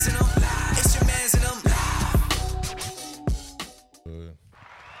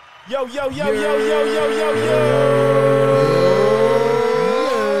Yo.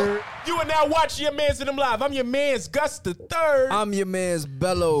 You are now watching your mans in them live. I'm your man's Gus the Third. I'm your man's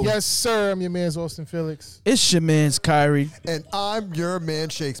Bello. Yes, sir. I'm your man's Austin Felix. It's your man's Kyrie. And I'm your man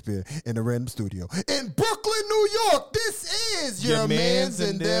Shakespeare in the Random Studio. In Brooklyn, New York, this is your mans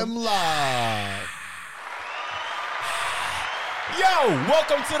and them live. Yo,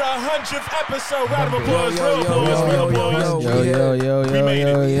 welcome to the 100th episode. Round of applause, real applause. We made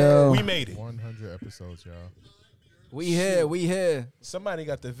it. We made it. 100 episodes, y'all. We here. Somebody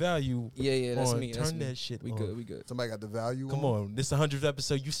got the value. Yeah, that's on. me. Turn that shit We on. good. Somebody got the value Come on. This is the 100th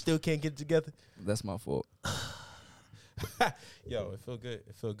episode. You still can't get it together? That's my fault. Yo, it feel good.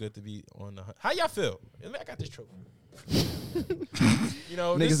 It feel good to be on the. How y'all feel? I got this trophy. You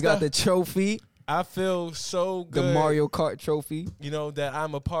know, Niggas got the trophy, I feel so good. the Mario Kart trophy. You know that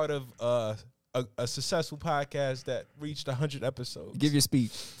I'm a part of a successful podcast that reached 100 episodes. Give your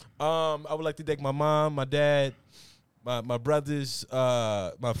speech. I would like to thank my mom, my dad, my brothers,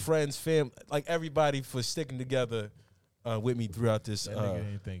 my friends, family, like everybody for sticking together with me throughout this. That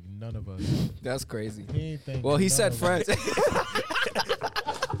nigga ain't think none of us. That's crazy. He ain't think Well, he none said of us. friends.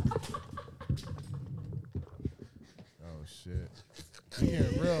 Oh, shit. He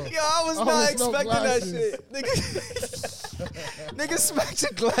getting real. Yo, I was Oh, not it's no expecting that glasses. shit. Nigga smacked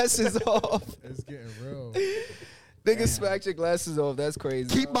your glasses off. It's getting real. Nigga smacked your glasses off. That's crazy.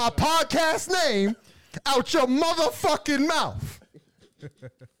 Keep my podcast name out your motherfucking mouth.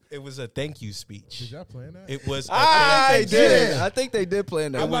 It was a thank you speech. Did y'all playing that? It was. I thank you. did. I think they did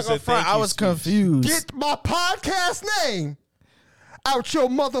plan that. It was a thank I you was speech. confused. Get my podcast name out your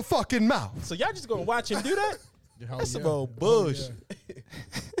motherfucking mouth. So y'all just gonna watch him do that? Hell That's some yeah. old Hell bullshit. yeah.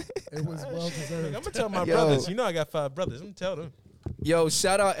 It was well I'm deserved. gonna tell my Yo. brothers. You know I got 5 brothers. I'm gonna tell them. Yo,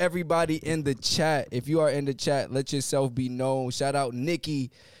 shout out everybody in the chat. If you are in the chat, let yourself be known. Shout out Nikki.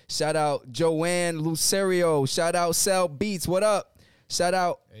 Shout out Joanne Lucerio. Shout out Sal Beats. What up? Shout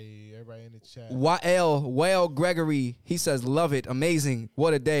out Hey, everybody in the chat. Wael Gregory. He says, love it. Amazing.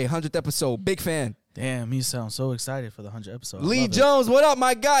 What a day. 100th episode. Big fan. Damn, he sounds so excited for the 100 episode. Lee Jones, what up,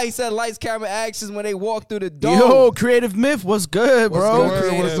 my guy? He said lights, camera, actions when they walk through the door. Yo, Creative Myth, what's good, What's bro? the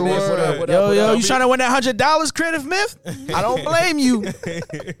word? What's the What up, word? what Yo, up, what yo, up? you trying to win that $100, Creative Myth? I don't blame you.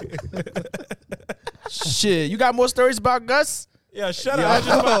 Shit, you got more stories about Gus? Yeah, shut Yo.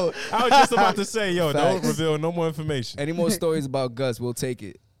 up. I was just about to say, yo, don't Facts. reveal no more information. Any more stories about Gus, we'll take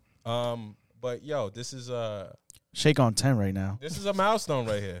it. But yo, this is Shake on 10 right now. a milestone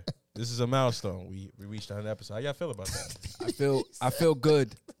right here. This is a milestone. We reached 100 episodes. How y'all feel about that? I feel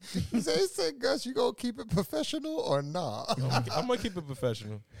good. He said, Gus, you gonna keep it professional or nah? I'm gonna keep it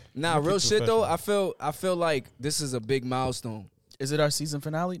professional. Nah, Keep real it shit though. professional. I feel like this is a big milestone. Is it our season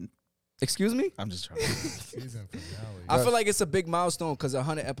finale? Excuse me? I'm just trying. Season finale. I feel like it's a big milestone because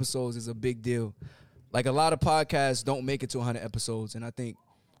 100 episodes is a big deal. Like a lot of podcasts don't make it to 100 episodes, and I think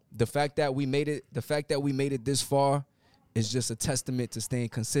the fact that we made it this far is just a testament to staying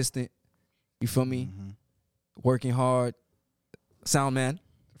consistent. You feel me? Working hard. Sound man.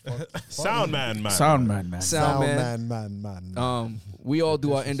 Sound man. Sound man. Sound man. Man. We all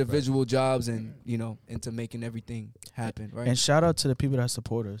do our individual jobs and into making everything happen, right? And shout out to the people that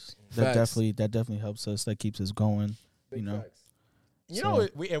support us. That Facts. definitely helps us. That keeps us going. You know. You know,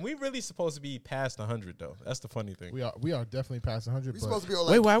 we really supposed to be past 100 though. That's the funny thing. We are definitely past 100. We but supposed to be on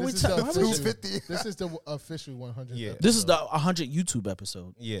Wait, like why are we this is the talking? official- 250. This is the official 100. Yeah. This is the 100 YouTube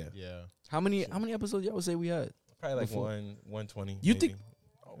episode. Yeah, Yeah. How many episodes y'all would say we had? probably like Before. 120. You maybe. think-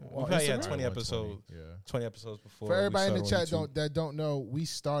 We probably had Instagram? 20 episodes. Yeah. 20 episodes before. For we everybody in the started chat on YouTube. that don't know, we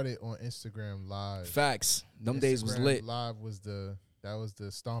started on Instagram Live. Facts. Them days was Instagram lit. Live was the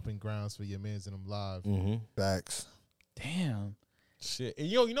stomping grounds for your mans and them live. Facts. Damn. Shit, and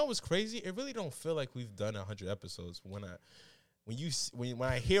you know what's crazy? It really don't feel like we've done 100 episodes. When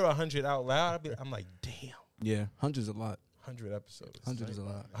I hear 100 out loud, I'm like, damn, Yeah, 100's a lot. 100 episodes. 100 is a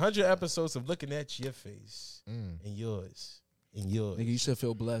lot. 100 episodes of looking at your face Mm. and yours and yours. Nigga, you should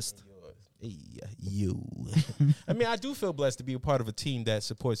feel blessed. Hey, you. I mean, I do feel blessed to be a part of a team that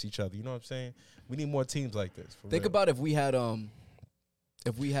supports each other. You know what I'm saying? We need more teams like this. For Think real. about if we had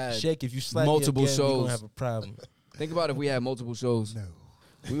Shake. If you slap multiple me again, we shows. gonna have a problem. Think about if we had multiple shows. No.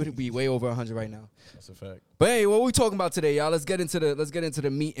 We would be way over 100 right now. That's a fact. But hey, what we talking about today, y'all? Let's get into the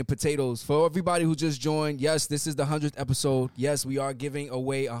meat and potatoes. For everybody who just joined, yes, this is the 100th episode. Yes, we are giving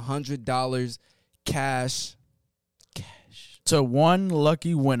away $100 cash To one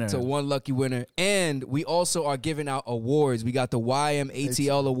lucky winner. to one lucky winner. And we also are giving out awards. We got the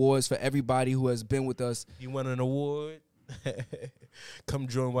YMATL awards for everybody who has been with us. You won an award. Come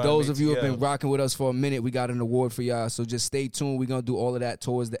join Those of you who have YMATL. been rocking with us for a minute, we got an award for y'all. So just stay tuned. We're going to do all of that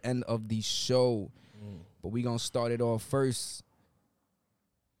towards the end of the show. But we're going to start it off first.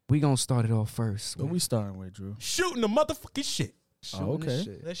 What we starting with, Drew? Shooting the motherfucking shit. Shooting this okay.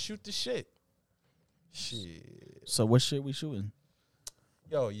 shit. Let's shoot the shit. Shit. So what shit we shooting?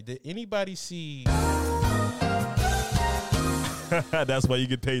 Yo, did anybody see? That's why you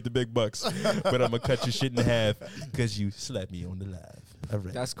get paid the big bucks. But I'm gonna cut your shit in half because you slapped me on the live. All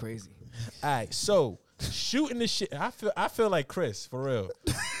right. That's crazy. All right. So shooting the shit. I feel like Chris for real.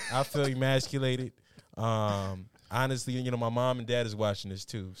 I feel emasculated. Honestly, you know, my mom and dad is watching this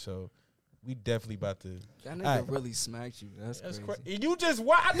too, so we definitely about to. That nigga Alright. really smacked you. That's crazy. You just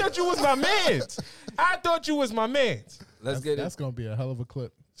what? I thought you was my mans. I thought you was my mans. Let's get That's it. gonna be a hell of a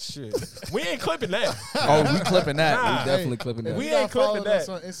clip. Shit, we ain't clipping that. Oh, we clipping that. Nah. We definitely clipping If that. We you ain't not following clipping us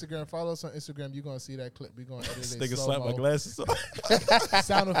that. on Instagram, follow us on Instagram. You're gonna see that clip. We're gonna edit This it. nigga slow-mo. slapped my glasses off.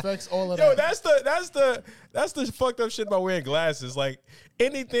 Sound effects, all of Yo, that. that's the fucked up shit about wearing glasses. Like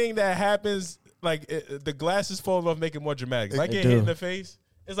anything that happens, like the glasses falling off, make it more dramatic. If I get hit in the face,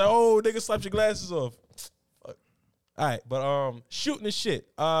 it's like, oh, nigga, slapped your glasses off. Fuck. All right, but shooting the shit.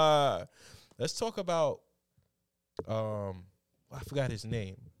 Let's talk about I forgot his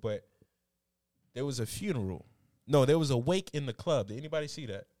name, but there was a funeral. No, there was a wake in the club. Did anybody see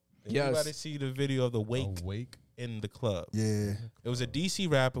that? Did Yes. anybody see the video of the wake Awake. in the club? Yeah. It was a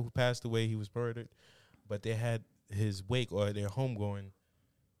DC rapper who passed away. He was murdered, but they had his wake or their homegoing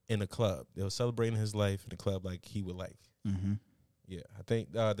in the club. They were celebrating his life in the club like he would like. Mm-hmm. Yeah, I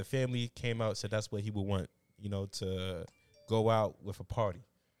think the family came out, said that's what he would want, you know, to go out with a party.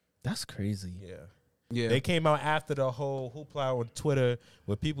 That's crazy. Yeah. Yeah. They came out after the whole hoopla on Twitter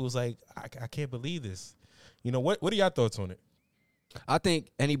where people was like, I can't believe this. You know, what are y'all thoughts on it? I think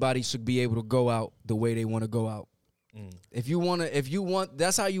anybody should be able to go out the way they want to go out. If you want,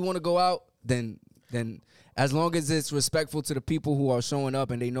 that's how you want to go out, then as long as it's respectful to the people who are showing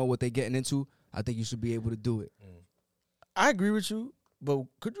up and they know what they're getting into, I think you should be able to do it. I agree with you, but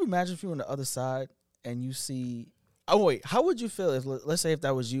could you imagine if you're on the other side and you see? Oh wait, how would you feel if, let's say, if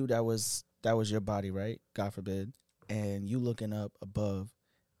that was you, that was your body, right? God forbid, and you looking up above,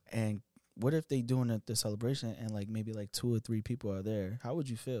 and what if they doing the celebration and like maybe like 2 or 3 people are there? How would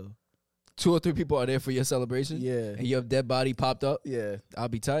you feel? 2 or 3 people are there for your celebration. Yeah, And your dead body popped up. yeah. I'll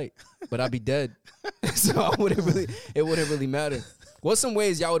be tight, but I'll be dead. So it wouldn't really matter. What's some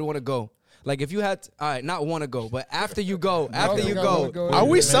ways y'all would want to go? Like if you had, all right, not want to go, but after you go, Y'all wanna go Are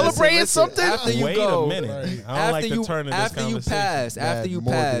we anywhere. celebrating something? After you Wait go, a minute. Right. I don't like the you turn of this after you conversation. pass, after Mad you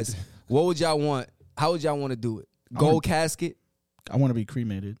morbid. pass, what would y'all want? How would y'all want to do it? Gold casket? I want to be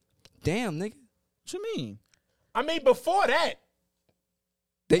cremated. Damn, nigga. What you mean? I mean, before that,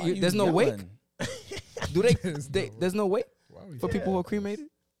 Why you There's no wake. yelling? Do they? There's There's no wake Why we for people who are cremated.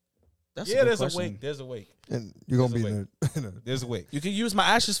 That's yeah, a good there's question. a wake. There's a wake. And you're gonna be There's in a There's a wake. You can use my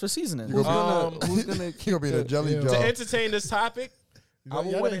ashes for seasoning. you're gonna, Who's gonna you're gonna be in a jelly Yeah. To jar. entertain this topic, You I know,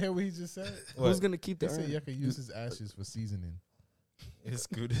 would y'all wanna- didn't hear what he just said? Who's gonna keep They the said urn? y'all can use his ashes for seasoning. it's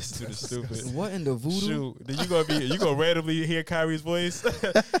good. This dude is stupid. What in the voodoo? Shoot, then you gonna randomly hear Kyrie's voice.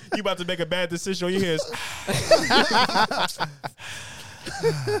 You about to make a bad decision. All you hear is,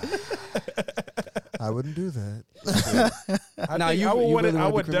 I wouldn't do that. I Nah, think you- I would, you want really I wanna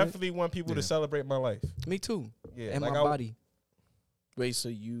be would cremated? definitely want people to Yeah. celebrate my life. Me too. Yeah, And like my I, body. Wait, so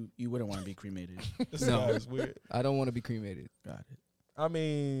you wouldn't want to be cremated? This No. guy is weird. I don't want to be cremated. Got it. I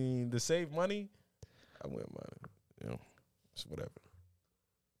mean, to save money, I wouldn't mind. You know, it's whatever.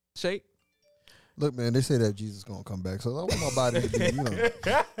 Shake. Look, man, they say that Jesus is gonna come back, so I want my body to be, you know.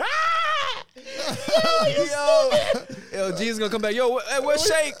 Yo, Jesus gonna come back. Yo, where's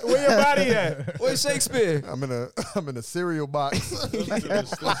Shake? Where your body at? Where's Shakespeare? I'm in a cereal box.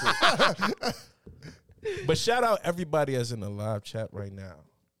 But shout out everybody that's in the live chat right now.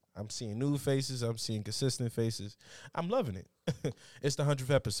 I'm seeing new faces. I'm seeing consistent faces. I'm loving it. It's the 100th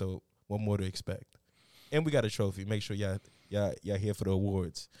episode. What more to expect? And we got a trophy. Make sure y'all here for the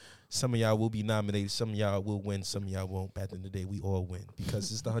awards. Some of y'all will be nominated. Some of y'all will win. Some of y'all won't. But at the end of the day, we all win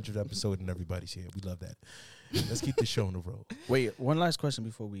because it's the 100th episode and everybody's here. We love that. Let's keep this show on the road. Wait, one last question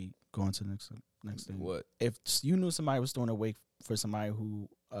before we go on to the next thing. What? If you knew somebody was throwing a wake for somebody who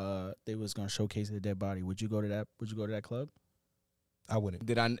they was gonna showcase their dead body, would you go to that? Would you go to that club? I wouldn't.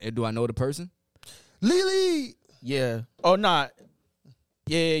 Do I know the person? Lily. Yeah. Oh, not.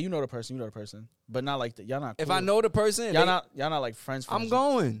 Yeah, you know the person. You know the person, but not like that. Y'all not. If cool. I know the person, y'all not like friends. I'm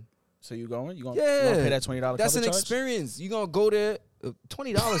going. So you going? You Yeah. gonna pay that $20? That's cover an charge? experience. You gonna go there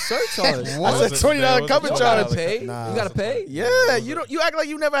 $20 surcharge. I said $20 cover You charge. gotta pay. Nah. You gotta pay. Yeah, you act like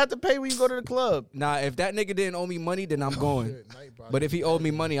you never have to pay when you go to the club. Nah, if that nigga didn't owe me money, then I'm going. Nightbot But if he owed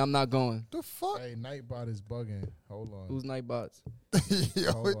me money, I'm not going. The fuck? Hey, Nightbot is bugging. Hold on. Who's Nightbots?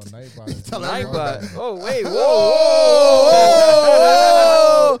 Yo, Hold on. Nightbot is Tell bugging. everyone. Nightbot. Oh wait,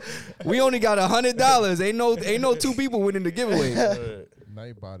 whoa. We only got $100. Ain't no two people winning the giveaway.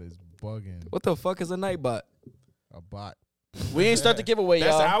 Nightbot is bugging. What the fuck is a Nightbot? A bot. We ain't start the giveaway,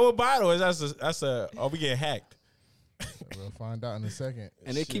 That's y'all. our bot, or is that's a? Are we getting hacked? We'll find out in a second.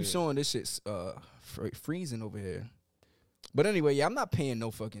 And they keep showing this shit's freezing over here. But anyway, yeah, I'm not paying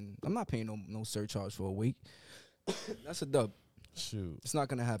no surcharge for a week. That's a dub. Shoot. It's not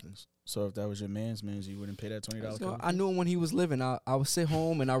gonna happen. So if that was your man's, you wouldn't pay that $20 cover I knew him when he was living. I would sit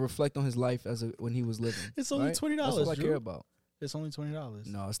home and I reflect on his life when he was living. It's only right? $20, That's all I Drew. care about. It's only $20.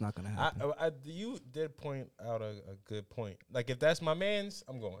 No, it's not gonna happen. You did point out a good point. Like, if that's my man's,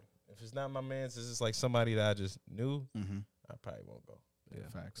 I'm going. If it's not my man's, this is like somebody that I just knew, Mm-hmm. I probably won't go. Yeah.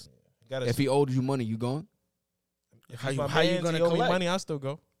 Facts. Gotta, If he owed you money, you going? if how he's you- my how you man's, gonna he owe me collect? money, I'll still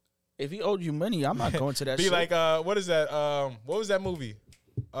go. If he owed you money, I'm not going to that Be shit. like, what is that? What was that movie?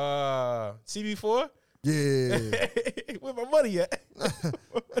 CB4? Yeah. Where my money at?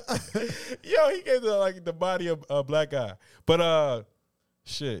 Yo, he gave the body of a black guy. But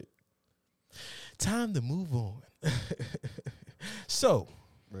shit. Time to move on. So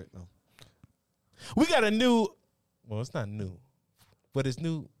Right now. we got a new. Well, it's not new, but it's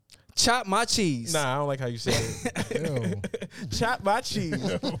new. Chop my cheese. Nah, I don't like how you say it. Ew. Chop my cheese.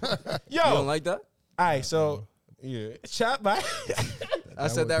 You Yo, don't like that? all right. So yeah, chop my. I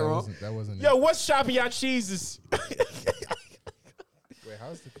said that wrong. That wasn't Yo, it. what's chopping your cheeses? Wait,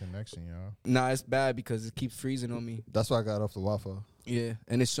 how's the connection, y'all? Nah, it's bad because it keeps freezing on me. That's why I got off the Wi-Fi. Yeah,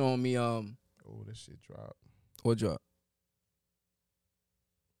 and it's showing me Oh, this shit dropped. what drop.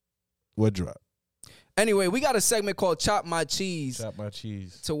 What drop? Anyway, we got a segment called Chop My Cheese. Chop my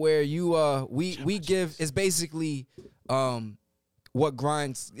cheese. To where you we give it's basically what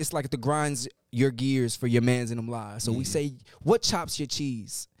grinds, it's like the grinds your gears for your mans and them lives. So we say, what chops your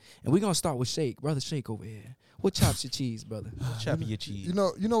cheese? And we're gonna start with Shake. Brother Shake over here. What chops your cheese, brother? Chopping your cheese. You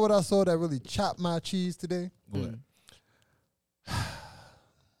know what I saw that really chopped my cheese today? What?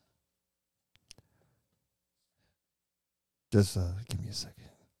 Just give me a second.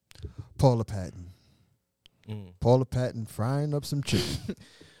 Paula Patton. Mm. Paula Patton frying up some chicken.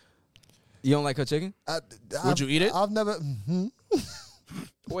 You don't like her chicken? Would you eat it? I've never.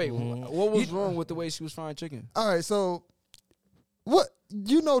 Wait, what was wrong with the way she was frying chicken? All right, so what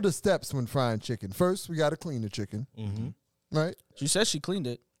you know the steps when frying chicken? First, we got to clean the chicken, Mm-hmm. right? She said she cleaned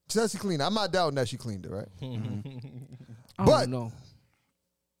it. She says she cleaned it. I'm not doubting that she cleaned it, right? I But- don't know.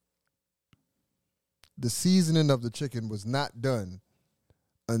 The seasoning of the chicken was not done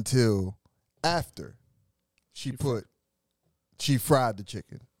until after she fried the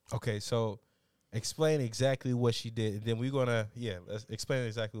chicken. Okay, so explain exactly what she did. And then we're gonna let's explain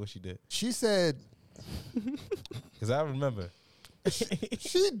exactly what she did. She said Because I remember.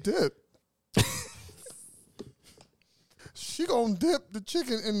 she dipped. She gonna dip the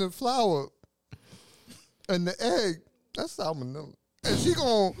chicken in the flour and the egg. That's salmonella. And she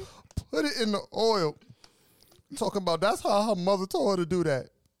gonna put it in the oil. Talking about that's how her mother told her to do that.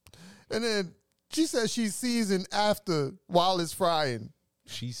 And then she said she seasoned after while it's frying.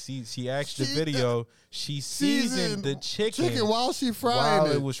 She asked the video. She seasoned the chicken while she frying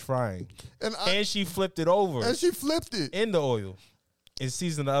while it. it was frying. And she flipped it over and she flipped it. in the oil and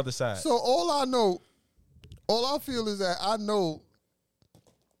seasoned the other side. So all I feel is that I know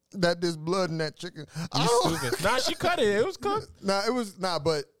that there's blood in that chicken. I You don't- stupid. Nah, she cut it. It was cooked.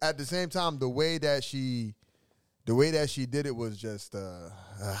 But at the same time, the way that she did it was just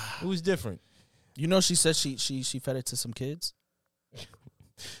It was different. You know, she said she fed it to some kids.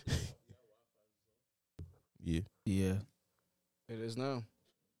 Yeah. Yeah. It is now.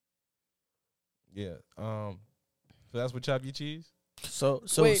 Yeah. So that's what chop your cheese? So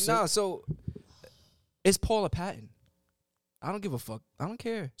Wait, so, nah, so it's Paula Patton. I don't give a fuck. I don't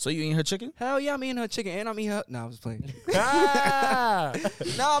care. So you eating her chicken? Hell yeah, I'm eating her chicken and I'm eating her. Nah, I was playing. Ah!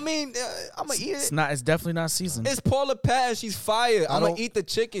 Nah, I mean, I'm gonna eat It's it. not. It's definitely not seasoned. It's Paula Patton. She's fired. I I'm gonna don't- eat the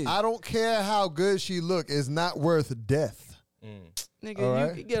chicken. I don't care how good she look. It's not worth death. Nigga, All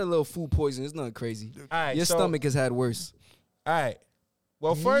right. you get a little food poison. It's nothing crazy. All right. Your so, stomach has had worse. All right.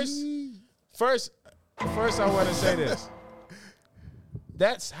 Well, first I want to say this.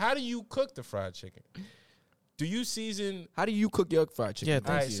 That's how do you cook the fried chicken? Do you season? How do you cook your fried chicken? Yeah, Thank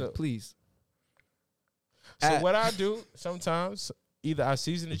alright, you. so- Please. So what I do sometimes, either I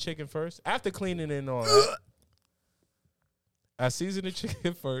season the chicken first after cleaning it and all that. I season the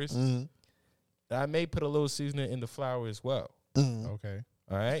chicken first. Mhm. I may put a little seasoning in the flour as well. Mhm. Okay,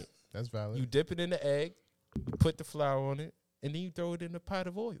 All right. that's valid. You dip it in the egg, you put the flour on it, and then you throw it in a pot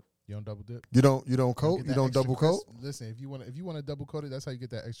of oil. You don't double dip. You don't coat. Get You that don't extra double crisp. coat. Listen, if you want to double coat it, that's how you get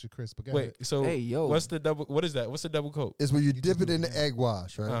that extra crisp. But go Wait, ahead. so Hey, yo. what's the double? What is that? What's the double coat? It's where you You dip just it in do the it. egg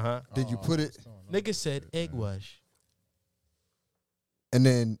wash, right? Uh-huh. Then you Oh, put it, what's going on? Nigga said egg Man. wash. and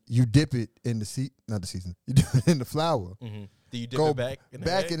then you dip it in the not the season. You dip it in the flour. Mm-hmm. Do you dip Go it back in the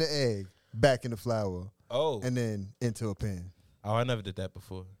back egg? in the egg, back in the flour, Oh. and then into a pan. Oh, I never did that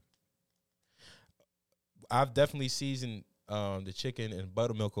before. I've definitely seasoned the chicken in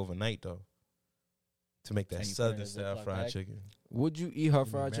buttermilk overnight though, to make that And you put it in southern a style Ziploc fried bag? chicken. Would you eat her You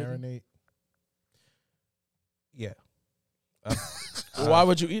fried chicken? marinate. Yeah. Why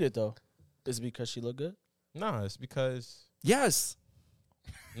would you eat it though? Is it because she look good? Nah, it's because Yes.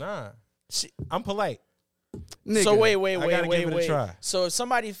 I'm polite. Nigga. So wait, I gotta give it a try. So if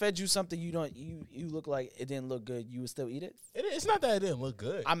somebody fed you something you look like it didn't look good, you would still eat it? It's not that it didn't look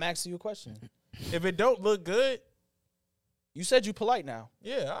good. I'm asking you a question. If it don't look good, You said you polite now.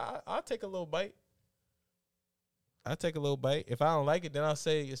 yeah, I'll take a little bite. I'll take a little bite. If I don't like it, then I'll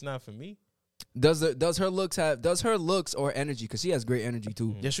say it's not for me. Does her looks or energy? Because she has great energy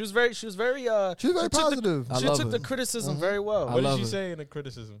too. Yeah, she was very She's very took the- positive. I she love took her. the criticism very well. I What did love she her. say in the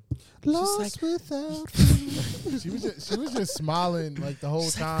criticism? Lost without you. She was just smiling like the whole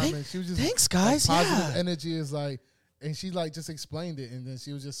She's like, time, "Thank- and she was just thanks, guys, Like, positive yeah." energy is like, and she like just explained it, and then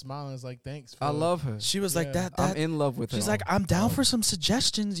she was just smiling. It's like thanks. For I love her. She was Yeah. like that. I'm in love with her. She's like, I'm down for some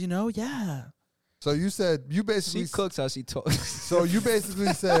suggestions, yeah. So you said you basically. she cooks how she talks. So you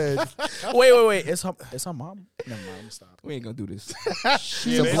basically said Wait. It's her mom? Never mind, stop. We ain't gonna do this.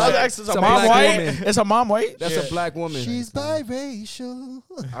 Yeah, a they black- said- Is her it's a mom black white? woman. Is her mom white? That's Yeah. a black woman. she's biracial.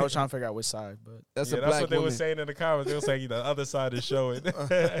 I was trying to figure out which side, but That's Yeah, a that's black what they woman. were saying in the comments. They were saying the other side is showing.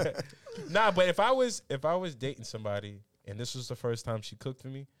 Nah, but if I was dating somebody and this was the first time she cooked for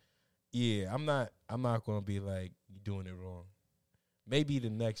me, yeah, I'm not gonna be like, you doing it wrong. Maybe the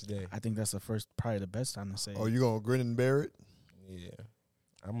next day. I think that's probably the best time to say. Oh, you gonna grin and bear it? Yeah,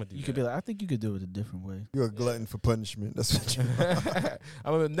 I'm gonna do. You could be like, I think you could do it a different way. You're a glutton for punishment. That's what you.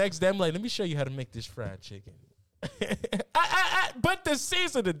 I'm gonna, next day. I'm like, let me show you how to make this fried chicken. Put the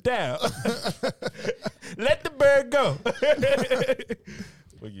seasoning down. Let the bird go.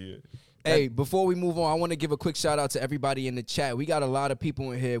 But yeah. Hey, before we move on, I want to give a quick shout out to everybody in the chat. We got a lot of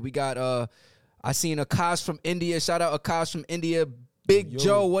people in here. We got I seen Akash from India. Shout out Akash from India. Big Yo.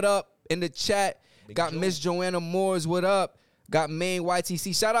 Joe, what up? In the chat. Big Got Joe. Miss Joanna Moores, what up? Got Main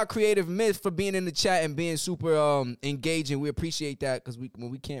YTC. Shout out Creative Myth for being in the chat and being super engaging. We appreciate that because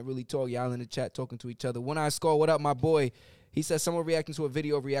when we can't really talk, y'all in the chat talking to each other. One Eye Skull, what up, my boy? He said someone reacting to a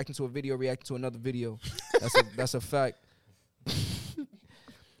video, reacting to a video, reacting to another video. That's a fact.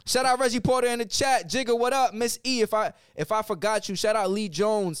 Shout out Reggie Porter in the chat. Jigga, what up? Miss E, if I forgot you. Shout out Lee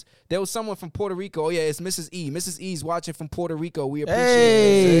Jones. There was someone from Puerto Rico. Oh, yeah, it's Mrs. E. Mrs. E's watching from Puerto Rico. We appreciate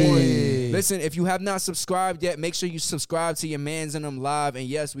it. Hey. Listen, if you have not subscribed yet, make sure you subscribe to your Mans and Them Live. And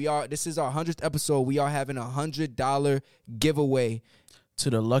yes, this is our 100th episode. We are having a $100 giveaway To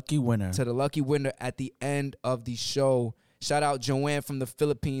the lucky winner. to the lucky winner at the end of the show. Shout out Joanne from the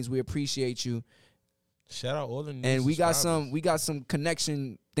Philippines. We appreciate you. Shout out all the new And we got subscribers. some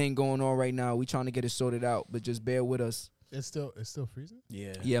connection thing going on right now. We trying to get it sorted out, but just bear with us. It's still freezing.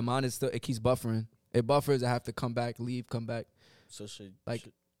 Yeah. Yeah, mine is still, it keeps buffering. It buffers. I have to come back, leave, come back. So should I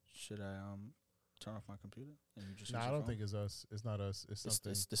turn off my computer? And you just Nah, use I your don't phone? think it's us. It's not us. It's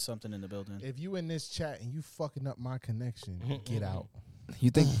something. There's something in the building. If you in this chat and you fucking up my connection, get out. You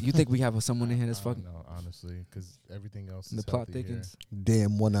think we have someone in here that's fucking? No, honestly, because everything else. The is plot healthy here. thickens.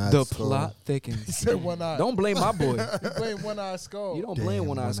 Damn one-eyed The skull. plot He thickens. said one eye. Don't blame my boy. You blame one eye skull. You don't Damn blame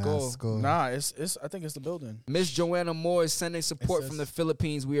One Eye Skull. Nah, it's. I think it's the building. Miss Joanna Moore is sending support says- from the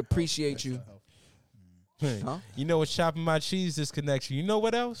Philippines. We appreciate you. Huh? You know what's chopping my cheese? This connection. You know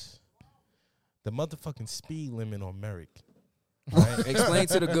what else? The motherfucking speed limit on Merrick. Right? Explain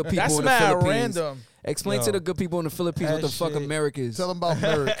to the good people That's in the mad Philippines. random. Explain Yo, to the good people in the Philippines what that the fuck shit- America is. Tell them about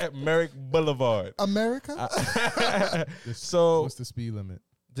Merrick. Merrick Boulevard. America. So What's the speed limit?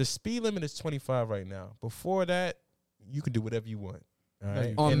 the speed limit is 25 right now. Before that, you can do whatever you want. All right.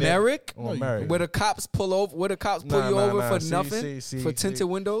 you On And then- Merrick, On Merrick. where the cops pull over, where the cops pull Nah, you nah, over nah. for See, nothing, see, for tinted see.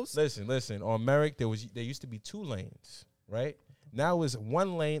 windows. Listen. On Merrick, there used to be 2 lanes, right? Now it's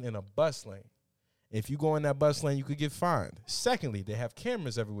 1 lane and a bus lane. If you go in that bus lane, you could get fined. Secondly, they have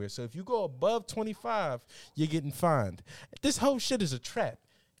cameras everywhere. So if you go above 25, you're getting fined. This whole shit is a trap.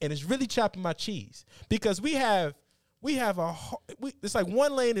 And it's really chopping my cheese. Because it's like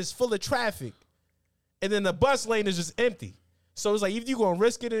 1 lane is full of traffic. And then the bus lane is just empty. So it's like either you gonna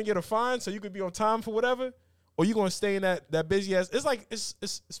risk it and get a fine so you could be on time for whatever, or you gonna stay in that busy ass. It's like it's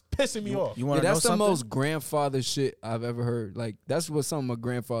pissing me off. You Yeah, want to know that's the something? most grandfather shit I've ever heard. Like that's what some of my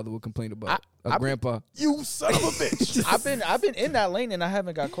grandfather would complain about. Grandpa. You son of a bitch. I've been in that lane and I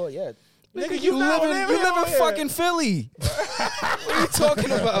haven't got caught yet. Nigga, You not live living in out here. fucking Philly. What are you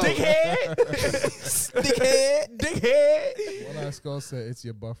talking about? Dickhead. Dickhead. One Eye Skull said it's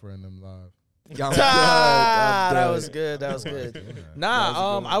your buffer in them live. That was good. That was good.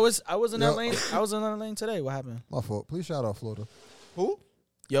 Nah, That I was in that Yo. lane. I was in that lane today. What happened? My fault. Please shout out Florida. Who?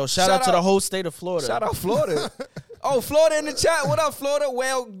 Yo, shout Shout out to the out- whole state of Florida. Shout out Florida. Oh, Florida in the chat. What up, Florida?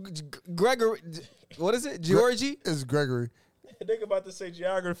 Well, Gregory. What is it? Georgie? It's Gregory. Nigga about to say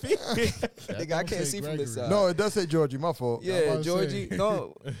geography. Nigga, I can't see from this side. No, it does say Georgie. My fault. Yeah, about to Georgie. say.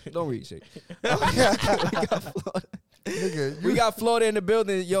 No, don't read shit. Nigga, We got Florida in the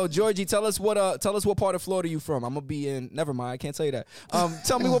building. Yo, Georgie, tell us what part of Florida you from. I'm gonna be in. Never mind, I can't tell you that.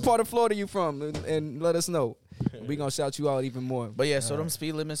 Tell me what part of Florida you from, and let us know. We gonna shout you out even more. But yeah, so them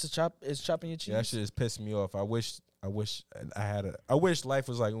speed limits is chopping your cheese. Yeah, that shit is pissing me off. I wish I wish life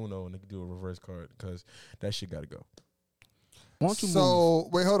was like Uno and they could do a reverse card because that shit gotta go. Why don't you move? So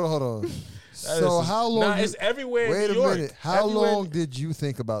wait, hold on. So how long? Nah, you- it's everywhere. in wait New a York. minute. How Everywhere- long did you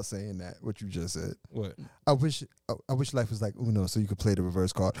think about saying that? What you just said? What? I wish life was like Uno, so you could play the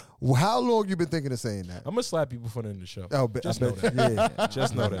reverse card. Well, how long you been thinking of saying that? I'm gonna slap people for the end of the show. Oh, Just I know bet, that. yeah.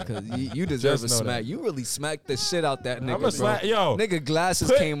 Just know that. Cause you deserve Just a know smack. that. You really smacked the shit out that nigga, I'm bro. gonna slap. Yo, Nigga, glasses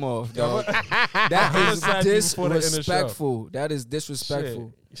Put- came off, dog. I'ma That slap you before the end of the show. disrespectful. That is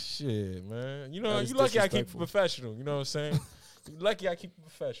disrespectful. Shit, man. You That know, is you lucky I keep it disrespectful. professional. You know what I'm saying? You lucky I keep it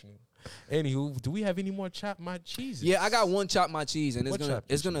professional. Anywho, do we have any more chop my cheeses? Yeah, I got one chop my cheese, and What chop your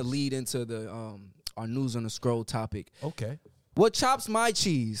it's gonna cheese? lead into the our news on the scroll topic. Okay. What chops my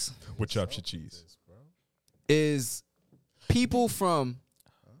cheese What chops your cheese? is people from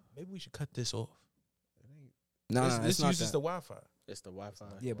Maybe we should cut this off. nah, This it's not uses that. the Wi-Fi. It's the Wi-Fi.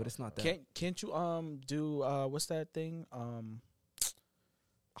 Yeah, but it's not that. Can't you do what's that thing So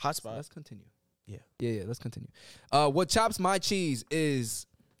hotspot? let's continue. Yeah. Yeah, let's continue. What chops my cheese is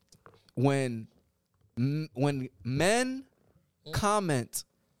when men comment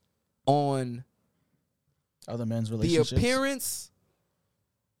on Other men's the relationships. appearance,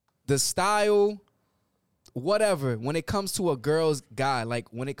 the style, whatever, when it comes to a girl's guy, like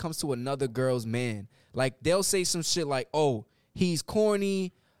when it comes to another girl's man, like they'll say some shit like, oh, he's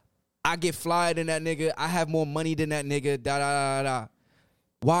corny, I get flyer than that nigga, I have more money than that nigga, da da da da.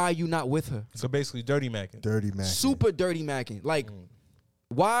 Why are you not with her? So basically, dirty macking. Dirty man. Super dirty macking. Like,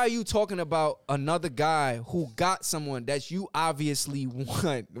 why are you talking about another guy who got someone that you obviously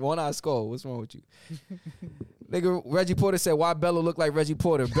want? One Eye Skull, what's wrong with you? Nigga, Reggie Porter said, why Bella look like Reggie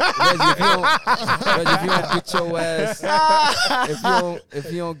Porter? Reggie, if you don't get your ass,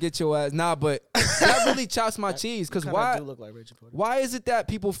 if you don't get your ass, nah, but that really chops my cheese. Cause Kinda why? do look like Reggie Porter. Why is it that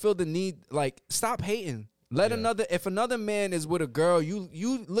people feel the need, like, stop hating? Let if another man is with a girl, you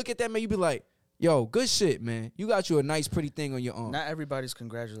look at that man, you be like, yo, good shit, man. You got you a nice, pretty thing on your arm. Not everybody's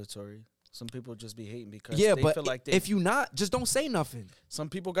congratulatory. Some people just be hating because Yeah, they but feel like they. if you not, just don't say nothing. Some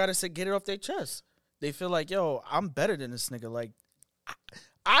people gotta say get it off their chest. They feel like, yo, I'm better than this nigga. Like,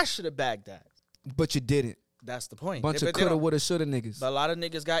 I should have bagged that. But you didn't. That's the point. Bunch But of they coulda, don't- woulda, shoulda niggas. But a lot of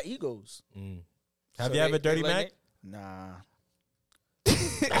niggas got egos. Have So you ever they dirty let mac? it- Nah.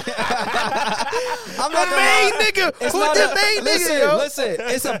 I'm not main nigga. Who the main listen, nigga, yo? Listen,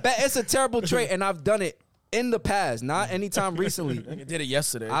 it's a terrible trait, and I've done it in the past, not anytime recently. Nigga did it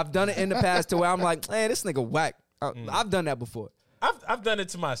yesterday. I've done it in the past to where I'm like, man, this nigga whack. I've done that before. I've done it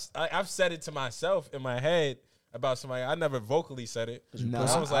to I've said it to myself in my head about somebody. I never vocally said it. Nah,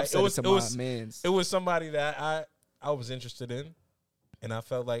 I was like, I've said it to my mans. it was somebody that I was interested in, and I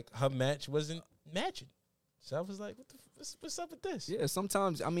felt like her match wasn't matching. So I was like, what's up with this? Yeah,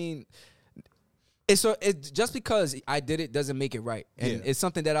 sometimes, I mean, it's just because I did it doesn't make it right. And Yeah. it's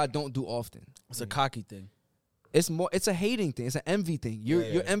something that I don't do often. It's a cocky thing. It's a hating thing. It's an envy thing. You're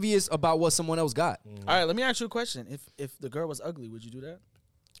Yeah. envious about what someone else got. All right, let me ask you a question. If the girl was ugly, would you do that?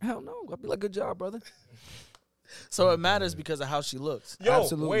 Hell no. I'd be like, good job, brother. So it matters because of how she looks. Yo,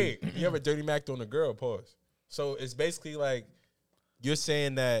 Absolutely. wait, you ever dirty macked on a girl? Pause. So it's basically like you're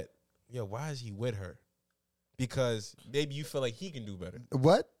saying that, yo, why is he with her? Because maybe you feel like he can do better.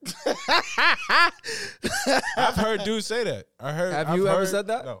 What? I've heard dudes say that. Have you ever said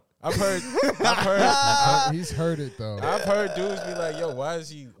that? No. I've heard He's heard it though. I've heard dudes be like, yo, why is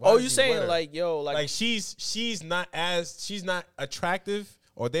he Oh, is you he saying with her? like, yo, like she's not attractive,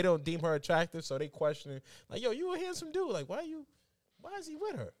 or they don't deem her attractive, so they question it. Like, yo, you a handsome dude. Like, why is he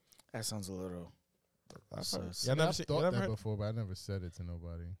with her? that sounds a little. I've So- heard. so Y'all never I've seen- thought y'all never that heard? before, but I never said it to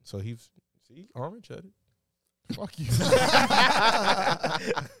nobody. So see, Orange said it. Fuck you.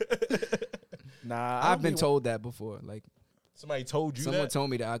 Nah, I I've been don't told that before. Like Somebody told you someone that. told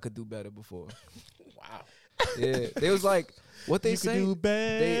me that I could do better before. Wow. Yeah, they was like, what they You could say? do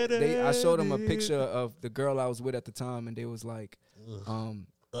better. I showed them a than- picture of the girl I was with at the time, and they was like,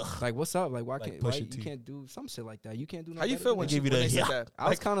 like what's up? Like why Like can't why Pusha you T. can't do some shit like that? You can't do. How you better feel than when that? They give you when that, they said yeah. that? I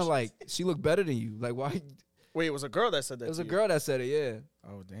was kind of like, she looked better than you. Like why? Wait, it was a girl that said that. It was to a you? girl that said it. Yeah.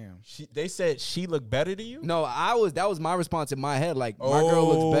 Oh damn. They said she looked better than you. No, that was my response in my head. Like my girl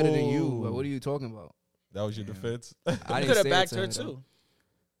looks better than you. Like, Oh. what are you talking about? That was your Damn. defense. I You didn't could have say it backed to her though. too.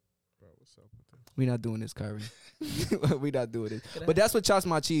 Bro, what's up with that? We not doing this, Kyrie. We not doing this. But that's what chops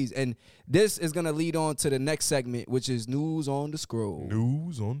my cheese. And this is gonna lead on to the next segment, which is news on the scroll.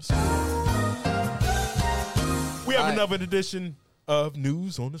 News on the scroll. We have Alright. another edition of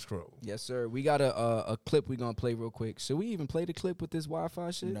News on the Scroll. Yes, sir. We got a clip we gonna play real quick. Should we even play the clip with this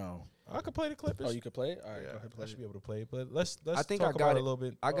Wi-Fi shit? No. I could play the clip. Oh, you could play it. All right, Yeah, go ahead, play I should it. be able to play it. But let's I think talk I got about it a little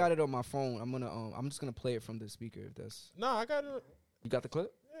bit. I got it on my phone. I'm just gonna play it from the speaker. If that's No, I got it. you got the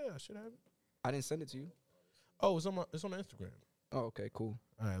clip. Yeah, I should have it. I didn't send it to you. Oh, it's on Instagram. Oh, okay, cool.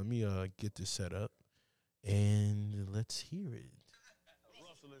 All right, let me get this set up, and let's hear it.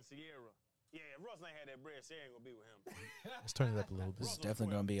 Russell and Sierra. Yeah, if Russell ain't had that bread, Sierra ain't gonna be with him. Let's turn it up a little This is bit.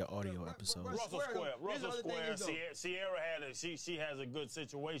 definitely gonna be an audio episode. Russell Square. Here's the Russell other thing Square. is, though. Sierra had she has a good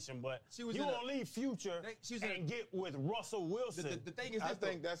situation, but She was you in a- don't leave Future she was in a- and get with Russell Wilson. The thing is, I this,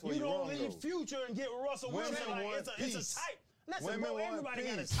 think though. that's where you you're don't wrong, leave though. Future and get Russell Women Wilson. Like, want it's a peace. type. Listen, Women bro, want everybody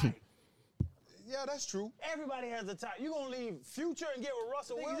got a peace. type. Yeah, that's true. Everybody has a type. You gonna leave Future and get with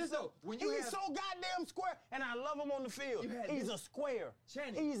Russell The thing is Wilson? this, though, when you He's have- so goddamn square, and I love him on the field. You had He's this- a square.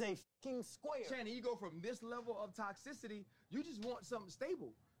 Channing. He's a fucking square. Channing, you go from this level of toxicity, you just want something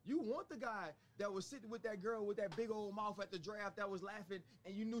stable. You want the guy that was sitting with that girl with that big old mouth at the draft that was laughing,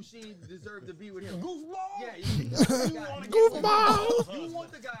 and you knew she didn't deserve to be with him. Goofball. Yeah, you want the guy- Goofball. You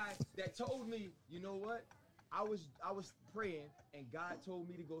want the guy that told me, you know what? I was praying, and God told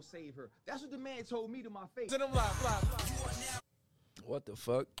me to go save her. That's what the man told me to my face. What the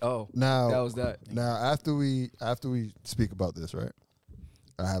fuck? Oh, Now, that was that. Now, after we speak about this, right?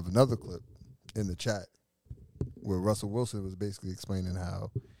 I have another clip in the chat where Russell Wilson was basically explaining how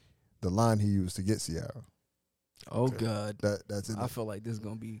the line he used to get Sierra. Oh god. That's in I there. feel like this is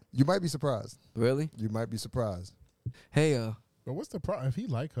gonna be You might be surprised. really. You might be surprised. Hey, But what's the problem? If he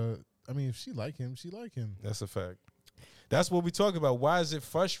like her, I mean, if she like him, she like him. That's a fact. That's what we talk about. Why does it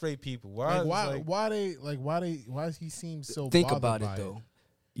frustrate people? Why? Why he seems so think bothered about it by though.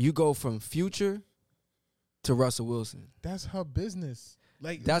 You go from Future to Russell Wilson. That's her business.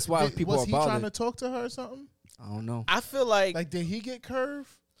 Like That's why people was are he trying bothered. to talk to her or something? I don't know. I feel like Like, did he get curved?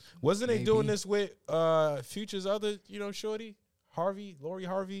 Wasn't they doing Maybe. this with Future's other, shorty, Lori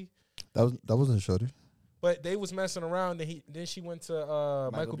Harvey? That wasn't Shorty. But they was messing around. And then she went to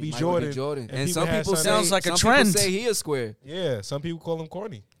Michael B. Michael Jordan. B. Jordan. And And people some had people some- say, Sounds like a some trend. People say he is square. Yeah, some people call him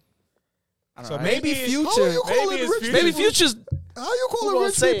corny. I don't So know. maybe Maybe it's- Future. How you calling Maybe it's rich Future. Maybe people- Future's. How you Who calling gonna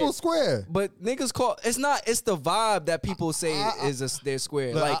rich say people it? square? But niggas call it's the vibe that people say they're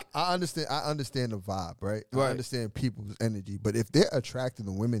square. Look, like I understand the vibe, right? I Right. understand people's energy, but if they're attracting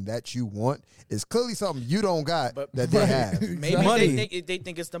the women that you want, it's clearly something you don't got But- that they have. Maybe Money. they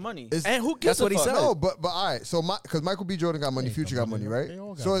think it's the money. It's- And who That's gives what a he fuck? said. No, but all right. So because Michael B. Jordan got money, Ain't Future the got money, money. right? They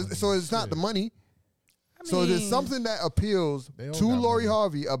all got So money. it's not the Shit. money. I So there's mean, something that appeals They all to got Lori money.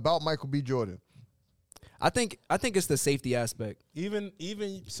 Harvey about Michael B. Jordan. I think it's the safety aspect. Even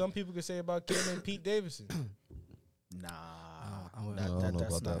some people could say about Kim and Pete Davidson. Nah, I don't know about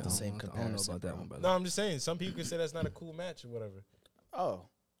that's that not one. the same I don't know comparison. about that bro. one, brother. No, I'm just saying. Some people could say that's not a cool match or whatever. Oh,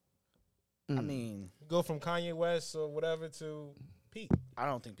 I Mm. mean, Go from Kanye West or whatever to Pete. I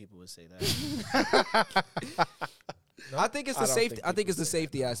don't think people would say that. I think it's I the don't safety. think I think it's the people say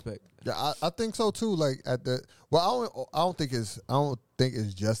safety aspect. Yeah, I think so too. Like I don't think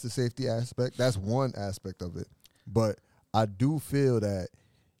it's just the safety aspect. That's one aspect of it. But I do feel that,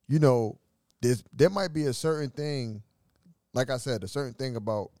 there might be a certain thing, like I said, a certain thing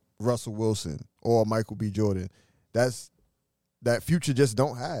about Russell Wilson or Michael B. Jordan that Future just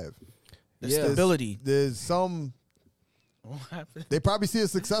don't have. The Yeah. stability. There's some. What happened? They probably see a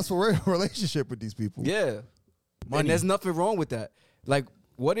successful relationship with these people. Yeah, Money. and there's nothing wrong with that. Like,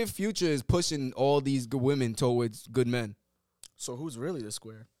 what if Future is pushing all these good women towards good men? So who's really the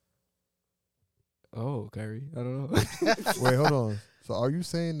square? Oh, Kyrie, I don't know. Wait, hold on. So are you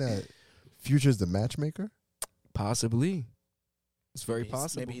saying that Future's the matchmaker? Possibly, it's very Maybe he's-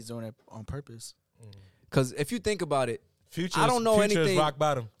 possible. Maybe he's doing it on purpose. Because if you think about it, I don't know Future is anything. rock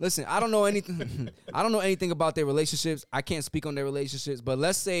bottom. Listen, I don't know anything. I don't know anything about their relationships. I can't speak on their relationships. But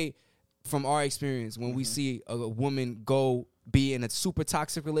let's say, from our experience, when we see a woman go be in a super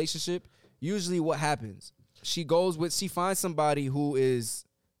toxic relationship, usually what happens? She finds somebody who is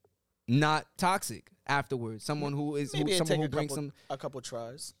not toxic afterwards. Someone who is Maybe someone who take brings some. a couple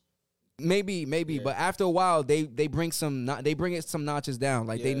tries. Maybe, but after a while, they bring it some notches down.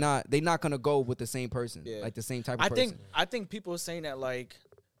 Like they not gonna go with the same person, like the same type of person. I think people are saying that like,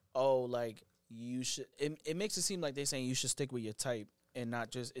 oh, like you should. It makes it seem like they're saying you should stick with your type and not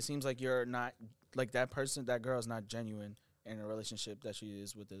just. It seems like you're not like that person. That girl is not genuine in a relationship that she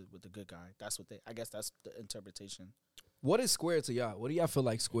is with the good guy. That's what I guess that's the interpretation. What is square to y'all? What do y'all feel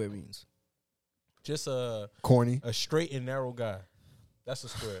like square means? Just a straight and narrow guy. That's a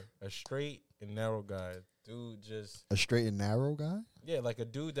square. A straight and narrow guy. Dude just A straight and narrow guy? yeah, like a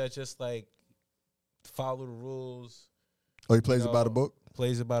dude that just like follow the rules. Oh, he plays it by the book?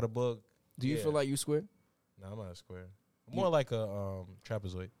 Plays it by the book. Do you feel like you square? No, I'm not a square. I'm more like a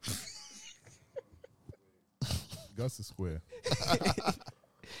trapezoid. Gus is square.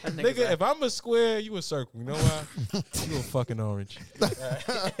 Nigga, if I'm a square, you a circle. You know why? You a fucking orange.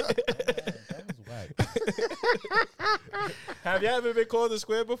 That was whack. Have you ever been called a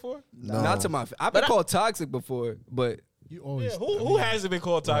square before? No. Not to my. I've been called toxic before, but You always. Yeah, who hasn't been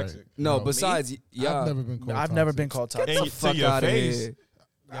called toxic? Right. no. No, besides, y'all, I've never been called. I've never toxic. been called toxic. get the to fuck your out of face. here.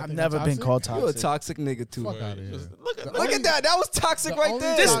 I've think never I'm been toxic? called You a toxic. toxic nigga too. Fuck out of here. Look at that. That was toxic right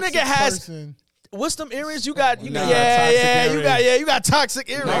there. This nigga has- Person, What's them earrings you got? You Nah, got toxic you got toxic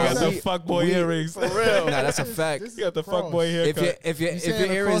earrings. I got Nah, the fuckboy earrings. For real. Nah, that's a fact. This You got the is cross. fuckboy haircut. If your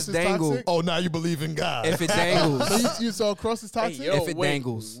saying a earrings cross is dangle, toxic? Oh, now you believe in God. if it dangles, So you saw cross is toxic? If it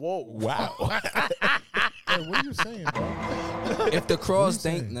dangles. Whoa. Wow. Hey, what are you saying, bro? if the cross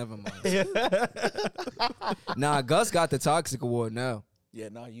What are you dank, saying? never mind. Nah, Gus got the toxic award now. Yeah,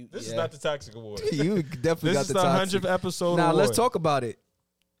 no, you. This is yeah. not the toxic award. You definitely This got is the the toxic. 100th episode Now award. let's talk about it.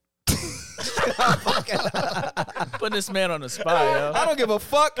 Putting this man on the spot, yo. I don't give a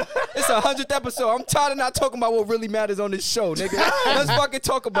fuck. It's 100th episode. I'm tired of not talking about what really matters on this show, nigga. Let's fucking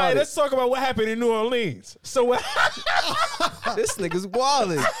talk All about right, it. let's talk about what happened in New Orleans. So what? This nigga's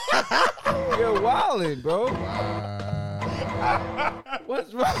wildin'. You're wildin', bro.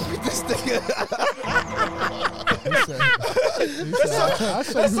 What's wrong with this nigga? He said, I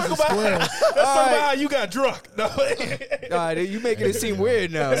saw you was a square. Let's talk about how you got drunk. No. All right, you making it seem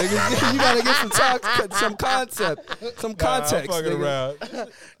weird now, nigga. You gotta get some concept, some context. I'm fucking nigga. around.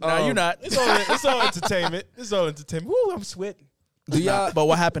 No, you not. It's all entertainment. It's all entertainment. Woo, I'm sweating. Do y'all? But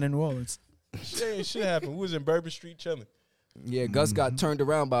what happened in New Orleans? Shit happened. We was in Bourbon Street chilling. Yeah, Gus got turned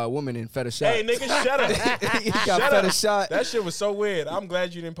around by a woman and fed a shot. Hey, nigga, shut up. he got Shut fed up. a shot. That shit was so weird. I'm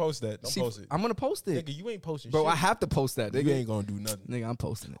glad you didn't post that. Don't post it. I'm gonna post it, Nigga, you ain't posting bro. shit. I have to post that, You nigga. ain't gonna do nothing. Nigga, I'm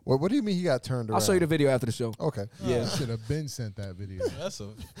posting it. What do you mean he got turned around? I'll show you the video after the show. Okay. Yeah. Should have been sent that video. That's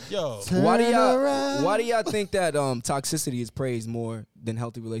a yo. Why do Turn y'all? around. Why do y'all think that toxicity is praised more than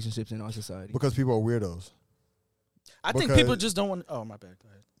healthy relationships in our society? Because people are weirdos. I think Because- people just don't want. Oh, my bad. Go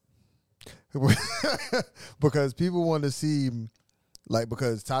ahead. Because people want to seem like,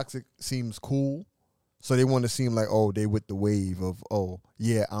 because toxic seems cool, so they want to seem like, oh, they with the wave of, oh,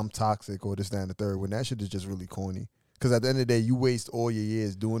 yeah, I'm toxic or this, that, and the third, when that shit is just really corny. Because at the end of the day, you waste all your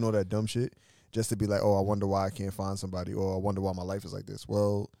years doing all that dumb shit just to be like, oh, I wonder why I can't find somebody, or I wonder why my life is like this.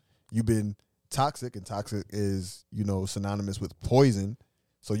 Well, you've been toxic, and toxic is, synonymous with poison,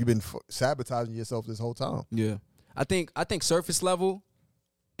 so you've been sabotaging yourself this whole time. Yeah, I think surface level,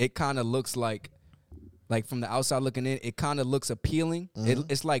 it kind of looks like from the outside looking in, it kind of looks appealing.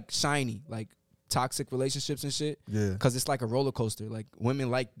 It's like shiny, like toxic relationships and shit. Yeah. Because it's like a roller coaster. Like women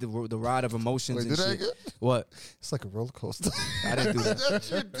like the ride of emotions Wait, and did I shit. get? What? It's like a roller coaster. I didn't do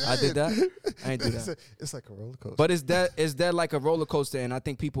that. I did that. I didn't do that. It's like a roller coaster. But is that like a roller coaster? And I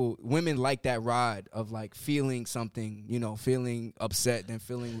think women like that ride of like feeling something, feeling upset, then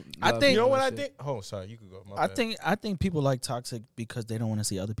feeling. I love think- and You know all what that I shit. think? Oh, sorry, you could go. My I bad. think people like toxic because they don't want to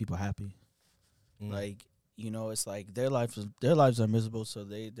see other people happy. Mm. Like, it's like their lives are miserable, so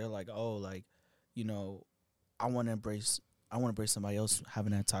they're like, oh, like, I want to embrace somebody else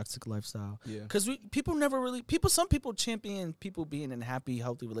having that toxic lifestyle. Yeah. Because some people champion people being in happy,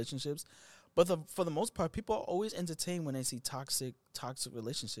 healthy relationships, but for the most part, people are always entertained when they see toxic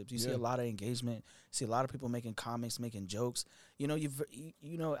relationships. You see a lot of engagement. You see a lot of people making comics, making jokes.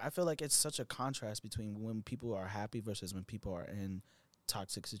 I feel like it's such a contrast between when people are happy versus when people are in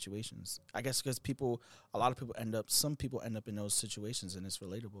toxic situations. I guess because some people end up in those situations, and it's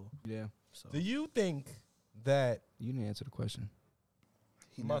relatable. Yeah. So Do you think that You didn't answer the question.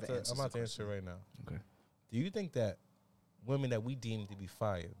 he I'm never about answers to the answer right now? Okay. Do you think that women that we deem to be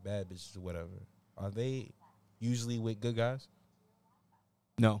fire, bad bitches or whatever, are they usually with good guys?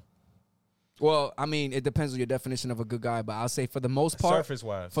 No. Well, I mean, it depends on your definition of a good guy, but I'll say for the most part, Surface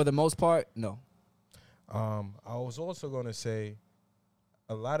wise. no. I was also gonna say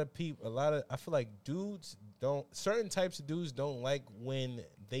I feel like certain types of dudes don't like when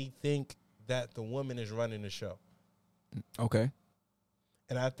they think that the woman is running the show. Okay.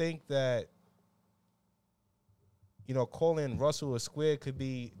 And I think that, calling Russell a square could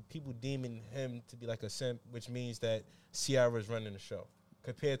be people deeming him to be like a simp, which means that Ciara is running the show.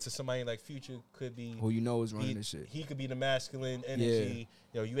 Compared to somebody like Future could be Who you know is running this shit. He could be the masculine energy.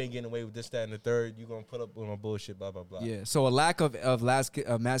 You ain't getting away with this, that, and the third. You gonna put up with my bullshit, blah blah blah. Yeah. So a lack of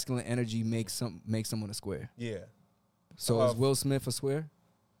masculine energy makes someone a square. Yeah. So is Will Smith a square?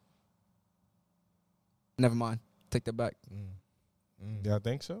 Never mind. Take that back. Yeah, I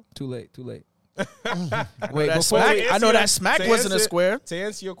think so. Too late. Wait, before I know that Smack wasn't a square. To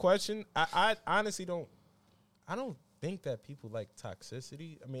answer your question, I honestly don't. I don't think that people like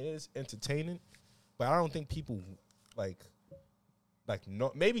toxicity. I mean, it's entertaining, but I don't think people like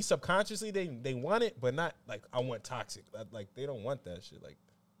no. Maybe subconsciously they want it, but not like I want toxic. Like they don't want that shit. Like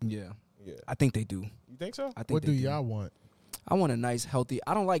Yeah. yeah. I think they do. You think so? I think What they do y'all want? I want a nice, healthy.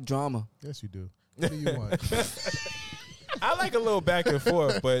 I don't like drama. Yes, you do. What do you want? I like a little back and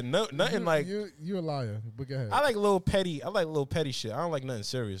forth, but nothing like. You a liar. But go ahead. I like a little petty. I like a little petty shit. I don't like nothing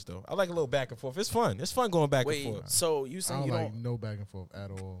serious though. I like a little back and forth. It's fun. It's fun going back and forth. So you I saying don't you like don't? no back and forth at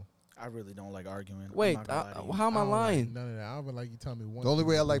all. I really don't like arguing. I'm Wait, not gonna lie to you. how am I don't lying? Like none of that. I would like you tell me one. The only thing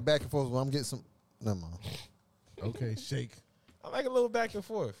way I to like do. back and forth is when I'm getting some. Never mind. Okay, shake. I like a little back and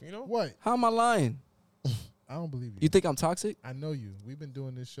forth. What? How am I lying? I don't believe you. You think I'm toxic? I know you. We've been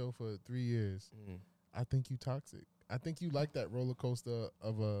doing this show for 3 years. I think you toxic. I think you like that roller coaster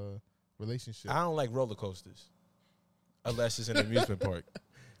of a relationship. I don't like roller coasters, unless it's an amusement park.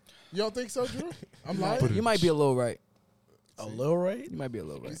 You don't think so, Drew? I'm lying. You might be a little right. A little right? You might be a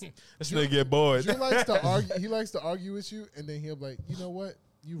little right. This nigga get bored. Drew likes to argue. He likes to argue with you, and then he'll be like, you know what?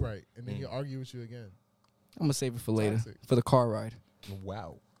 You right, and then he'll argue with you again. I'm gonna save it for later Toxic. for the car ride.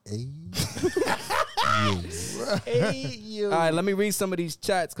 Wow. Hey, All right, let me read some of these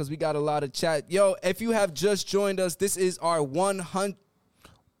chats because we got a lot of chat. Yo, if you have just joined us, this is our 100th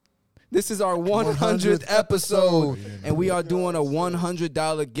episode, and we are doing a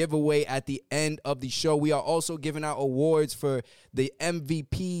 $100 giveaway at the end of the show. We are also giving out awards for the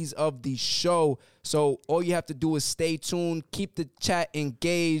MVPs of the show. So all you have to do is stay tuned, keep the chat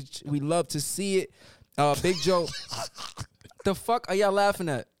engaged. We love to see it. Big Joe, the fuck are y'all laughing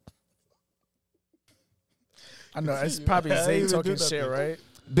at? I know it's probably Zay talking shit, right?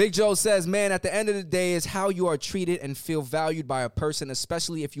 Big Joe says, man, at the end of the day, is how you are treated and feel valued by a person,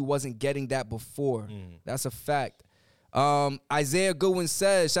 especially if you wasn't getting that before. That's a fact. Isaiah Goodwin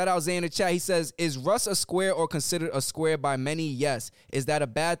says, shout out Zay in the chat. He says, is Russ a square or considered a square by many? Yes. Is that a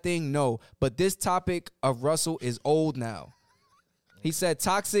bad thing? No. But this topic of Russell is old now. He said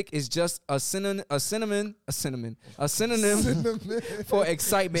toxic is just a synonym for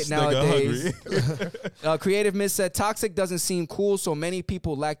excitement nowadays. Creative Miss said toxic doesn't seem cool, so many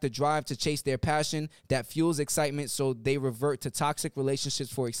people lack the drive to chase their passion that fuels excitement, so they revert to toxic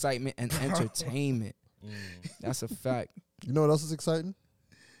relationships for excitement and entertainment. That's a fact. You know what else is exciting?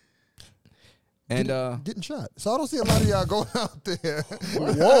 And Getting shot. So I don't see a lot of y'all going out there.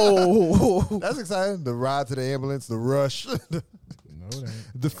 Whoa. That's exciting. The ride to the ambulance, the rush, No, it ain't.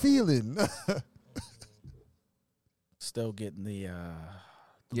 the feeling. Still getting the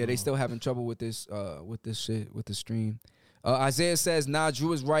yeah, they still having trouble with this shit, with the stream. Isaiah says, nah,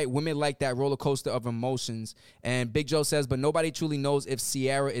 Drew is right. Women like that roller coaster of emotions. And Big Joe says, but nobody truly knows if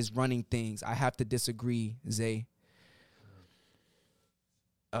Ciara is running things. I have to disagree, Zay.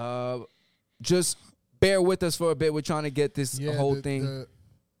 Just bear with us for a bit. We're trying to get this whole thing.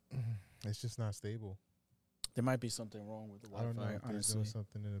 It's just not stable. there might be something wrong with the I don't know Wi-Fi. if there's Honestly, doing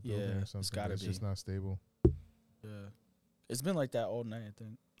something in the building Yeah, or it's something. gotta It's just be. not stable. yeah, it's been like that all night. I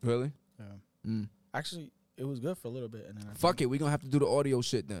think. Really? Yeah. Actually, it was good for a little bit, and then Fuck it. We're going to have to do the audio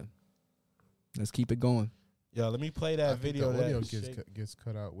shit then. Let's keep it going. Yo, let me play I that think video. the audio that gets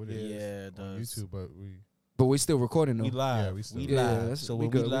cut out with it. Yeah, it on does. YouTube, but we But we're still recording though. we live. Yeah, we still- live. Yeah, So when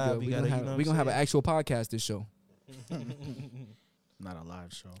we good, live, we gotta, have, we gonna have an actual podcast this show. Not a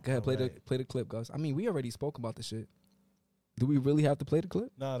live show. Go ahead, play Alright. the clip, guys. I mean, we already spoke about the shit. Do we really have to play the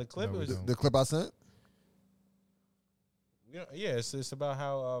clip? Nah, the clip No, we was. don't. The clip I sent? Yeah, it's about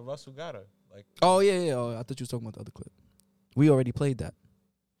how Russell got her. Like, Oh yeah. Oh, I thought you were talking about the other clip. We already played that.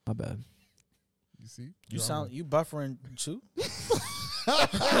 My bad. you see You sound you buffering too.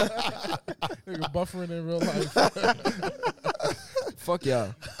 Nigga buffering in real life. Fuck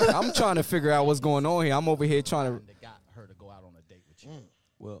y'all. I'm trying to figure out what's going on here. I'm over here trying to. That got her to go out on a date with you.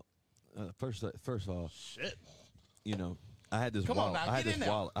 Well, first of all, shit. You know, I had this Come on wallet. now, I had get this in there.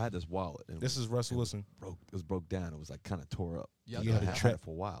 wallet. I had this wallet. And This is Russell Wilson. It was broke down. It was like kind of tore up. Yeah, You had a I had trip. it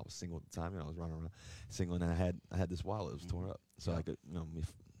for a while. I was single at the time. You know, I was running around single, and I had this wallet. It was tore up. So I could,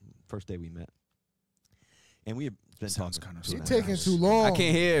 first day we met, and we had been Sounds talking. kinda for He an taking hour. too long. I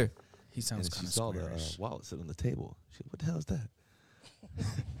can't hear. He sounds And she kind of saw the squarish. wallet sit on the table. She said, "What the hell is that?"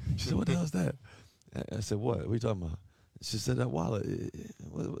 She said, "What the hell is that?" I said, "What? What are you talking about?" She said, "That wallet.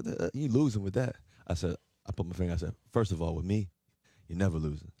 You losing with that?" I said, "I put my finger. I said, first of all, with me, you're never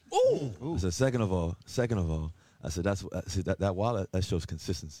losing." Ooh. I said, second of all, I said, that wallet that shows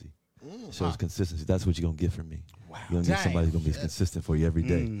consistency. It shows consistency. That's what you're gonna get from me. Wow. You're gonna get somebody who's gonna be consistent for you every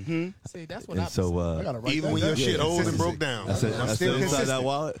day. Mm-hmm. See, that's what And I so, I gotta write Even that when your down. shit old and consistency. broke down. I said, I'm still inside that consistent.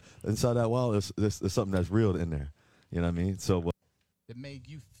 wallet, there's something that's real in there. You know what I mean? So, that made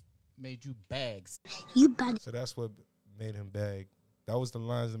you bags. So that's what made him bag. That was the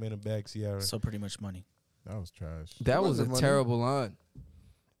lines that made him bag Ciara. So pretty much money. That was trash. That was a wasn't money. terrible line.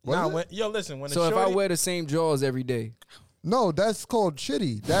 Nah, Was it? listen, when So the if I shorty, wear the same drawers every day, No, that's called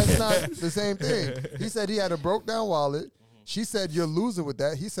shitty. That's not the same thing. He said he had a broke down wallet. She said you're losing with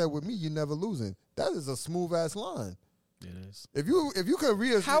that. He said with me you're never losing. That is a smooth ass line. It is. If you could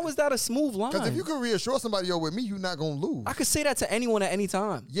reassure, how is that a smooth line? because if you could reassure somebody, yo, with me you're not gonna lose. I could say that to anyone at any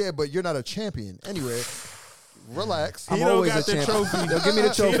time. Yeah, but you're not a champion. Anyway, relax. I'm He don't always got a the champion. trophy. Yo, give me the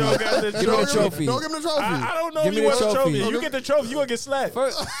He trophy. don't got the Give me the trophy. Don't give him the trophy. I don't know Give if me you the want the trophy. trophy. You get the trophy, you gonna get slapped.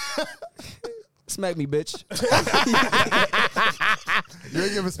 First, smack me, bitch. You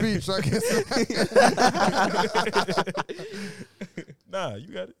ain't give a speech, so I can't say. Nah,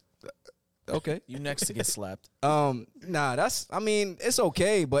 you got it. Okay. You next to get slapped. Nah, I mean, it's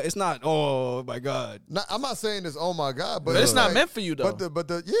okay, but it's not, oh my God. Nah, I'm not saying this. Oh my God, But it's not meant for you, though. But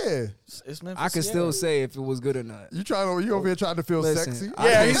the yeah, It's meant for I can Ciara. still say if it was good or not. you over here trying to feel Listen, sexy. I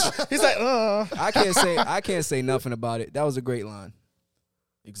Yeah, can't- he's like, I can't say nothing about it. That was a great line.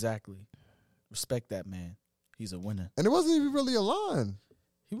 Exactly. Respect that man. He's a winner. And it wasn't even really a line.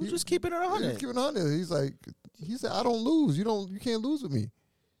 He was just keeping it He was 100. keeping 100. He said, I don't lose. You can't lose with me.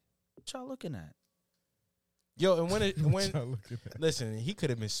 What y'all looking at? Yo, and when Y'all looking at- listen, he could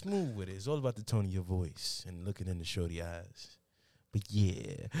have been smooth with it. It's all about the tone of your voice and looking in the shorty eyes. But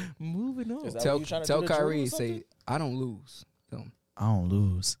yeah, moving on. Is that Tell what you trying to tell do to Drew or Kyrie, something? say, I don't lose. Tell him. I don't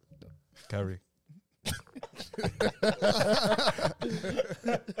lose. Kyrie.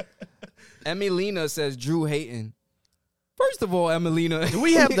 Emelina says Drew hating. First of all, Emelina. Do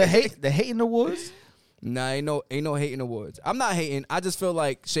we have the hating awards? Nah, ain't no hating awards. I'm not hating. I just feel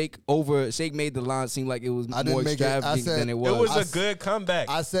like Shake made the line seem like it was I didn't more make it. I extravagant said- than it It was. was a good comeback.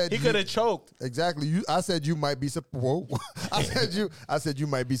 I said he you- could have choked. Exactly. I said you might be surprised. I said you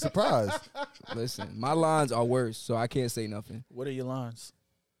might be surprised. Listen, my lines are worse, so I can't say nothing. What are your lines?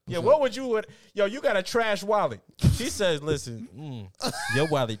 Yeah, what would you? Yo, you got a trash wallet. She says, "Listen, your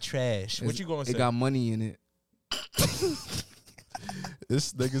wallet trash. What you gonna say?" It got money in it.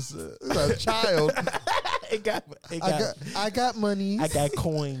 This nigga's a child. I got money. I got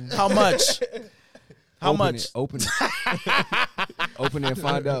coins. How much? How Open much? It, open it. Open it and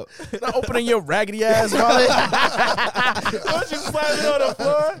find out. Not opening your raggedy ass wallet. Don't you slap it on the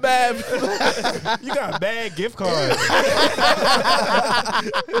floor? Bad. You got bad gift cards.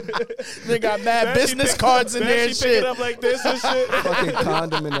 They got mad Then business she pick- cards in then there and she pick shit. it up like this and shit. Fucking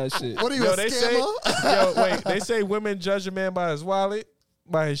condom in that shit. What are you, Yo, a they say, scammer? they say women judge a man by his wallet,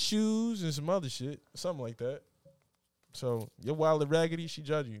 by his shoes, and some other shit, something like that. So your wallet raggedy, she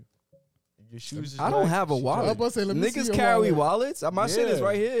judge you. Your shoes. Is I don't black, have a she wallet. I was about to say, let me see Niggas your carry wallet. wallets. My shit is Yeah.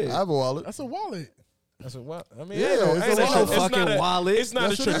 right I here. have a wallet. That's a wallet. That's a wallet. I mean, Yeah, ain't no, it's ain't a no wallet. it's not Fucking a- wallet. It's not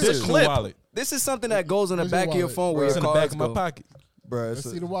That's a what it is. traditional Clip. wallet. This is something that goes in the Where's back your of your wallet? phone where It's your in the back cards of my go. pocket. Bruh, Let's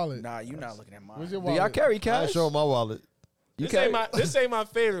see the wallet. Nah, you not looking at mine. Where's your Do wallet? y'all carry I cash? show my wallet. You This carry? ain't my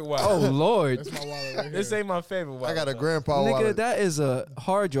favorite wallet. Oh Lord, That's my wallet right here. This ain't my favorite wallet. I got a though. grandpa nigga, wallet. that is a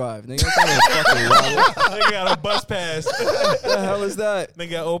hard drive. Nigga, that's not a fucking wallet. Nigga got a bus pass. What the hell is that?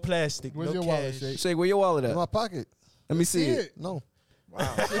 Nigga got old plastic. Where's no your wallet, cash. Shake? Shake, where your wallet In at? my pocket. Let me see it. No.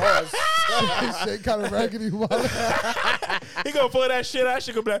 Shake kind of raggedy wallet. He gonna pull that shit out.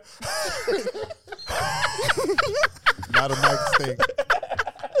 She gonna be like, Not a mic stink.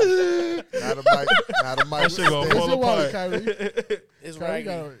 Nah, Not a mic. Not a mic. That shit gonna Where's fall your wallet, apart. Kyrie? It's Kyrie right.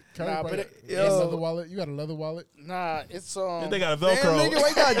 got a Nah, Kyrie but leather wallet. You got a leather wallet? Nah, it's They got a Damn, Velcro. nigga, why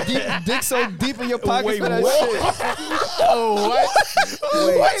you got dick so deep in your pockets Wait, for that what? shit? Oh, what?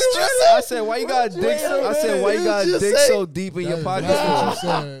 Wait, I said, why you got dick? I said, why you got dick so deep in your That pockets is what for?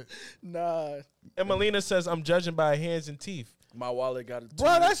 you said. Nah, And Melina says, I'm judging by hands and teeth. my wallet got a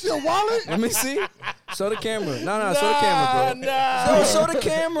Bro, that's your wallet? Let me see. Show the camera. No, show the camera, bro. Nah, Show the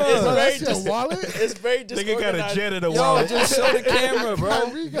camera. It's Bro, very that's your wallet? It's very Nigga got a disorganized. janitor Yo, wallet. just show the camera, bro.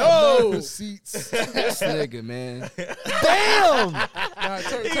 Kyrie got no receipts. This nigga, man. Damn! Nah,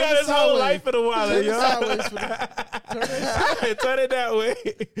 He got his whole life in the wallet, Turn it yo. sideways for the, turn it Turn it that way.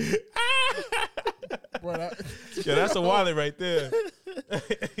 Bro, Yeah, that's a wallet right there.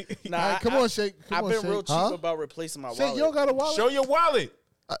 Nah, come on, Shake. Come I've on, been Shake. real cheap about replacing my Shake, wallet. you don't got a wallet? Show your wallet.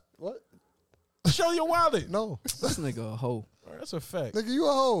 What? Show your wallet. No. This nigga a hoe. That's a fact. Nigga, you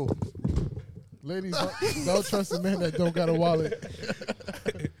a hoe. Ladies, don't trust a man that don't got a wallet.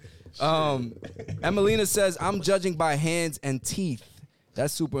 Emelina says, I'm judging by hands and teeth.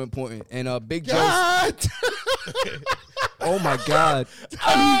 That's super important. And Big Joe. Oh my God. Yo,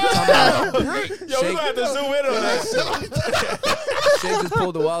 we gonna have to zoom in on that shit. Shake just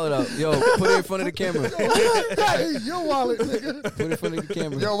pulled the wallet out. Yo, put it in front of the camera. Hey, your wallet, nigga. Put it in front of the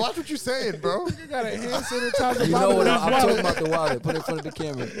camera. Yo, watch what you saying, bro. You got a hand sanitizer. You know what? I'm talking about the wallet. Put it in front of the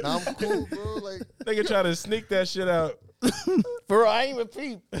camera. Nah, I'm cool, bro. Like, Nigga try to sneak that shit out. Bro, I ain't even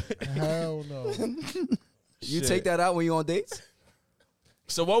peep. Hell no. You Shit. take that out when you on dates?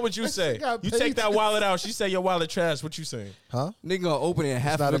 So what would you say? got You take that pages. wallet out. She say your wallet trash. What you saying? huh? Nigga gonna open it and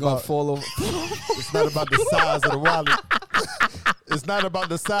half not of it gonna about- fall over. It's not about the size of the wallet. It's not about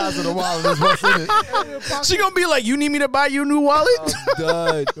the size of the wallet. It's what's in it. She gonna be like, you need me to buy you a new wallet?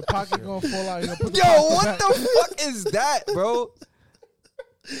 Dud. The pocket gonna fall out. You gonna put the Yo, pocket what back. the fuck is that, bro?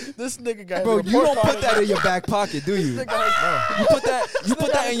 This nigga got Bro, his you report don't card put that in your back pocket, do you? You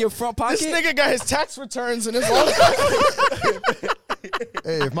put that in your front pocket? This nigga got his tax returns in his wallet.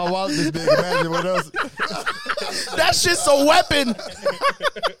 Hey, if my wallet this big, imagine what else. That shit's a weapon.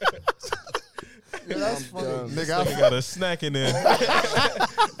 Yeah, that's funny. Nigga Nigga, got a snack in there.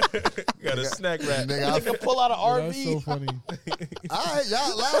 Got a snack wrap. nigga, Pull out an Yo, RV. that's so funny. all right,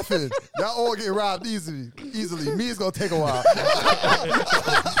 y'all laughing. Y'all all get robbed easily. Me, it's gonna take a while.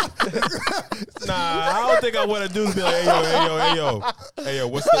 Nah, I don't think I want to do is be like, hey yo,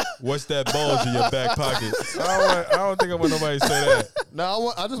 what's that bulge in your back pocket? I don't think I want nobody to say that.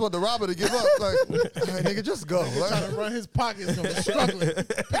 Now I just want the robber to give up. Like, hey, nigga, just go. Trying to run his pockets, gonna be struggling.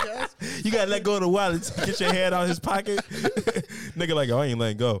 You gotta let go of the wallet. Get your hand out of his pocket. Nigga like, I ain't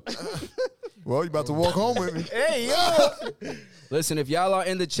letting go. Well, you about to walk home with me. Hey yo. Listen, if y'all are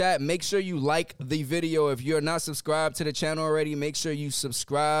in the chat, make sure you like the video. If you're not subscribed to the channel already, make sure you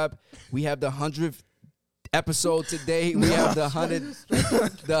subscribe. We have the 100th episode today. We have the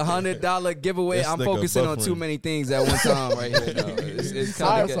 $100 giveaway. This I'm nigga focusing on buffering. too many things at one time right here. No, it's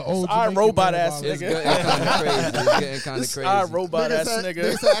kind That's of an old I Jamaican robot man ass about it. it's kind of crazy. It's getting kind of I crazy. robot ass Nigga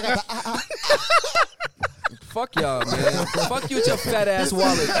nigga. said, I got the, Fuck y'all, man. Fuck you with your fat ass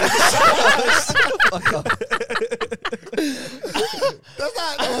wallet. Fuck off. that's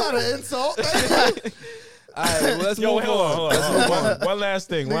not an insult. All right, well, let's Yo, move hold on. on. One last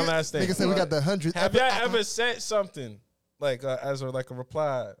thing. Nigga said we got the 100th. Have y'all ever said something like as a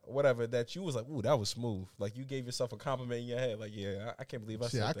reply or whatever that you was like, ooh, that was smooth. Like you gave yourself a compliment in your head. Like, yeah, I can't believe I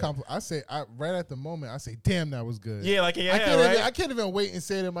Shit, said I that. I say right at the moment. I say, damn, that was good. Yeah, like in your I head, can't right? even, I can't even wait and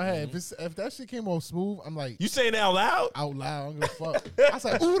say it in my head. If that shit came off smooth, I'm like You saying it out loud? out loud. I don't give a fuck. I was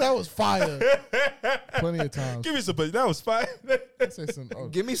like, ooh, that was fire. Plenty of times. Give me some, but that was fine. I say some. Oh,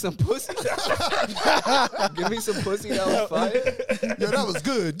 Give me some pussy. Give me some pussy that was fire. Yo, that was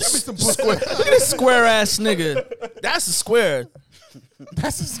good. Give me some pussy. Look at this square ass nigga. That's a square.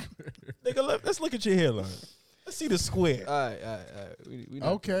 that's Nigga, let's look at your hairline. Let's see the square. All right. We not-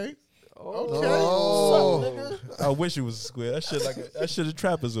 okay. Oh, I wish it was a square. That shit that shit a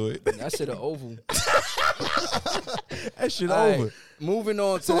trapezoid. That shit an oval. That shit All right, over. moving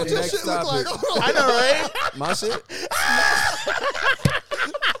on to what the your next shit look topic. like? Hold on. I know, right? My shit.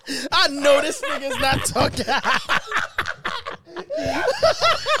 I know this nigga's not talking.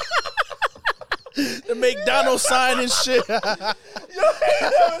 The McDonald's sign and shit.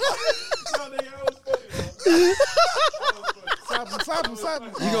 Slap him.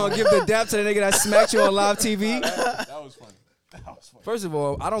 You gonna give the dap to the nigga that smacked you on live TV? That was funny. First of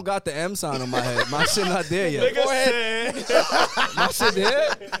all, I don't got the M sign on my head. My shit not there yet. Nigga said, My shit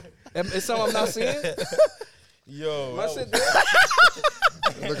there? Is something I'm not seeing? yo, My shit there?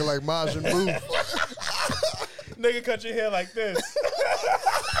 Looking like Majin Buu. nigga cut your hair like this.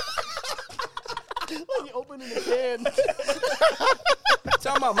 opening the can.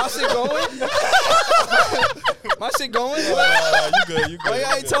 Talking about my shit going? My shit going? You good. You good. Why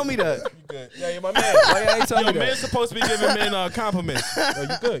y'all ain't tell me that? You good. Yeah, you're my man. Why y'all ain't tell me Your that? man's supposed to be giving men compliments. No, you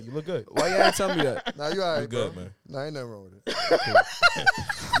good. You look good. Why y'all ain't tell me that? Nah, you all right, You good, bro. man. Nah, ain't nothing wrong with it.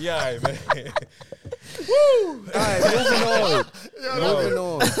 Yeah, all right, man. All right, moving on. Moving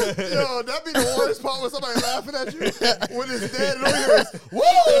on. Yo, that be the worst part when somebody laughing at you when it's dead and all you hear is, woo!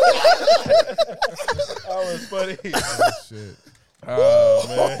 That was funny. Oh, shit. Oh,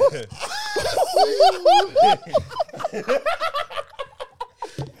 man.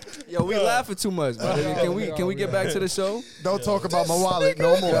 Yo, we laughing too much, man. Can we get back to the show? Don't talk about my wallet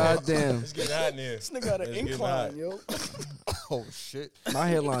no more. God damn. It's getting hot in here. This nigga got an It's getting incline, hot. yo. Oh, shit. My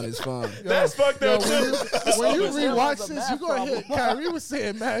headline is fine. That's fucked Yo, up, too. when you rewatch That's a this, you math gonna hit. Kyrie was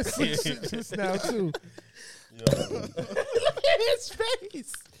saying mad slick shit just now too. His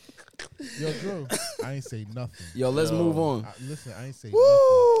face. Yo, Drew, I ain't say nothing. Yo, let's move on. Listen, I ain't say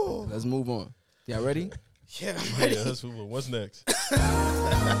nothing. Let's move on. Y'all ready? Yeah, that's what's next.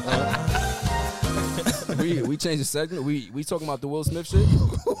 We changed the segment. We talking about the Will Smith shit.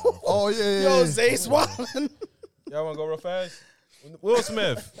 Oh, yeah. Yo, Zay swallowing. Y'all want to go real fast? Will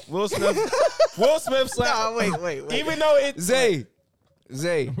Smith slapped. Nah, wait. Even though it's Zay,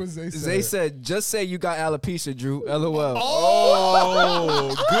 What Zay Zay said? said, just say you got alopecia, Drew. LOL.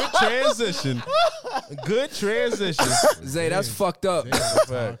 Oh, good transition. Good transition. Zay, that's fucked up. That's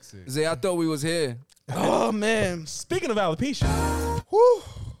toxic. Zay, I thought we was here. Oh man. Speaking of alopecia,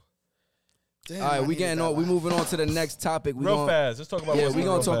 Damn, All right, I we needed getting that on. We line. moving on to the next topic. real fast. Let's talk about Yeah, Will we Smith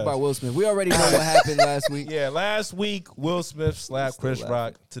gonna real talk fast. about Will Smith. We already know what happened last week. Yeah, last week Will Smith slapped Still Chris laughing.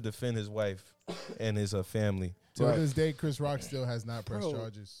 Rock to defend his wife and his family. To Right. this day, Chris Rock still has not pressed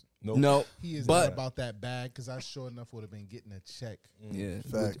charges. Nope. No, He is but not about that bag because I sure enough would have been getting a check. yeah,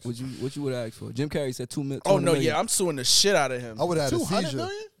 Facts. what you would ask for? Jim Carrey said 2 million. Oh no, yeah, I'm suing the shit out of him. I would have had a 200 seizure.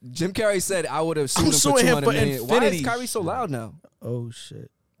 million? Jim Carrey said I would have sued him for suing him 200 for million. Why is infinity. Kyrie so loud now? Oh shit.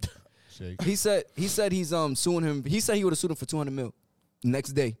 Shake. He said he's suing him. He said he would have sued him for 200 mil.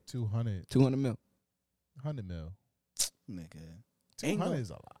 Next day, 200. 200 mil. 100 mil. Nigga. Ain't 200 no- is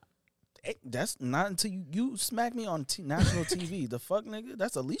a lot. That's not until you smack me on national TV. The fuck, nigga?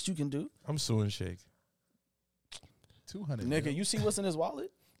 That's the least you can do. I'm suing Shake. 200 Nigga, mil. you see what's in his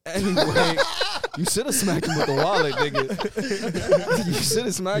wallet? Anyway, you should have smacked him with the wallet, nigga. You should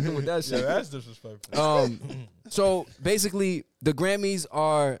have smacked him with that Yeah, shit. that's disrespectful. So basically, the Oscars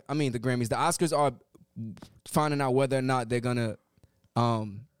are finding out whether or not they're gonna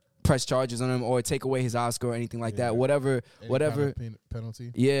press charges on him or take away his Oscar or anything like that. Whatever. Any kind of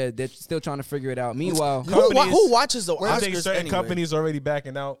penalty. Yeah, they're still trying to figure it out. Meanwhile, Who watches the I think Oscars certain anyway? companies already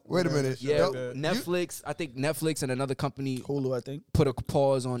backing out. Wait a minute. yeah, Yo, Netflix. I think Netflix and another company Hulu, I think. put a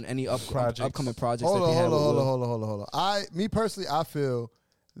pause on any Projects. upcoming projects Hold that they on, had. hold on, with hold on, Will. hold on. Me personally, I feel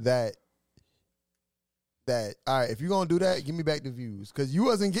that all right, if you're gonna do that, give me back the views. Cause you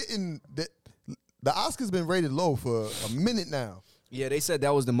wasn't getting the Oscars been rated low for a minute now. Yeah, they said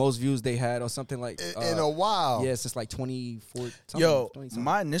that was the most views they had or something like In a while. Yeah, since like 24. Yo, 20-something.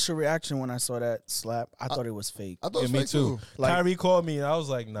 my initial reaction when I saw that slap, I thought it was fake. I thought it was Yeah, me fake too. Like- Kyrie called me and I was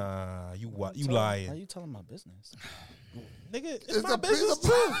like, nah, you How lying. you telling my business? Nigga, it's It's my a business piece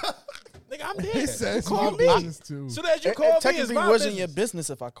too. of Nigga, I'm He there. says Call my me. business too. Soon as you It call me, it's technically my wasn't business. your business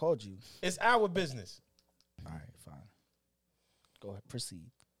if I called you. It's our business. All right, fine. Go ahead,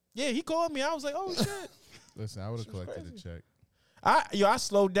 proceed. Yeah, he called me. I was like, oh shit. Listen, I would have collected a check. I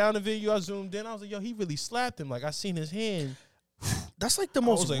slowed down the video. I zoomed in. I was like, yo, he really slapped him. Like I seen his hand, That's like the I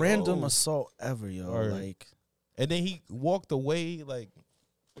most was like, random oh. assault ever, yo. Word. Like, and then he walked away. Like,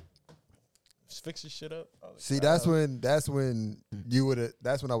 fix his shit up. I was like, See, wow. that's when you would have.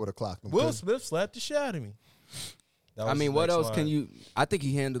 That's when I would have clocked him. Will Smith slapped the shit out of me. That I was mean, his what next else line. can you? I think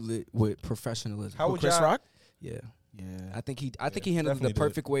he handled it with professionalism. How who, would Chris y'all- Rock? Yeah, Yeah. I think he handled it the definitely did.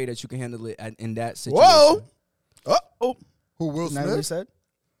 perfect way that you can handle it in that situation. Whoa! Oh, Who? Will Isn't that what he Smith? said?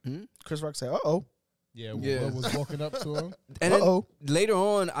 Hmm? Chris Rock said, "Uh-oh, Yeah, Yeah. Will was walking up to him. And then uh-oh." later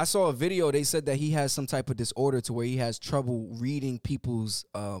on, I saw a video. They said that he has some type of disorder to where he has trouble reading people's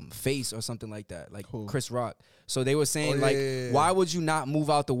face or something like that, like Who? Chris Rock. So they were saying, Oh, like, yeah. why would you not move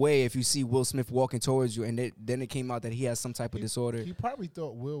out the way if you see Will Smith walking towards you? And then it came out that he has some type of disorder. He probably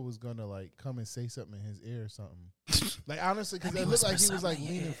thought Will was gonna like come and say something in his ear or something. Like honestly, because it looked like he was like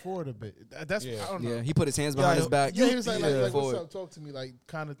leaning forward a bit. That's Yeah. I don't know. Yeah, he put his hands behind his back. Yeah, he was like, what's forward. up? Talk to me, like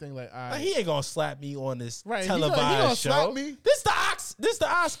kind of thing. Like, Like, he ain't gonna slap me on this Right, he televised gonna show. slap me. This the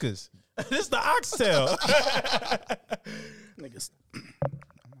Oscars. This the oxtail. Niggas.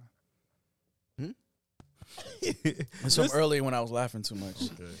 Hmm? It's from earlier when I was laughing too much.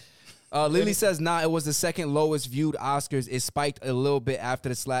 Lily says, nah, it was the second lowest viewed Oscars. It spiked a little bit after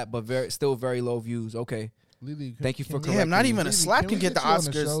the slap, but still very low views. Okay. Lily, Thank you for can- correcting Damn, not me. even a Lily, slap we can get the you on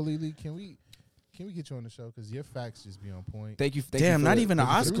Oscars. show, Lily? Can we get you on the show? Because your facts just be on point. Thank you. Damn, you for not the- even an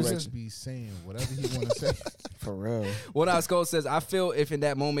thank you for Drew the Oscars. just be saying whatever he want to say. For real. What Oscar says, I feel if in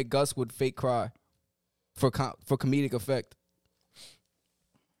that moment Gus would fake cry for comedic effect.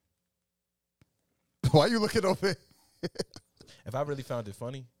 Why you looking over? If I really found it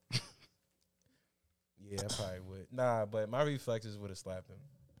funny, yeah, I probably would. Nah, but my reflexes would have slapped him.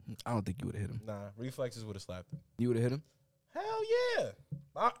 I don't think you would have hit him. Nah, reflexes would have slapped him. You would have hit him? Hell yeah.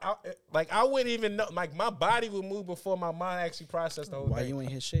 I wouldn't even know. Like, my body would move before my mind actually processed the whole Why thing. you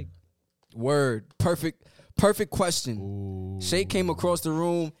ain't hit Shake? Word. Perfect question. Shake came across the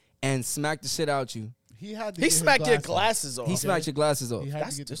room and smacked the shit out you. He had to He get his smacked your glasses off. He smacked your glasses off. He had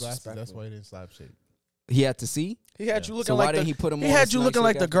That's to get the glasses. That's disrespectful. why he didn't slap Shake. He had to see? He had you looking So why like didn't the, he put him he on had and you smack looking Shake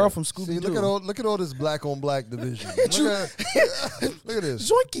like the after girl that? from Scooby See, Doo. look at all this black on black division. look at this.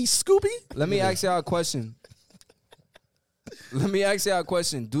 Zoinky Scooby. Let me ask y'all a question.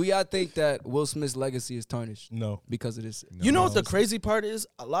 Do y'all think that Will Smith's legacy is tarnished No. because of this? You know what the crazy part is?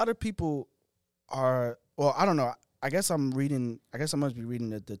 A lot of people are. Well, I don't know. I guess I must be reading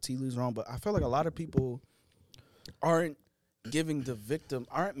the tea leaves wrong, but I feel like a lot of people aren't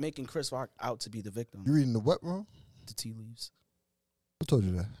making Chris Rock out to be the victim. You reading the what, bro? The tea leaves. Who told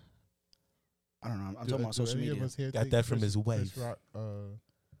you that? I don't know. I'm talking about social media. Got that from his wife. Chris Rock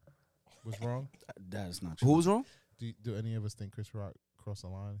was wrong. That is not true. Who was wrong? Do any of us think Chris Rock crossed the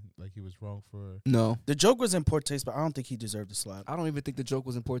line? Like he was wrong for? No. The joke was in poor taste, but I don't think he deserved a slap. I don't even think the joke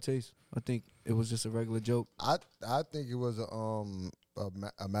was in poor taste. I think it was just a regular joke. I think it was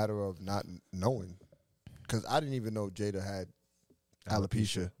a matter of not knowing, because I didn't even know Jada had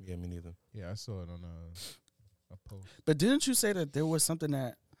alopecia. Yeah, me neither. Yeah, I saw it on a post. But didn't you say that there was something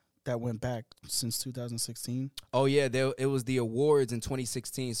that went back since 2016? Oh yeah, it was the awards in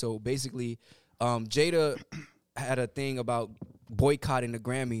 2016. So basically, Jada had a thing about boycotting the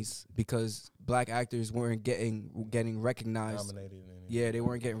Grammys because black actors weren't getting recognized. Nominated. Yeah, they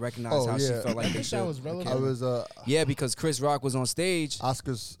weren't getting recognized how she felt like I they think should. that was relevant. I was Yeah, because Chris Rock was on stage.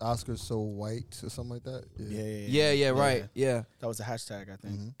 Oscars so white or something like that. Yeah, right. Yeah. That was a hashtag, I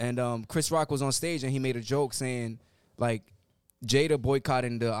think. And Chris Rock was on stage and he made a joke saying, like, Jada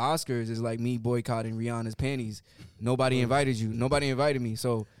boycotting the Oscars is like me boycotting Rihanna's panties. Nobody invited you. Nobody invited me.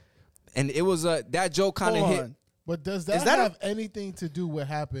 So, and it was that joke kind of Hold hit. on. But does Is that that have anything to do with what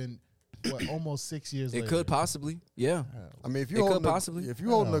happened? Almost 6 years later. It could possibly. Yeah. I mean, if It you could holding possibly. if you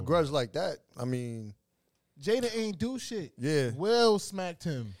holding a No. grudge like that, I mean, Jada ain't do shit. yeah. Will smacked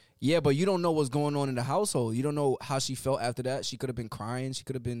him. Yeah, but you don't know what's going on in the household. You don't know how she felt after that. She could have been crying. She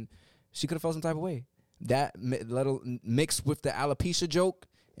could have felt some type of way. That little mixed with the alopecia joke,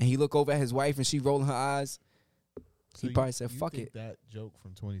 and he look over at his wife and she rolling her eyes. So He probably said, you "Fuck think it." That joke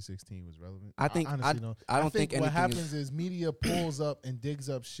from 2016 was relevant. I think- honestly don't. I don't think what anything happens is media pulls up and digs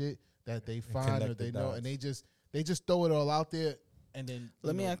up shit that they find or connect they the know, dots. and they just throw it all out there, and then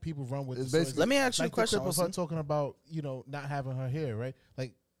Let me ask- people run with It's the stories. basically- Let me ask you Like a question. The clip of her Austin. talking about not having her hair, right?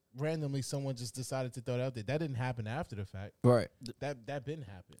 Like randomly, someone just decided to throw it out there. That didn't happen after the fact. Right. That didn't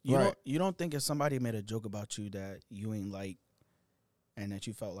happen. You don't think if somebody made a joke about you that you ain't like, and that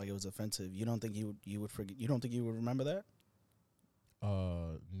you felt like it was offensive, you don't think you would forget? You don't think you would remember that?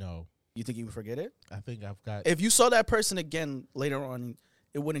 No, You think you would forget it? I think I've got. If you saw that person again later on,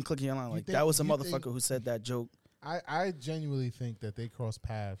 it wouldn't click in your line. You Like think- that was a you motherfucker think- who said that joke. I genuinely think that they crossed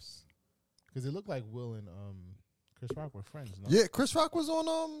paths because it looked like Will and Chris Rock were friends. No? Yeah, Chris Rock was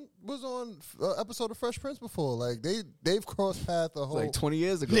on episode of Fresh Prince before. Like they've crossed paths a whole. Like 20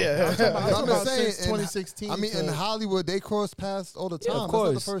 years ago. I'm talking I'm just about saying, since in- 2016. I mean, in Hollywood, they cross paths all the Yeah, time. of That's not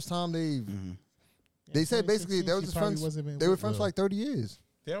the course. first time they Yeah, they said basically 2016, they were she just probably friends. wasn't even They were with friends for Will. like 30 years.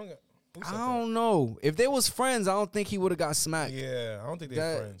 They don't. Who said I don't know. If they was friends, I don't think he would have got that? smacked. Yeah, I don't think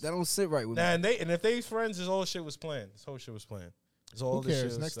they're friends. That don't sit right with me. Nah, and if they friends, this whole shit was planned. This whole shit was planned. This whole Who this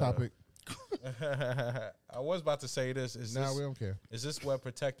cares? shit Next was, topic. I was about to say this. Now we don't care. Is this what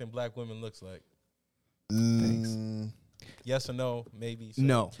protecting black women looks like? Mm, Yes or no? Maybe. So.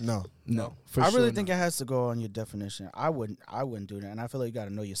 No. no. For I sure really think not. it has to go on your definition. I wouldn't do that, and I feel like you got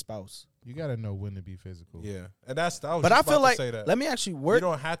to know your spouse. You got to know when to be physical. Yeah, and I was But just I feel about like to say that. let me actually You work.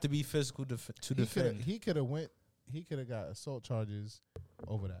 don't have to be physical to defend. He could have got assault charges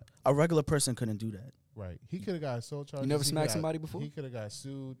over that. A regular person couldn't do that. Right. He could have got assault charges. never He smacked coulda- somebody before? He could have got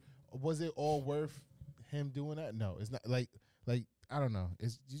sued. Was it all worth him doing that? No, it's not. Like I don't know.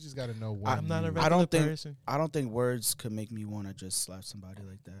 It's you just got to know when. I'm not a you- regular I don't think person. I don't think words could make me want to just slap somebody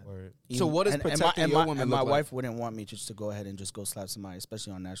like that. Word. So what does protecting your woman and look my like? wife wouldn't want me just to go ahead and just go slap somebody,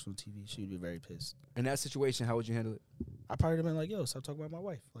 especially on national TV. She'd be very pissed. In that situation, how would you handle it? I probably have been like, "Yo, stop talking about my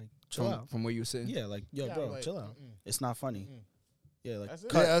wife. Like, chill From, out." from where you were sitting? Yeah, like, yo, Yeah, bro, like, chill out. mm-mm. It's not funny. Yeah, like, That's it.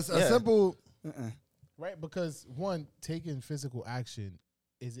 cut. Yeah, a simple. Right, because one, taking physical action,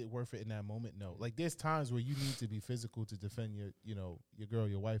 is it worth it in that moment? No. Like there's times where you need to be physical to defend your, your girl,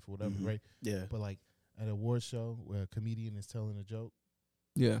 your wife, or whatever, Mhm. right? Yeah. But like at an award show where a comedian is telling a joke,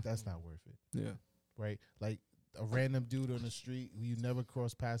 Yeah. that's not worth it, Yeah. right? Like a random dude on the street who you never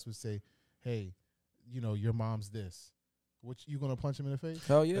cross paths would say, "Hey, your mom's this." Which you gonna punch him in the face?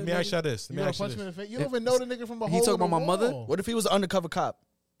 Hell yeah. Let me ask y'all this. You Let me gonna ask you punch him in this. the face? You don't even know the nigga from a hole. He talking in the about my mother? wall. What if he was an undercover cop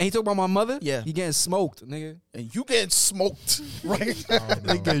And he talking about my mother? Yeah. He getting smoked, nigga. and you getting smoked, right? I don't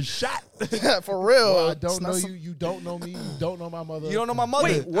know. Getting shot. For real. Well, I It's don't not know some- you. You don't know me. You don't know my mother. You don't know my mother.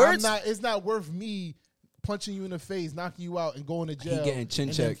 Wait, I'm words? not. It's not worth me punching you in the face, knocking you out, and going to jail. getting chin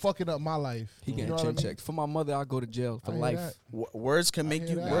and then checked. fucking up my life. He You getting know what chin I mean? checked. For my mother, I'll go to jail for I hear life. that. Words can I make hear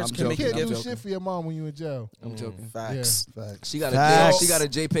you. that. Words I'm can make You you. can't I'm do joking. shit for your mom when you in jail. I'm joking. Facts. Facts. She got Facts. she got a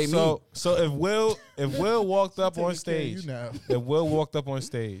J pay me. So if Will walked up on Taking care of you stage, now. if Will walked up on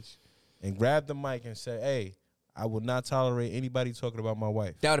stage and grabbed the mic and said, "Hey, I will not tolerate anybody talking about my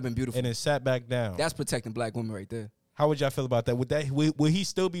wife," that would have been beautiful. and then sat back down, That's protecting black women right there. how would y'all feel about that? Would he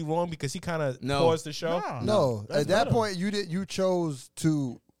still be wrong because he kind of No. paused the show? Nah. No, That's at that better. point you chose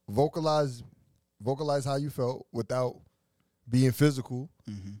to vocalize how you felt without being physical.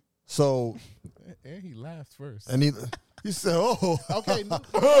 Mhm. So And he laughed first. and he said, "Oh, Okay.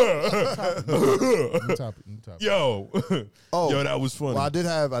 New topic. Yo, oh, yo, that was funny. Well, I did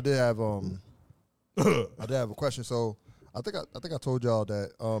have I did have a question. So I think I told y'all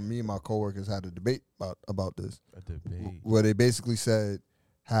that me and my coworkers had a debate about this, A debate. where they basically said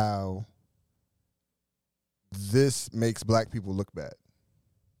how this makes black people look bad.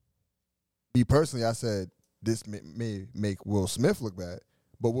 Me personally, I said this may make Will Smith look bad,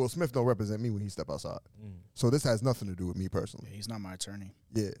 but Will Smith don't represent me when he step outside. So this has nothing to do with me personally. He's not my attorney.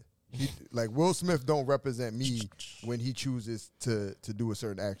 Yeah. Like Will Smith don't represent me when he chooses to do a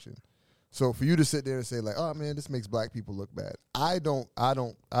certain action. So for you to sit there and say like, "Oh man, this makes black people look bad," I don't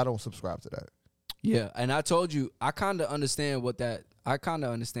subscribe to that. Yeah, and I told you I kind of understand what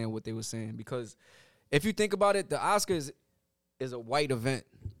they were saying, because if you think about it, the Oscars is a white event.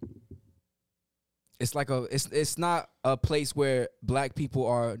 It's like it's not a place where black people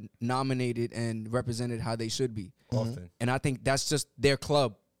are nominated and represented how they should be. Often. And I think that's just their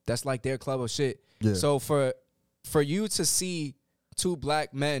club. That's like their club of shit. Yeah. So for you to see two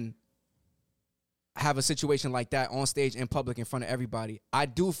black men have a situation like that on stage in public in front of everybody, I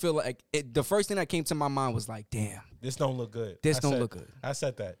do feel like the first thing that came to my mind was like, damn, This don't look good. This I don't said- look good. I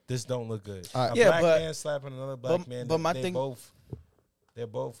said that. This don't look good. All right. A Yeah, black but- man slapping another black man. but my they thing- both. They're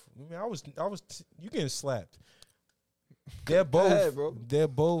both. I mean, I was. You getting slapped? They're both. ahead, bro. They're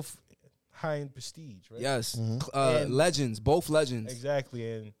both high in prestige, right? yes, And- legends, both legends. Exactly,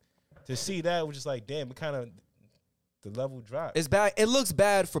 and to see that was just like, damn, it kind of the level dropped. It's bad. It looks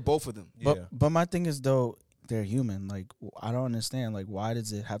bad for both of them. Yeah. But my thing is though, they're human. Like I don't understand. Like why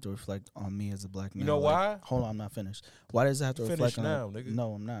does it have to reflect on me as a black man? know Like, why? Hold on, I'm not finished. Why does it have to Finish reflect now, on? nigga.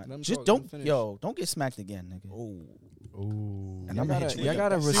 No, I'm not. Let him Just talk, let him don't, finish. don't get smacked again, nigga. Ooh. And I'm gonna hit you. Y'all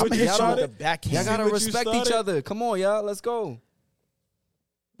gotta See respect. what you Y'all started? don't- the backhand. y'all gotta what you respect each started? other. Come on, y'all. Let's go.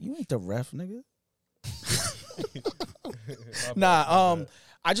 You ain't the ref, nigga. My Nah, bad, my bad.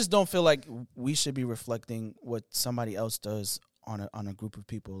 I just don't feel like we should be reflecting what somebody else does on a group of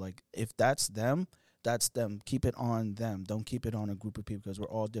people. Like if that's them, that's them. Keep it on them. Don't keep it on a group of people because we're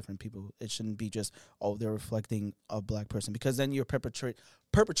all different people. It shouldn't be just they're reflecting a black person, because then you're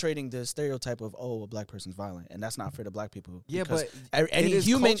perpetrating the stereotype of a black person's violent, and that's not fair to black people. Yeah, because but any it is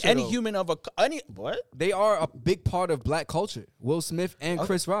human, culture, any though. human of any what? They are a big part of black culture. Will Smith and Okay.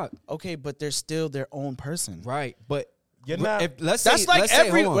 Chris Rock. Okay, but they're still their own person. Right, but You're not. let's That's say, like let's say,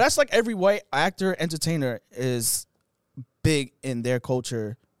 every hold on. that's like every white actor entertainer is big in their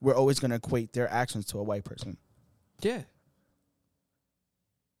culture. We're always going to equate their actions to a white person. yeah.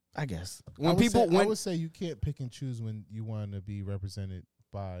 I guess. When I would say you can't pick and choose when you want to be represented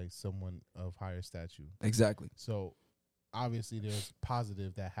by someone of higher stature. exactly. So obviously there's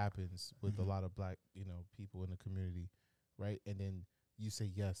positive that happens with a lot of black, people in the community, right? And then you say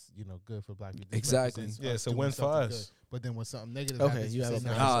yes, good for black people. This Exactly. represents Yeah, us it's a doing win for something us. good. But then when something negative Okay, happens, you you say have a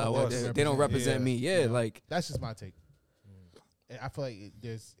nah, point. it's Ah, all well, us. they don't represent Yeah. me. Yeah, like That's just my take. And I feel like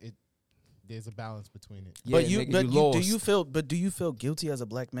there's a balance between it. Yeah, but you, nigga, but you you, lost. do you feel guilty as a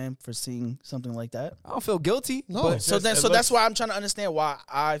black man for seeing something like that? I don't feel guilty. No. But So then, it so that's looks- why I'm trying to understand why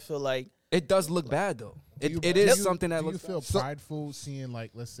I feel like it does look bad though. It Do is you- something that do you looks. feel So- prideful seeing,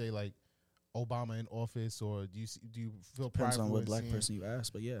 like, let's say, like Obama in office, or do you feel depends prideful on what in black seeing- person you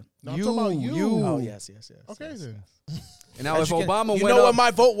ask, but yeah. No, I'm talking about you. Oh yes. Okay, yes, then. And now As if you can- Obama you went know up, what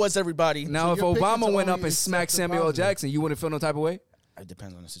my vote was, everybody. now So if you're picking Obama to went up only and smacked accept the Samuel L. positive. Jackson, you wouldn't feel no type of way. It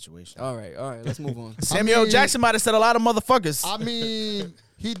depends on the situation. All right, let's move on. Samuel L. mean- Jackson might have said a lot of motherfuckers. I mean,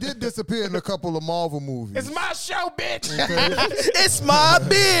 he did disappear in a couple of Marvel movies. It's my show, bitch. It's my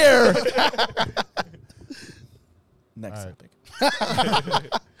beer. Next All right. topic.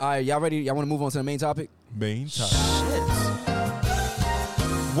 All right, y'all ready? Y'all want to move on to the main topic? Main topic.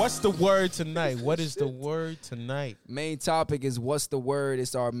 What's the word tonight? What is the word tonight? Main topic is what's the word?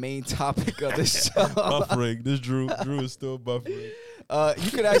 It's our main topic of the show. Buffering. This Drew is still buffering.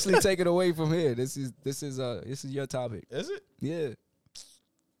 You could actually take it away from here. This is your topic. Is it? Yeah.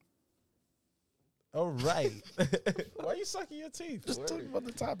 All right. Why you sucking your teeth? Just talk about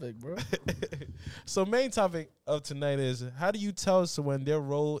the topic, bro. So main topic of tonight is, how do you tell someone their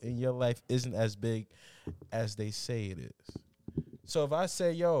role in your life isn't as big as they say it is? So if I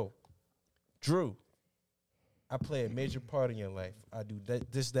say, yo, Drew, I play a major part in your life. I do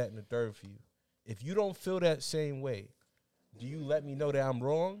this, that, and the third for you. If you don't feel that same way, do you let me know that I'm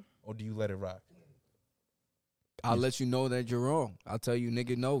wrong, or do you let it rock? I'll let you know that you're wrong. I'll tell you,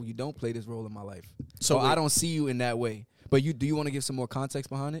 nigga, no, you don't play this role in my life. So So I wait. don't see you in that way. But do you want to give some more context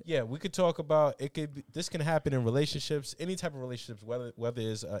behind it? Yeah, we could talk about it. This can happen in relationships, any type of relationships, whether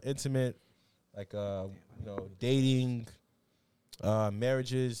it's intimate, like dating,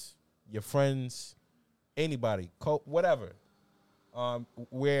 marriages, your friends, anybody, whatever.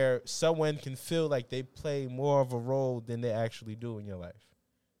 Where someone can feel like they play more of a role than they actually do in your life,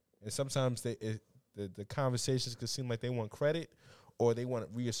 and sometimes the conversations could seem like they want credit or they want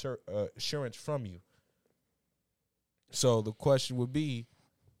assurance from you. So the question would be,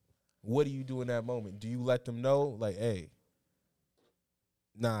 what do you do in that moment? Do you let them know, like, hey,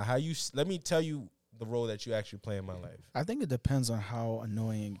 let me tell you the role that you actually play in my life? I think it depends on how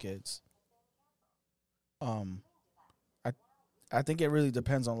annoying it gets. I think it really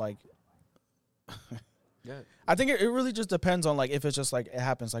depends on like. Yeah. I think it really just depends on like if it's just like it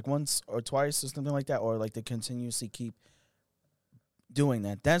happens like once or twice or something like that, or like they continuously keep doing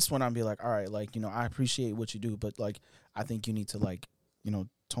that. That's when I'd be like, all right, like, you know, I appreciate what you do, but like I think you need to like, you know,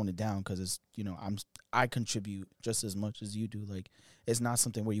 tone it down because it's, you know, I contribute just as much as you do. Like it's not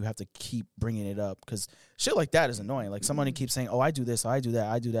something where you have to keep bringing it up because shit like that is annoying. Like somebody keeps saying, oh, I do this, I do that,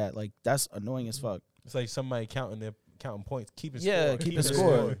 I do that. Like that's annoying as fuck. It's like somebody counting points, keeping Yeah, score. keeping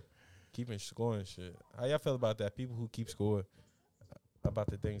score. Keeping score and shit. How y'all feel about that? People who keep score about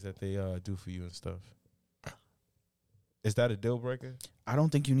the things that they do for you and stuff. Is that a deal breaker? I don't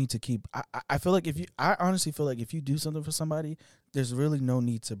think you need to keep. I feel like I honestly feel like if you do something for somebody, there's really no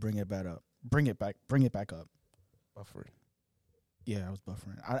need to bring it back up. Bring it back up. Buffering. Yeah, I was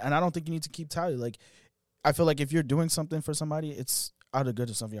buffering. And I don't think you need to keep tally. Like, I feel like if you're doing something for somebody, it's out of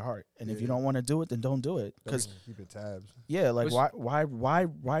goodness of your heart. And if you don't want to do it, then don't do it. Because keep it tabs. yeah, like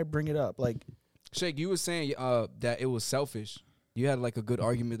why bring it up? Like, Shake, you were saying that it was selfish. You had like a good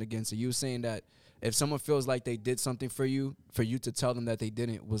argument against it. You were saying that if someone feels like they did something for you to tell them that they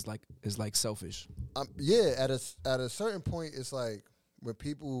didn't is like selfish. Yeah, at a certain point, it's like when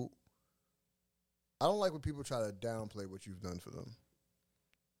people. I don't like when people try to downplay what you've done for them.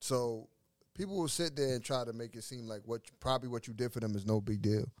 So people will sit there and try to make it seem like what you did for them is no big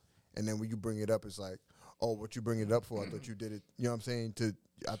deal, and then when you bring it up, it's like, oh, what you bring it up for? I thought you did it. You know what I'm saying?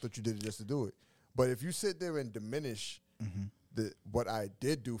 I thought you did it just to do it. But if you sit there and diminish what I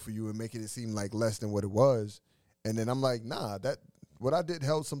did do for you and making it seem like less than what it was, and then I'm like, nah, that what I did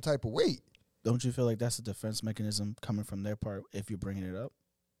held some type of weight. don't you feel like that's a defense mechanism coming from their part if you're bringing it up?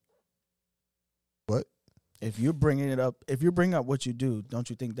 What? If you're bringing it up, if you bring up what you do, don't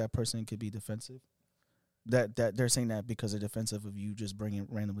you think that person could be defensive? That they're saying that because they're defensive of you just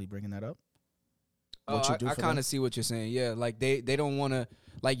randomly bringing that up. What you do I for kind them? of see what you're saying. Yeah, like they don't want to,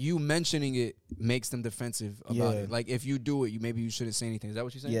 like you mentioning it makes them defensive about Yeah. it. Like if you do it, maybe you shouldn't say anything. Is that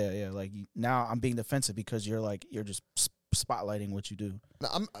what you're saying? Yeah. Like now I'm being defensive because you're just spotlighting what you do. Now,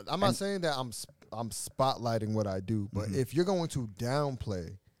 I'm not saying that I'm spotlighting what I do, but if you're going to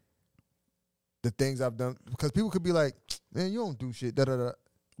downplay the things I've done, because people could be like, man, you don't do shit. Da da da.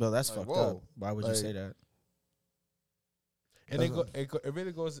 Well, that's Like, fucked whoa. up. Why would you Like- say that? And it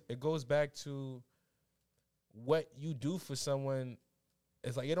really goes back to what you do for someone.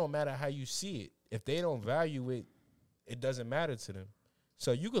 It's like it don't matter how you see it. If they don't value it, it doesn't matter to them.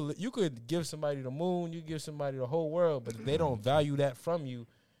 So you could give somebody the moon, you give somebody the whole world, but if they don't value that from you,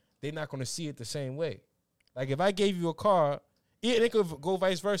 they're not going to see it the same way. Like if I gave you a car, it could go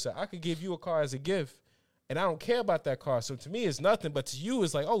vice versa. I could give you a car as a gift, and I don't care about that car. So to me, it's nothing, but to you,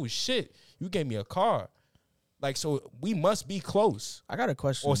 it's like, oh shit, you gave me a car. Like, so we must be close. I got a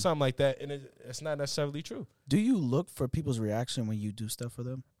question. Or something like that, and it's not necessarily true. Do you look for people's reaction when you do stuff for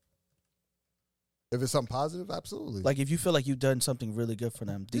them? If it's something positive, absolutely. Like if you feel like you've done something really good for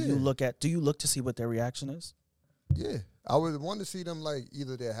them, do you look to see what their reaction is? Yeah, I would want to see them like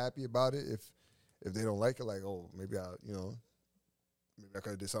either they're happy about it. If they don't like it, like, oh, maybe I could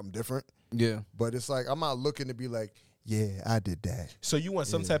have did something different. Yeah. But it's like I'm not looking to be like, yeah, I did that. So you want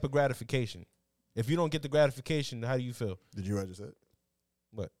some type of gratification. If you don't get the gratification, how do you feel? Did you hear what I just said?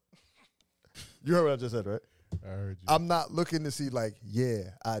 What? You heard what I just said, right? I heard you. I'm not looking to see like,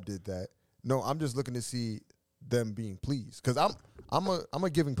 yeah, I did that. No, I'm just looking to see them being pleased because I'm a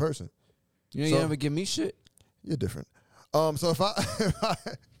giving person. You ain't ever give me shit. You're different. So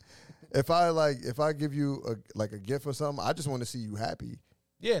if I give you a gift or something, I just want to see you happy.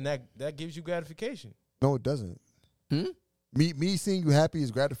 Yeah, and that gives you gratification. No, it doesn't. Me seeing you happy is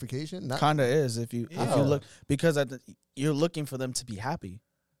gratification. Kinda is if you look because you're looking for them to be happy.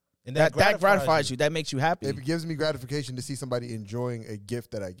 And that gratifies you. That makes you happy. It gives me gratification to see somebody enjoying a gift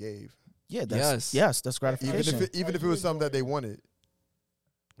that I gave. Yeah, that's gratification. Even if it was something that they wanted.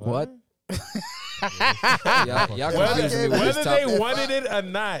 What? Y'all whether they topic. wanted it or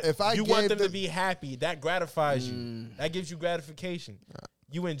not, if I you want them gave to be happy. That gratifies you. That gives you gratification.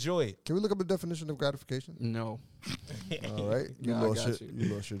 You enjoy it. Can we look up a definition of gratification? No. All right. You No, I lost got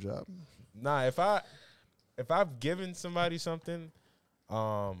you lost your job. Nah, if I've given somebody something,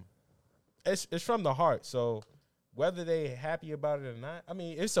 it's from the heart. So whether they happy about it or not, I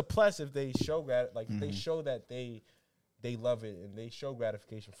mean, it's a plus if they show they show that they love it and they show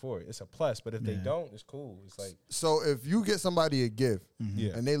gratification for it. It's a plus. But if they don't, it's cool. It's like, so if you get somebody a gift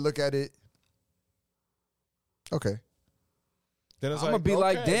and they look at it, okay. then it's I'm gonna be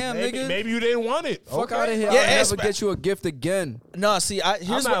like, damn, nigga. maybe you didn't want it. Fuck Okay. out of here. Yeah, I'll never it's- get you a gift again. No, see,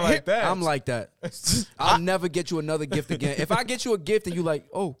 here's I'm not like that. I'm like that. I'll never get you another gift again. If I get you a gift and you like,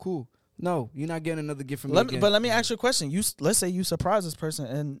 oh, cool. No, you're not getting another gift from me again. But let me ask you a question. Let's say you surprise this person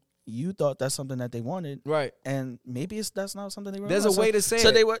and you thought that's something that they wanted, Right. and maybe that's not something they really There's want. a way to say so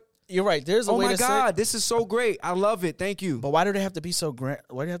it. they were. You're right. There's a Oh way my to God, say. this is so great. I love it. Thank you. But why do they have to be so grand?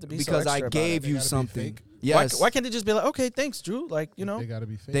 Why do they have to be Because so I extra about gave it? you gotta be something. fake? Yes. Why can't they just be like, okay, thanks, Drew? Like, you know, They gotta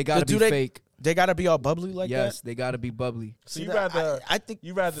be fake. They gotta Do be they- fake. they gotta be all bubbly like Yes, that. they gotta be bubbly. So See you that? rather I think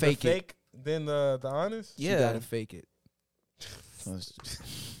you rather Fake the it. fake than the honest? You yeah. gotta fake it.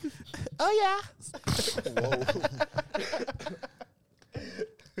 Oh yeah.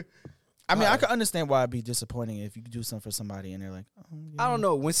 I mean, I can understand why it'd be disappointing if you do something for somebody and they're like, oh, yeah. I don't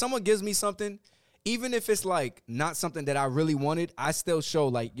know. When someone gives me something, even if it's like not something that I really wanted, I still show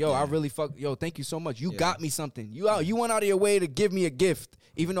like, yo, I really thank you so much. You got me something. You went out of your way to give me a gift,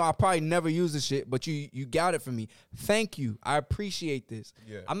 even though I probably never use the shit, but you got it for me. Thank you. I appreciate this.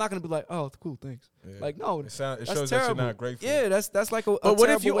 Yeah. I'm not gonna be like, oh, cool, thanks. Yeah. Like, no, It that's shows that you're terrible. not grateful. Yeah, that's like a But what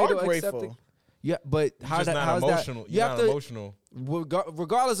if terrible you way are to accept it. grateful? Yeah, but You're how just that, not how's emotional. that? You're have not to, emotional.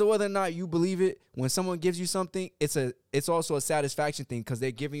 regardless of whether or not you believe it, when someone gives you something, it's also a satisfaction thing because they're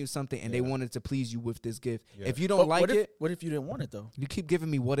giving you something and they wanted to please you with this gift. Yeah. If you don't But like it, what if you didn't want it though? you keep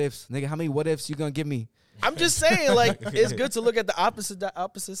giving me what ifs, nigga. How many what ifs you gonna give me? I'm just saying, like, it's good to look at the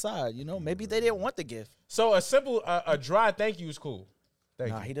opposite side. You know, maybe they didn't want the gift. So a simple a dry thank you is cool.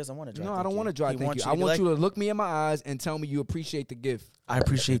 Thank Nah, you. he doesn't want to drive. No, I don't want to drive. Thank you. I want you to look me in my eyes and tell me you appreciate the gift. I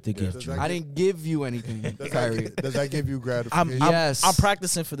appreciate the gift. Does Drew. that I didn't give you anything, Kyrie. Does that give you gratification? Yes. I'm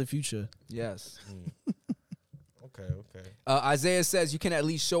practicing for the future. Yes. Okay. Isaiah says you can at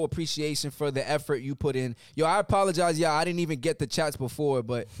least show appreciation for the effort you put in. Yo, I apologize. Yeah, I didn't even get the chats before,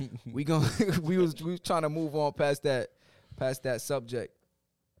 but we was trying to move on past that subject.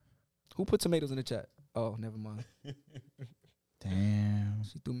 Who put tomatoes in the chat? Oh, never mind. Damn.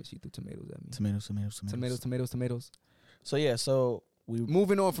 She threw tomatoes at me. Tomatoes. So yeah, so we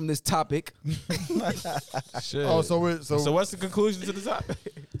Moving on from this topic. Shit. Oh, so so what's the conclusion to the topic?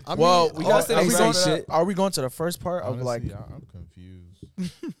 I mean, well, we got. Austin Are ain't we, say going, shit. are we going to the first part of like? Honestly, I'm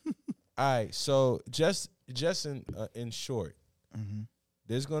confused. All right. So just in short, Mhm.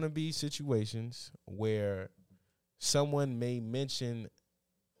 there's gonna be situations where someone may mention.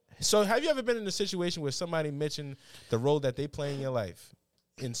 So have you ever been in a situation where somebody mentioned the role that they play in your life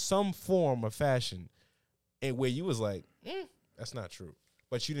in some form or fashion, and where you was like, that's not true,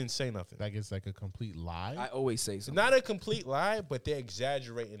 but you didn't say nothing? Like it's like a complete lie. I always say It's something. not a complete lie, but they're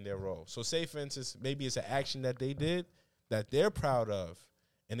exaggerating their role. So say, for instance, maybe it's an action that they did that they're proud of,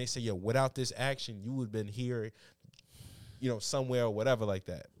 and they say, yo, without this action, you would have been here, somewhere or whatever like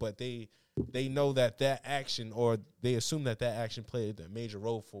that. But they know that action, or they assume that action played a major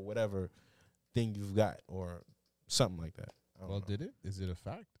role for whatever thing you've got or something like that. Well, did it? Is it a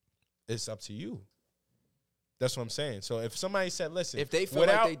fact? It's up to you. That's what I'm saying. So if somebody said, listen, If they feel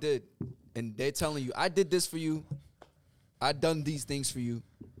like they did, and they're telling you, I did this for you, I done these things for you,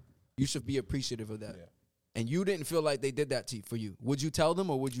 you should be appreciative of that. Yeah. And you didn't feel like they did that for you. Would you tell them,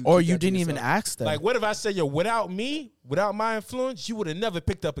 or would you? Or keep you that to didn't even yourself? ask them. like, what if I said, yo, without my influence, you would have never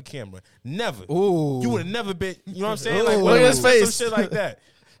picked up a camera. Never. Ooh. You would have never been, you know what I'm saying? Like, Ooh. what Look at if his I said face. some shit like that.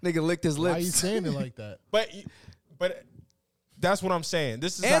 Nigga licked his Why are you lips. saying it like that? But that's what I'm saying.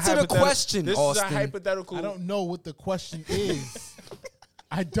 This is Answer a the hypothetical. question, This Austin. is a hypothetical. I don't know what the question is.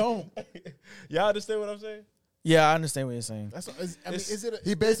 I don't. Y'all understand what I'm saying? Yeah, I understand what you're saying. That's. Is it?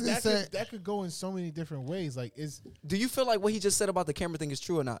 He basically that said- that could go in so many different ways. Like, Do you feel like what he just said about the camera thing is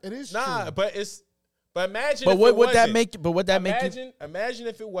true or not? it is Nah, true. but imagine. But if what it would that wasn't. make? But would that make you? Imagine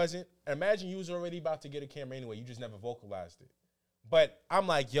if it wasn't. Imagine you was already about to get a camera anyway. You just never vocalized it. But I'm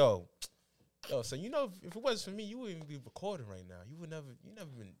like, yo, so if it wasn't for me, you wouldn't even be recording right now. You would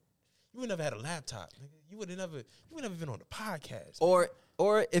never had a laptop. Nigga. You would never been on the podcast.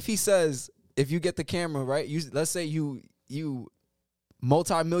 Or if he says, if you get the camera, right? Let's say you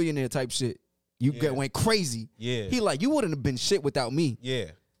multi-millionaire type shit. You went crazy. Yeah. He like, you wouldn't have been shit without me. Yeah.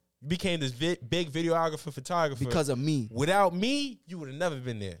 You became this big videographer, photographer. Because of me. Without me, you would have never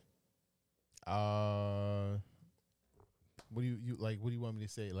been there. What do you like? What do you want me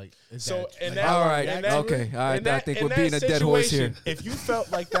to say? Like, is So, that, and like, that- All right. and that- Okay. All right. In that- I think in we're that being a dead horse here. situation, If you felt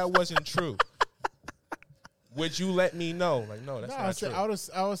like that wasn't true, would you let me know? Like, no, that's No, not true.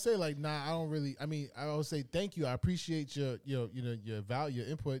 I would say like, nah, I don't really. I mean, I would say thank you. I appreciate your value, your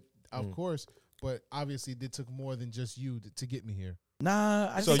input, of course. But obviously, it took more than just you to get me here.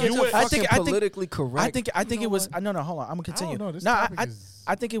 Nah, So think you it's would- I Fucking think politically correct. I think it was. No, hold on. I'm gonna continue. know, this No, topic is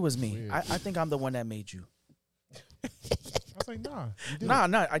I think it was me. weird. I think I'm the one that made you. I was like, nah, you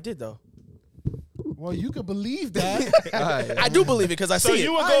didn't. Nah, I did though. Well, you could believe that. All right. I do believe it because I So see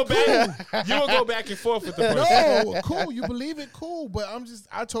you it. would go back. You would go back and forth with the person. No, cool. You believe it, cool. But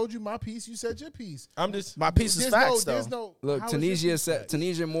I told you my piece. You said your piece. I'm just. My piece is There's facts no, though. there's no. Look, how is your Tunisia piece said. facts?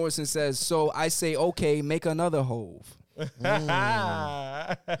 Tunisia Morrison says. So I say, okay, make another hove. You know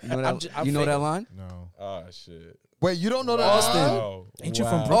that? I'm you know that fading. line? No. Oh shit. Wait, you don't know that? Austin. Wow. Ain't you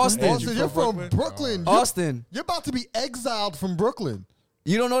from Wow. Brooklyn? Austin. Austin, you're from Brooklyn. Austin, You're about to be exiled from Brooklyn.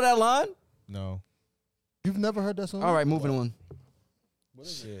 you don't know that line? No. You've never heard that song? All right, moving on.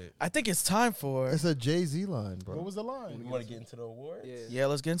 Shit. I think it's time for. It's a Jay-Z line, bro. What was the line? You want to get into the awards? Yeah,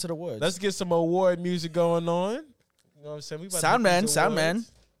 let's get into the woods. Let's get some award music going on. You know what I'm saying? We about to Sound get man, these sound man.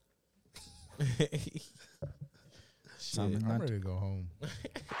 awards. Sound Shit. man. I'm ready to go home.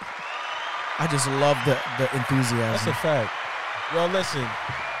 I just love the That's enthusiasm. a fact. Yo, listen.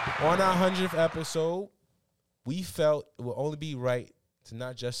 On our 100th episode, we felt it would only be right to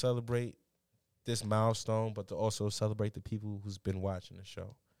not just celebrate this milestone, but to also celebrate the people who's been watching the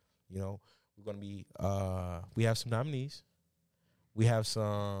show. You know, we're gonna be. We have some nominees. We have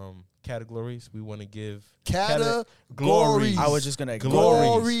some categories. We want to give Categories. I was just gonna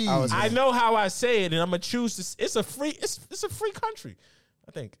Glories. I was I know how I say it, and I'm gonna choose this. It's a free country,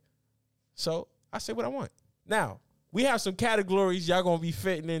 I think. So I say what I want. Now we have some categories y'all gonna be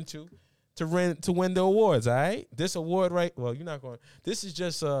fitting into to win the awards. All right, this award, right? Well, you're not going. This is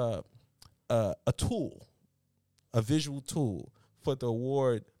just a tool, a visual tool for the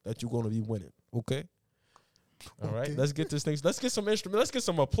award that you're gonna be winning. Okay. All right, let's get this thing. Let's get some instruments. Let's get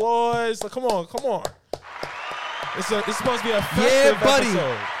some applause. Like, come on. It's supposed to be a festive buddy.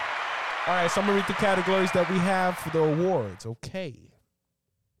 episode. All right, so I'm gonna read the categories that we have for the awards. Okay.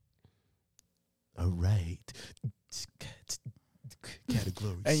 All right.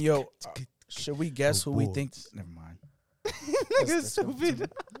 Categories. And yo, should we guess who we think? Awards. Never mind. Nigga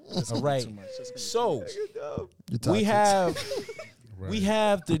stupid. All right. Too much. So You're we toxic.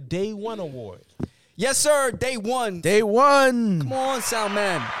 have the Day One Award. Yes, sir. Day one. Day one. Come on, sound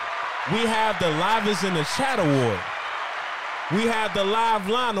man. We have the Live is in the Chat Award. We have the Live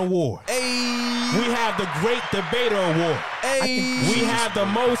Line Award. Hey. We have the Great Debater Award. Hey. We have the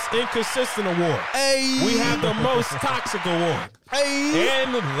Most Inconsistent Award. Hey. We have the Most Toxic Award. Hey.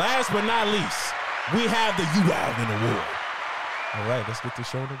 And last but not least, we have the You Alvin Award. All right, let's get the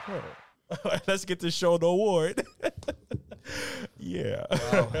show the award. All right, let's get the show the award. Yeah.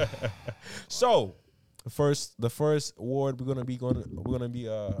 Wow. So, the first award we're gonna be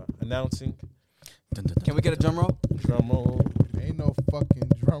announcing. Can we get a drum roll? Drum roll. Ain't no fucking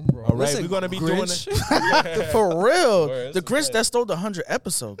drum roll. All right, Listen, we're gonna be doing Grinch. it. For real. Word, The that's a Grinch fact. that stole the 100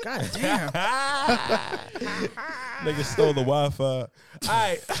 episode. God damn. Nigga stole the Wi-Fi. All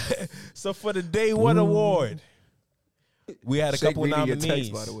right. So for the Day One Award, we had a Shake couple reading your nominees.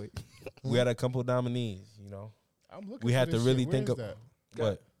 text, by the way. We had a couple nominees. You know, I'm looking. we for had to this really shit. think Where of is that?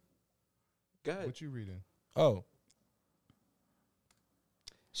 what. Go ahead. What you reading? Oh,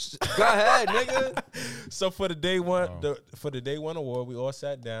 Go ahead, nigga. so for the Day One, Oh. for the Day One Award, we all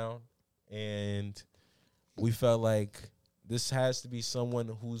sat down and we felt like this has to be someone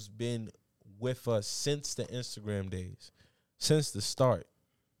who's been with us since the Instagram days, since the start.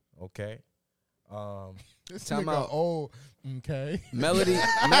 Okay. This Time nigga out. old. Okay.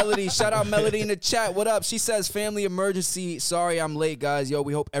 Melody, shout out Melody in the chat. What up? She says, family emergency. Sorry I'm late, guys. Yo,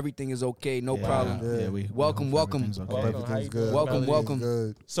 we hope everything is okay. No problem. Yeah, we Welcome, hope welcome. everything's okay. Welcome. How you Everything's good. doing, Welcome, Melody? welcome.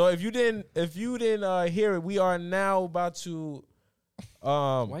 Good. So if you didn't hear it, we are now about to.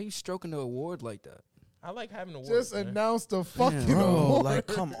 Why are you stroking the award like that? I like having awards. Just man. announce the fucking Bro, award. like,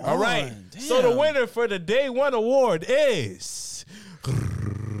 come on. All right. So the winner for the Day One Award is.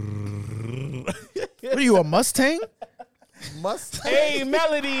 What are you, a Mustang? Must. Hey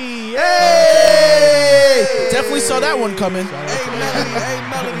Melody. Hey! Definitely saw that one coming.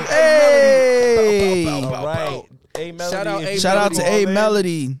 Hey! All right. Hey Melody. Shout out, if A you Shout out to call A in,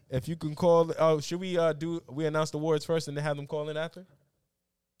 Melody. If you can call. Oh, should we we announce the awards first and then have them call in after?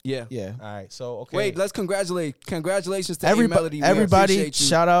 Yeah. Yeah. All right. So okay. Wait, let's congratulations to A Melody. We Everybody, appreciate you.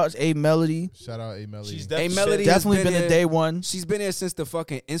 shout out A Melody. Shout out A Melody. She's Hey, Melody. Definitely been been here. a day one. She's been here since the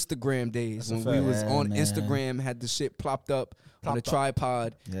fucking Instagram days That's a when we fact. was Yeah, on man. Instagram, had the shit plopped up on a Plopped up.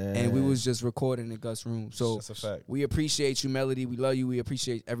 tripod, Yeah. and we was just recording in Gus' room. So That's a fact. we appreciate you, Melody. We love you. We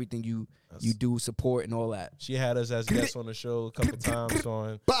appreciate everything you do, support, and all that. She had us as guests on the show a couple times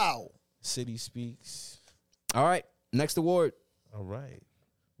on Bow. City Speaks. All right, next award. All right.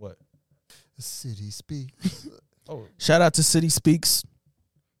 What? City speaks. Oh, Shout out to City Speaks.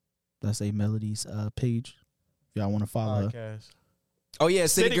 That's A Melody's page. If y'all want to follow her. podcast. Oh yeah,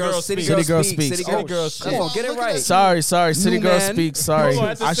 City Girl Speaks. Speaks. City Girl Speaks. City Girl City Girl Speaks. Come on, Speaks. get it Look at right. that. Sorry. City New Girl man. Speaks. Sorry. Hold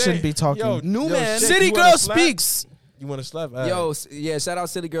on, at the I same- shouldn't be talking. Yo, New yo, man. Shake, City you wanna Girl slap? Speaks. You want to slap? Yo, yeah, shout out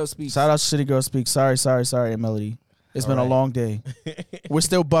City Girl Speaks. Shout out to City Girl Speaks. Sorry, A Melody. It's been a All right. long day. We're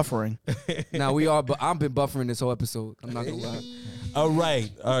still buffering. Now we are, but I've been buffering this whole episode. I'm not gonna lie. All right.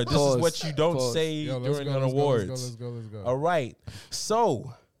 This Pause. is what you don't Pause. say Yo, let's during go, an let's go, awards. Let's go. Let's go. All right.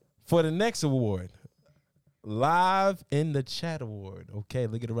 So for the next award, Live in the Chat Award. Okay,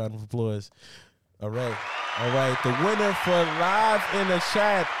 look at a round of applause. All right. The winner for Live in the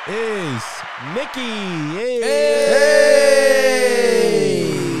Chat is Nikki.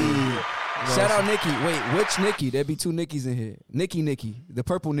 Hey. Shout out Nikki. Wait, which Nikki? There'd be two Nikki's in here. Nikki, the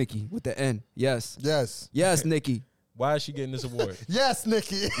purple Nikki with the N. Yes, Nikki. Why is she getting this award? Yes,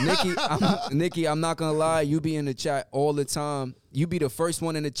 Nikki. Nikki, I'm not gonna lie. You be in the chat all the time. You be the first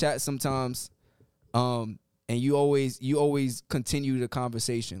one in the chat sometimes, and you always continue the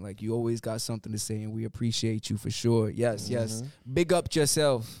conversation. Like you always got something to say, and we appreciate you for sure. Yes. Big up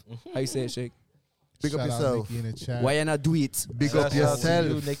yourself. How you say it, Shake? Big up Shout out yourself. Nikki in the chat. Why you not do it? Big up Shouts out to you,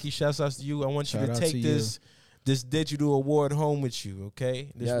 yourself. Nikki. Shouts out to you. I want you Shout to out take to you. this digital award home with you,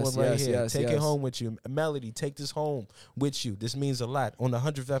 okay? This Yes, one right yes, here. yes, Take it yes. home with you. Melody, take this home with you. This means a lot. On the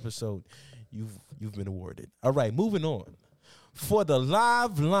 100th episode, you've been awarded. All right, moving on. For the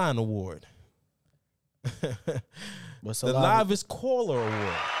Live Line Award, What's the Livest Caller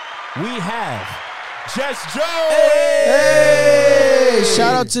Award, we have Just Joe. Hey,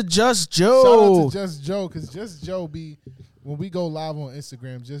 shout out to Just Shout out Joe. to Just Joe, because Just Joe be, when we go live on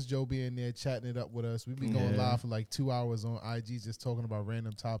Instagram, Just Joe be in there chatting it up with us. We be going live for like 2 hours on IG just talking about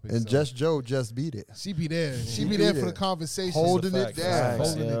random topics. And So Just Joe just beat it. she be there. She be be there for there. the conversation. Holding That's it a fact. down. Facts.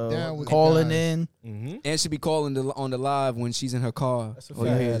 Holding it down with the Calling guys. in. Mm-hmm. And she be calling on the live when she's in her car. That's a Oh,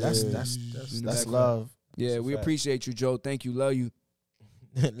 fact. yeah, Yeah, that's that's love. yeah. We fact. appreciate you, Joe. Thank you, love you.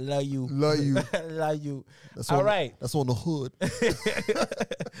 Love you. Love you. Love you. That's All on, right. That's on the hood.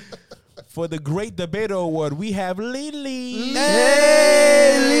 For the Great Debater Award, we have Lily.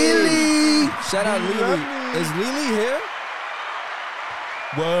 Hey, Lily. Shout out Lily. Is Lily here?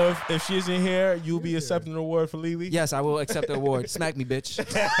 Well, if she isn't here, you'll be accepting the award for Lily. Yes, I will accept the award. Smack me, bitch. Go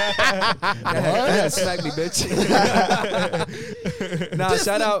ahead, smack me, bitch. Nah,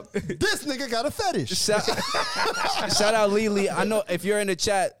 shout out. This nigga got a fetish. Shout out Lily. I know if you're in the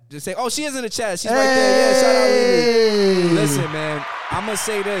chat, just say, oh, she is in the chat. She's right there. Yeah, shout out Lily. Listen, man, I'm going to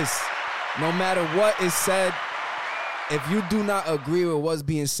say this. No matter what is said if you do not agree with what's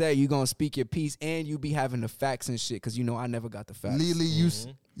being said, you're gonna speak your piece and you be having the facts and shit. Cause you know I never got the facts. Lily, you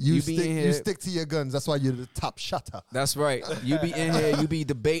stick to your guns. That's why you're the top shutter. That's right. You be in here, you be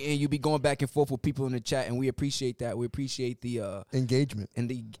debating, you be going back and forth with people in the chat, and we appreciate that. We appreciate the engagement and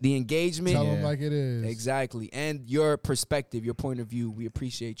the engagement. Tell them like it is. Exactly, and your perspective, your point of view. We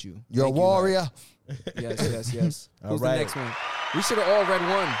appreciate you. You're Thank a warrior. Yes. All Who's right. the next one? We should have all read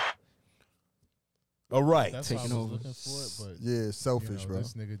one. All right. That's what I was Taking over. looking for it, but Yeah, selfish, bro.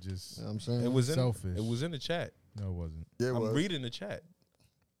 this nigga just You know what I'm saying? It was in selfish. It was in the chat. No, it wasn't. Yeah, it I'm was. reading the chat.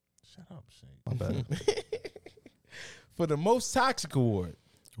 Shut up, Shane. My bad. For the most toxic award.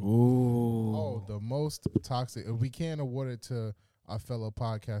 Ooh. Oh, the most toxic. We can't award it to our fellow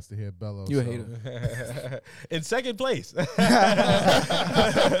podcaster here, Bello. You a so- hater. In second place.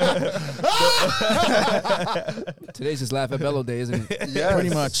 Today's just Laugh at Bello Day, isn't it? Yes. Pretty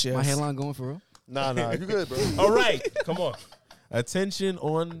much, yes. My hairline going for real? Nah, you good, bro. All right. Come on. Attention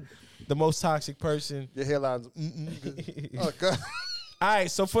on the most toxic person. Your hairline's good. Oh, God. All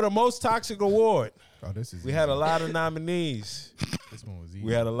right. So for the most toxic award, Oh, this is. we had a lot of nominees. This one was easy.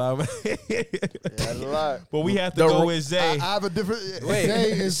 We had a lot of Yeah, a lot. but we have to go with Zay. I have a different. Wait,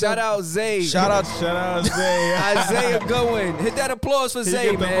 Zay is shout out Zay. Shout out. Shout out Zay. Isaiah Goin. Hit that applause for He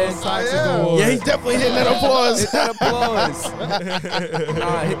Zay, get the man. most toxic Yeah. award. Yeah, he's definitely hitting that applause. Hit that applause.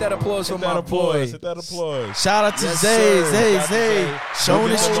 Hit that applause for Hit that my applause. boy. Hit that applause. Shout out to Yes, Zay, sir. Zay, Shout out to Zay. Zay. Showing You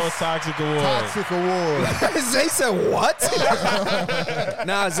his get the shit. most toxic award. Toxic award. Zay said what?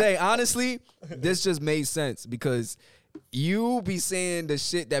 Nah, Zay, honestly, this just made sense because you be saying the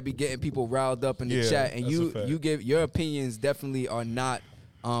shit that be getting people riled up in the Yeah, chat, and that's a fact. you give your opinions definitely are not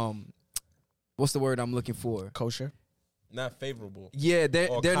what's the word I'm looking for? Kosher. Not favorable. Yeah,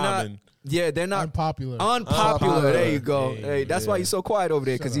 Or they're not. common. Yeah, they're not unpopular. unpopular. There you go. Hey, Hey, that's why you're so quiet over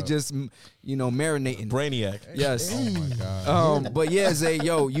there because Shut he up. just marinating. Brainiac. Yes. Oh my God. But yeah, Zay,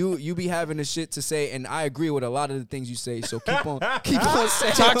 yo, you be having the shit to say, and I agree with a lot of the things you say. So keep on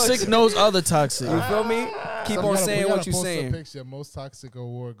saying Toxic knows other toxic. You feel me? Keep So we on gotta- saying we what gotta you post saying. A picture. Most toxic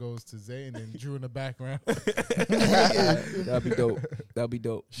award goes to Zay, and then Drew in the background. That'd be dope. That'd be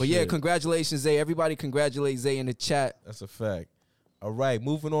dope. But yeah, Shit. congratulations, Zay. Everybody congratulate Zay in the chat. That's a fact. All right,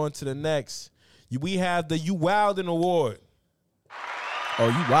 moving on to the next. We have the You Wildin' Award. Oh,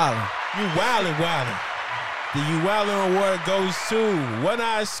 you wildin'. You Wildin'. The You Wildin' Award goes to One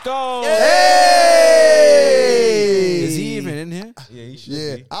Eye Skull. Is he even in here? Yeah, he should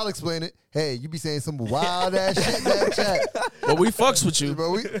Yeah, be. I'll explain it. Hey, you be saying some wild ass shit in that chat, But we fucks with you. but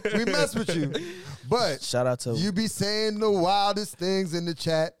we mess with you. But Shout out to you be saying the wildest things in the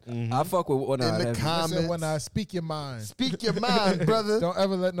chat, I fuck with one in the Listen, comments. when I speak your mind, Speak your mind, brother. don't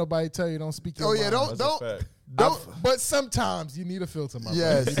ever let nobody tell you don't speak your Oh mind. yeah, That's a don't. fact. But sometimes you need a filter, my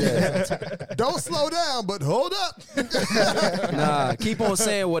Yes, brother. yes. Don't slow down, but hold up. Nah, keep on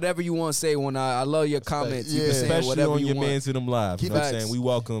saying whatever you want to say. When I love your comments. You can Yeah. say Especially whatever on you your want. Mans in Them Live. You Keep know what I'm facts. saying? We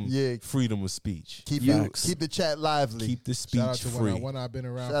welcome Yeah. freedom of speech. Keep Facts. keep the chat lively. Keep the Shout out speech to free. One Eye been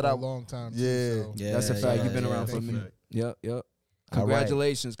around Shout for out. a long time. Yeah. Too, so. Yeah, That's a fact. yeah, You've been yeah, around for a thank you. minute. Yep. All right.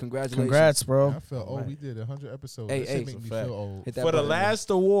 Congratulations. Congrats, bro. I feel old. We did 100 episodes. Hey, That shit hey. make me Fact. feel old. Hit that For the button. last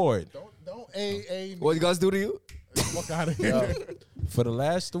award. Don't a What you guys do to you? fuck out of here. For the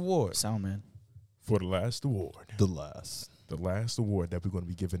last award. Sound man. For the last award. The last. The last award that we're going to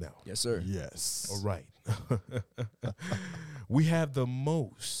be giving out. Yes, sir. Yes. All right. We have the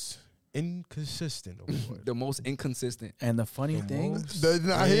most inconsistent award. The most inconsistent. And the funny thing, They're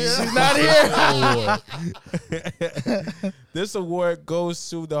not here. she's not here. This award goes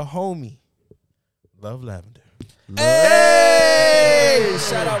to the homie, Love Lavender. Hey!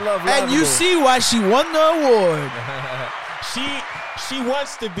 Shout out Love And you Lavender. see why she won the award. She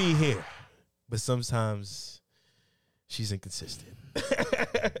wants to be here, but sometimes she's inconsistent.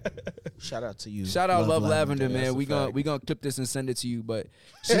 Shout out to you. Shout out Love Lavender, That's man. a We fact. gonna clip this and send it to you. But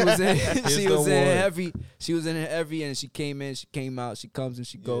she was in she the was in award. heavy. She was in heavy, and she came in. She came out. She comes and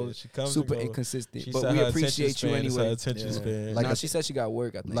she goes. she comes and Super goes. inconsistent. She but said we her appreciate attention you span is anyway. her attention span. Like Nah, a- she said she got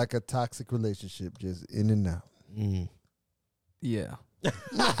work. I think. Like a toxic relationship, just in and out. Yeah.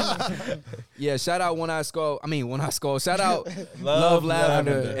 Yeah, shout out One Eye Skull. Shout out Love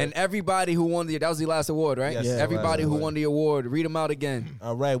Lavender. And everybody who won that was the last award, right? Yes, Everybody last who award. won the award. Read them out again.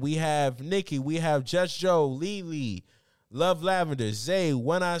 All right, we have Nikki, we have Just Joe, Lily, Love Lavender, Zay,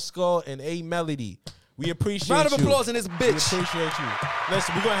 One Eye Skull, and A Melody. We appreciate Round of you. applause in this We bitch. appreciate you.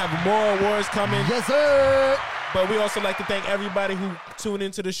 Listen, we're going to have more awards coming. Yes, sir. But we also like to thank everybody who tuned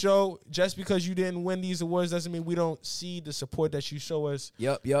into the show. Just because you didn't win these awards doesn't mean we don't see the support that you show us.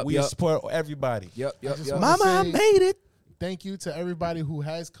 Yep. We support everybody. Yep. just Yep. wanna Mama, I say- made it. Thank you to everybody who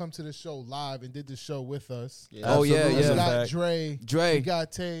has come to the show live and did the show with us. Oh yeah, Absolutely. We yeah. got Dre. Dre. We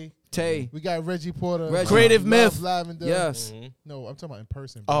got Tay. Tay. We got Reggie Porter. Reggie. Creative Love Myth. Lavender. Yes. No, I'm talking about in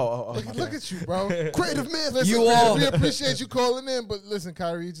person. Bro. Oh, Look at you, bro. Creative Myth. Listen, You all- we appreciate you calling in, but listen,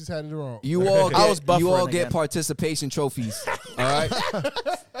 Kyrie, you just had it wrong. You all get, I was buffering you all get again. participation trophies. All right.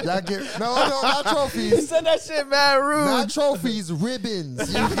 Y'all get no, not trophies. said that shit mad rude. Not trophies, ribbons.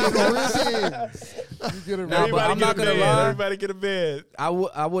 You get ribbons. You get it Nah, right. but I'm get not a gonna bed. lie. Everybody get a bed. I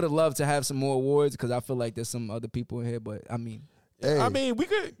would have loved to have some more awards because I feel like there's some other people in here, but I mean, Hey. I mean, we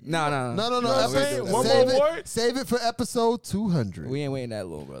could. no. No. You know what I'm saying? Save One it- more award? Save it for episode 200. We ain't waiting that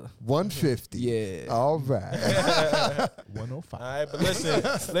long, brother. 150. Yeah. All right. 105. All right, but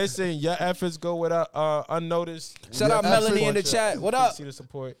listen, your efforts go without unnoticed. Shout Your out Melanie efforts- in the chat. What up? See the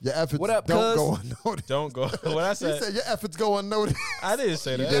support. Your efforts What up, don't cuz? go unnoticed. Don't go. What I He said, said your efforts go unnoticed. I didn't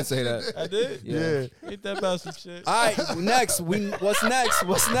say that. You did say that. I did. Yeah. Ain't that about some shit? All right, next. What's next?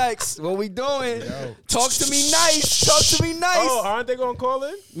 What's next? What we doing? Talk to me nice. Talk to me nice. Oh, aren't they gonna call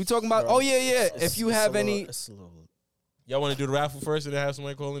in? We talking about? Oh yeah. If you have any, Y'all want to do the raffle first and then have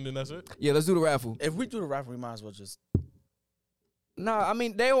somebody call in, then that's it? yeah, let's do the raffle. If we do the raffle, we might as well just. Nah, I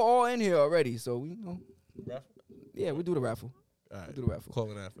mean they were all in here already, so we know. Raffle? Yeah, we do the raffle. All right. Do the raffle. Call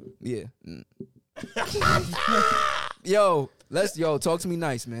in after. Yeah. Yo, talk to me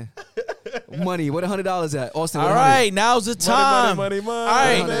nice, man. Money, what $100 at? Austin, All what right, now's the time. Money. All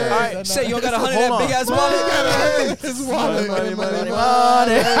right, $100. all right. Say you don't got 100 Hold that on. big ass wallet. His wallet.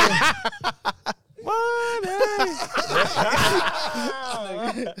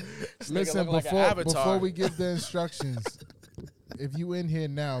 Listen, looking like an before avatar. we give the instructions, if you in here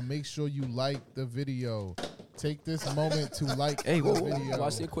now, make sure you like the video. Take this moment to like Hey, the whoa, video.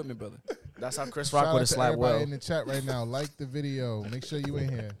 watch the equipment, brother. That's how Chris Shout Rock out would have to slapped everybody well. in the chat right now. Like the video. Make sure you in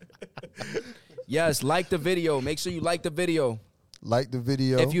here. Yes, like the video. Make sure you like the video. Like the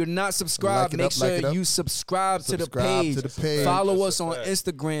video. If you're not subscribed, Like it make up, like it sure up. you subscribe to the Subscribe page. to the page. Follow That's us a on fact.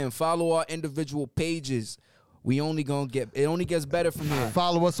 Instagram. Follow our individual pages. We only gonna get it. Only gets better from here.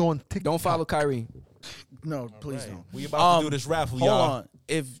 follow us on TikTok. Don't follow Kyrie. No, please don't. We about to do this raffle, Hold y'all. on.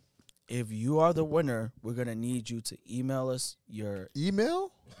 If you are the winner, we're gonna need you to email us your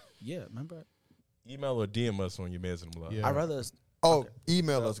Email? remember? Email or DM us on your Mans in the Block. Yeah. I'd rather Oh,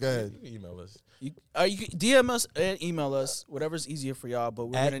 email us. Go ahead. You can email us. you can DM us and email us, whatever's easier for y'all.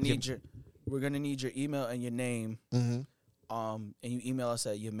 But At we're gonna need your email and your name. Mm-hmm. And you email us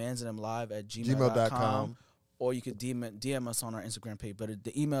at Gmail.com. yourmansandthemlive@gmail.com, or you could DM us on our Instagram page. But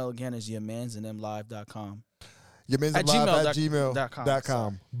the email again is yourmansandthemlive.com. Your men's At live at gmail.com.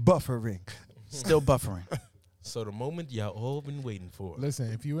 gmail.com. Buffering. Still buffering. So the moment y'all all been waiting for.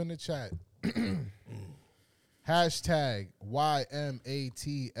 Listen, if you in the chat, hashtag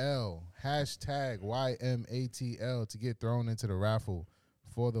YMATL. Hashtag YMATL to get thrown into the raffle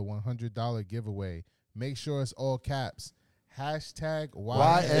for the $100 giveaway. Make sure it's all caps. Hashtag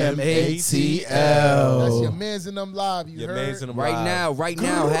YMATL. That's your Mans in them live. You Your heard? Mans in the Right Block. now.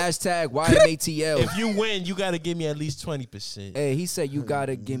 Hashtag YMATL. If you win, you got to give me at least 20%. Hey, he said you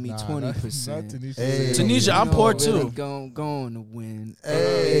gotta give me Nah, 20%. not Tanisha. Hey. Tanisha, I'm poor Really too. Going to win.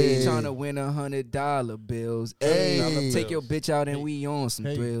 Hey. Trying to win $100 bills. Hey. Hey, take your bitch out and we on some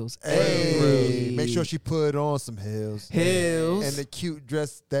Hey. thrills. Hey. Make sure she put on some heels. Hills. And the cute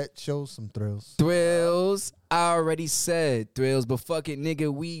dress that shows some thrills. Thrills. I already said thrills, but fuck it,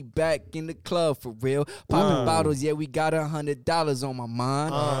 nigga, we back in the club for real. Popping bottles, yeah, we got $100 on my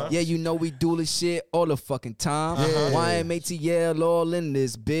mind. Yeah, you know we do this shit all the fucking time. YMATL all in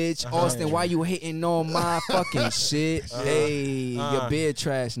this bitch. Austin, why you hating on my fucking shit? Hey, your beard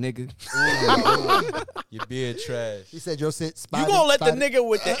trash, nigga. Your beard trash. He said your sit You spotted. gonna let the spotted. nigga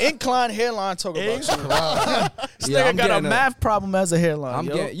with the inclined hairline talk about you? This Yeah, nigga I'm got a getting math problem as a hairline. I'm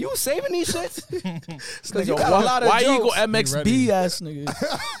yo. getting you saving these shits? This 'Cause you nigga, got a lot of why jokes. equal MXB ass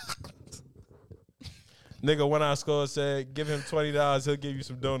nigga? Nigga, when I score, said, give him $20, he'll give you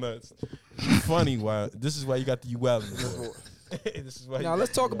some donuts. Funny, why? This is why you got the UL. This is why. Now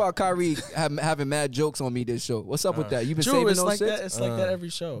let's talk about Kyrie having mad jokes on me this show. What's up with that? You been True, saving it's those like shits? that. It's like that every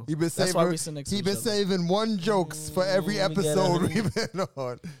show. He been That's why we sit next to he each been other. saving one jokes for every episode we've been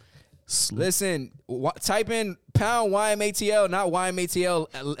on. Listen, type in pound YMATL, not YMATL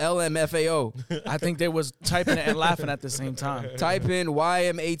LMFAO. I think they was typing it and laughing at the same time. Type in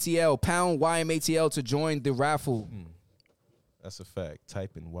YMATL, pound YMATL to join the raffle. That's a fact.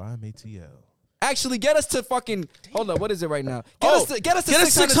 Type in YMATL. Actually, get us to fucking hold up. What is it right now? Get us to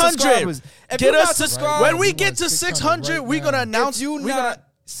 600 600. subscribers. If Get you're us not to subscribed, when we we get want to 600 600, right we're gonna now. announce if you we not gonna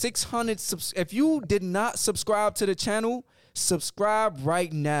 600 if you did not subscribe to the channel, Subscribe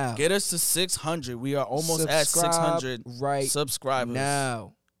right now. Get us to 600. We are almost at Subscribe 600 right subscribers.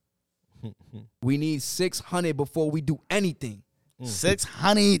 now. We need 600 before we do anything.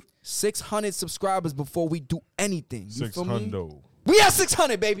 600. 600 subscribers before we do anything. You feel me? 600. We at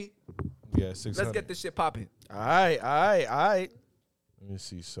 600, baby. Yeah, 600. Let's get this shit popping. All right. Let me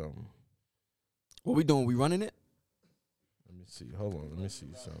see something. What we doing? We running it? Let me see. Hold on. Let me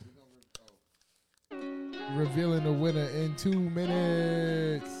see something. Revealing the winner in 2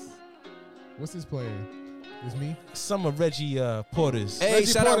 minutes. What's this playing? It's me. Some of Reggie Porter's. Hey, Reggie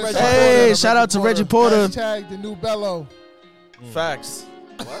shout out Porter, Reggie shout Porter. Hey, shout out to Reggie Porter. Hashtag the new Bello. Facts.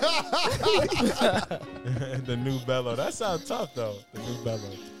 The new Bello. That sounds tough though. The new Bello.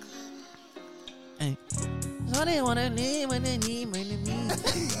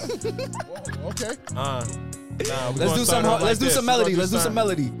 Okay. Nah, Let's do some. Let's do some melody. Let's do some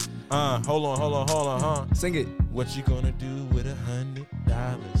melody. Hold on. Sing it. What you gonna do with $100?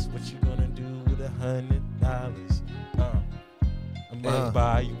 What you gonna do with $100? I might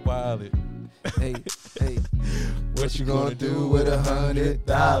buy you wallet. Hey. What you gonna do with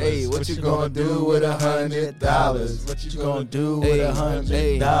 $100? Hey, what you gonna do with $100? What you gonna do With with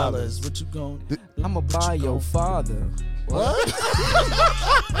 $100. What you gonna do? I'ma buy your father. What?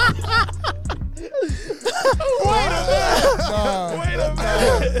 Wait a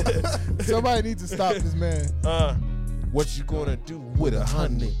minute. Somebody needs to stop this man. What you gonna do with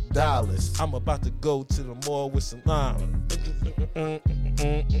 $100? I'm about to go to the mall with some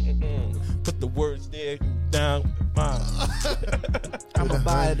put the words there down. I'ma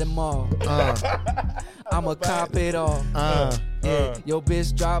buy them all. I'ma cop it all. Yo,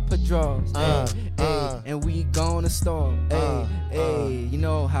 bitch, drop her drawers. And we gonna stall. You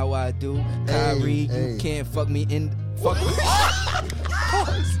know how I do. Kyrie, you can't fuck me in. Fuck.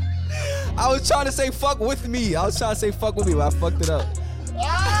 I was trying to say fuck with me. But I fucked it up.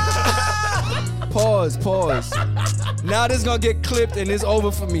 Pause. Now this gonna get clipped and it's over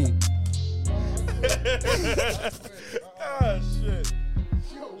for me. Shit.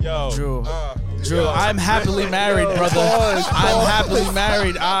 Yo. Drew, I'm happily married, brother. I'm happily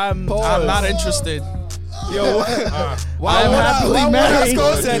married. I'm not interested. Yo, I'm happily married.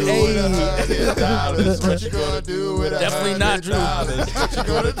 Said, What you gonna do with Definitely not Drew. What you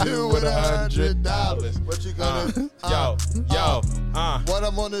gonna do with $100? What you gonna What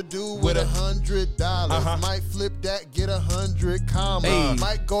I'm gonna do with $100? Might flip that, get 100 commas. Hey.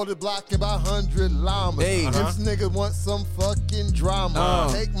 Might go to block and buy 100 llamas. Hey. This nigga want some fucking drama.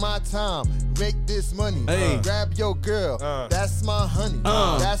 Take my time, make this money. Hey. Grab your girl, that's my honey.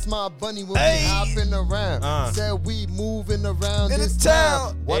 That's my bunny when we hopping around. Said we moving around In this the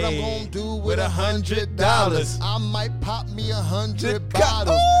town. town. What I'm gonna do with $100? I might pop me 100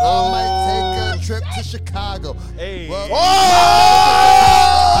 bottles. I might take a trip to Chicago. Hey. Well, What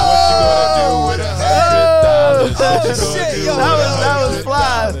you gonna do with $100? shit, yo. That was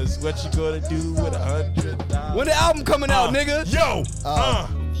fly. What you gonna do with $100? when the album coming out, nigga? Yo,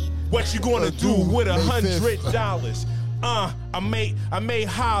 what you gonna do with $100? I may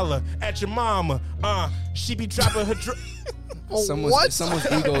holler at your mama. She be dropping her. Someone's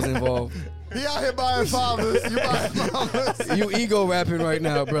ego's involved. he out here buying fathers. You buying fathers. You ego rapping right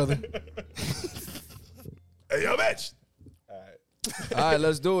now, brother. Hey, yo, bitch. All right,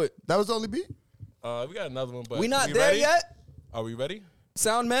 let's do it. That was the only beat? We got another one, but We not there ready? yet? Are we ready?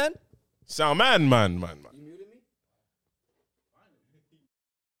 Sound man? Sound man.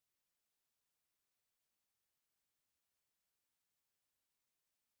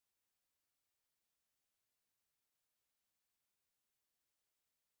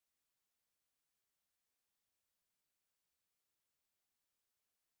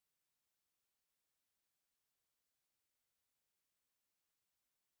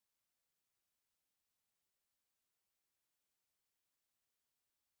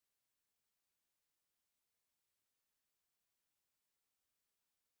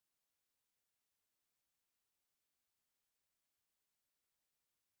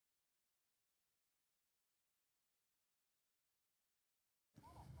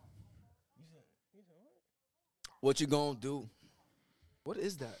 What you gonna do? What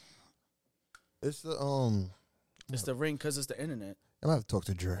is that? It's the It's the ring because it's the internet. I'm gonna have to talk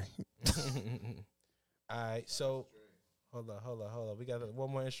to Dre. All right, so hold on. We got one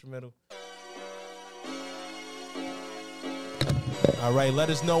more instrumental. All right,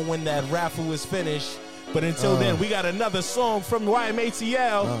 let us know when that raffle is finished. But until then, we got another song from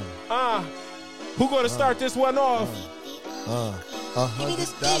YMATL. Who gonna start this one off?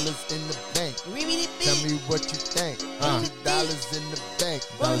 $100 in the bank. Tell me what you think. $100 in the bank.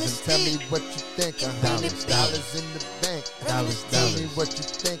 Tell me what you think. $100 in the bank. Tell me what you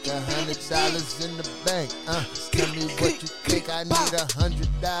think. $100 in the bank. Tell me what you think. I need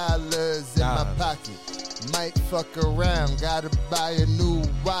 $100 in my pocket. Might fuck around, gotta buy a new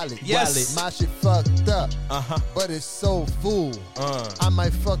wallet. Yes. My shit fucked up, but it's so full. I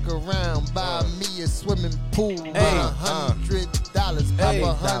might fuck around, buy me a swimming pool. $100, pop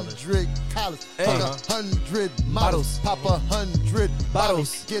 100 collars, fuck 100 models, pop 100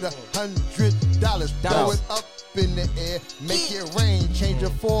 bottles, get $100, throw it up in the air, make it rain, change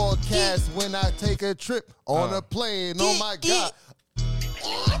the forecast when I take a trip on a plane. Oh my God.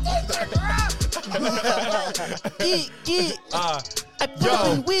 I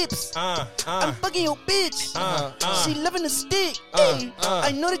fucking whips. I'm fucking your bitch. She loving the stick.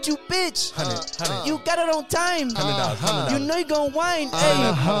 I know that you bitch. You got it on time. You know you gon' whine.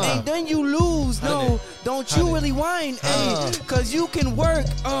 And then you lose. No, don't you really whine. Cause you can work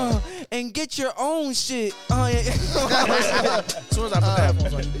and get your own shit. As soon as I put the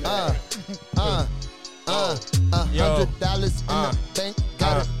headphones on, $100 in the bank,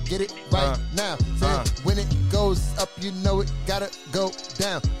 gotta get it right now. When it goes up, you know it gotta go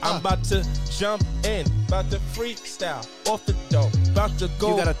down. I'm about to jump in, about to freestyle off the dome, about to go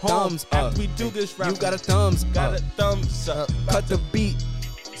You got a home thumbs up. after we do this rap. You got a thumbs got up. a thumbs up. Cut the beat.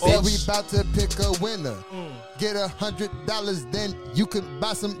 Say we about to pick a winner. Get $100, then you can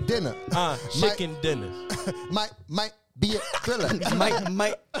buy some dinner. Chicken dinner. Might be a thriller.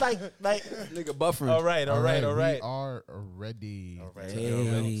 Might nigga buffering. All right. We are ready. All right. The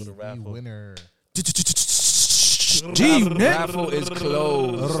For the raffle. winner. Raffle is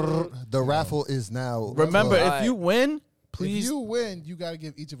closed. The raffle is now. remember, closed. if you win, If please. you win, you gotta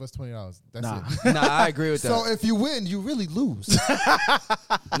give each of us $20. That's Nah. it. Nah, I agree with that. So if you win, you really lose.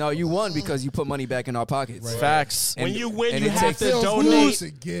 No, you won because you put money back in our pockets. Facts. When you win, and you it have takes- to Feels donate. good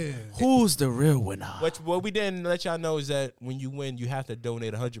again. Who's the real winner? What we didn't let y'all know is that when you win, you have to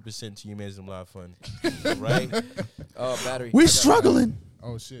donate 100% to your Man's Live Fund, right? Oh, battery. We struggling.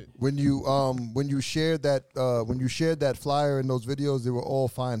 Oh shit. when you shared that flyer in those videos, they were all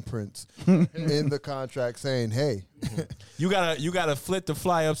fine prints in the contract saying, "Hey, You gotta flip the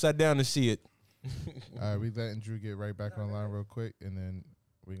fly upside down to see it. All right, we letting Drew get right back online real quick, and then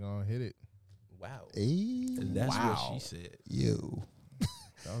we gonna hit it. Wow, hey, that's what she said. you."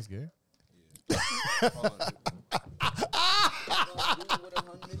 That was good.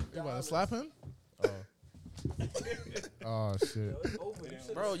 You about to slap him? Oh shit.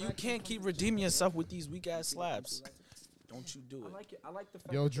 Bro, you can't keep redeeming yourself with these weak ass slaps. Don't you do it. I like the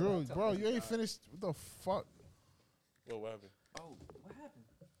fact Yo, Drew, bro, you ain't finished. What the fuck? What happened? Oh, what happened?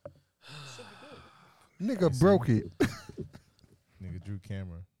 Nigga broke it. Nigga, Drew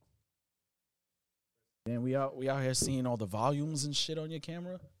camera. Man, we out here seeing all the volumes and shit on your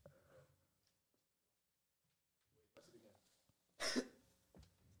camera.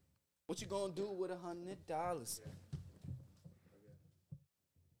 What you gonna do with $100?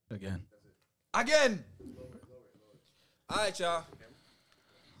 Again. Again. All right, y'all.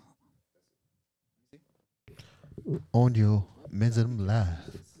 On your Mizm Live.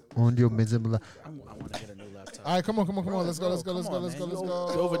 On your Mizm Live. I want to get a new laptop. All right, come on. Let's go. Come on, man.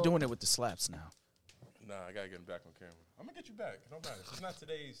 You're overdoing it with the slaps now. Nah, I gotta get him back on camera. I'm gonna get you back. No matter. It's not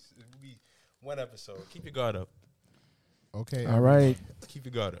today's. It will be one episode. Keep your guard up. Okay. All right. Keep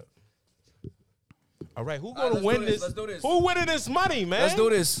your guard up. All right, who right, gonna let's win do this. this? Let's do this. Who winning this money, man? Let's do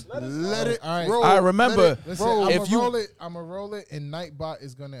this. Let it All right. roll. I remember. Let it Listen, roll. I'm If gonna you- roll it. I'm gonna roll it, and Nightbot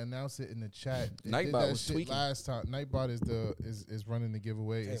is gonna announce it in the chat. They did Nightbot that was shit tweaking. last time. Nightbot is running the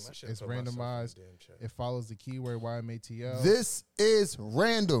giveaway. Damn, I It's should've put myself in randomized. the damn chat. It follows the keyword YMATL. This is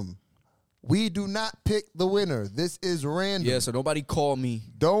random. We do not pick the winner. This is random. Yeah, so nobody call me.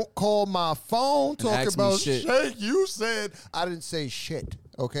 Don't call my phone talk ask me about shit. Shake. You said I didn't say shit.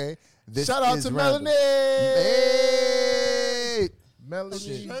 Okay. This Shout out is to random. Melanie. Hey. Melanie.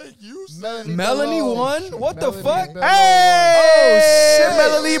 Shake. You said Melanie Bello. won? What the Melanie fuck? Bello Hey! shit.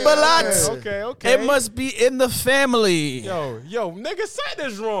 Melanie Balat. Okay. It must be in the family. Yo, nigga said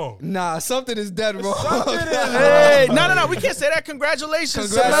this wrong. Nah, something is dead wrong. Hey, no. We can't say that. Congratulations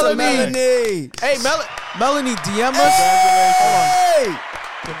to Congrats to Melanie. Melanie. Hey, Melanie, DM us. Hey.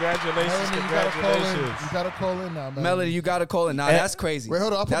 Congratulations. Melanie, you gotta call in. You gotta call in now, Melanie. Melanie, you gotta call it. Nah, that's crazy. Wait,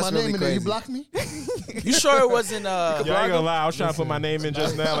 hold on. I put That's my really name in there. You crazy. blocked me? You sure it wasn't? Yo, I ain't gonna lie. I was trying to put my name in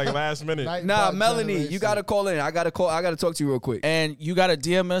just now, like last minute. Nightbot Nah, Melanie, generation. you gotta call in. I gotta talk to you real quick. And you gotta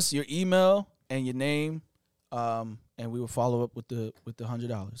DM us your email and your name, and and we will follow up with the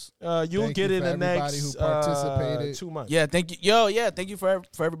 $100. You'll Thank get you it for in the everybody next who participated. 2 months. Yeah, thank you. Thank you for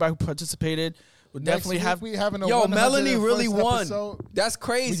everybody who participated. We'll Next definitely week have. we having a Yo, 101st Melanie really won. episode. That's We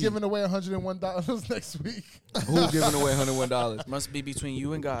crazy. giving away $101 next week. Who giving away $101? Must be between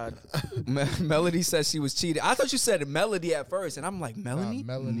you and God. Melody said she was cheated. I thought you said Melody at first, and I'm like, Melanie?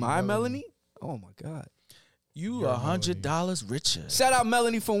 Melanie, My Melanie. Melanie? Oh my God. You You're $100 richer. Shout out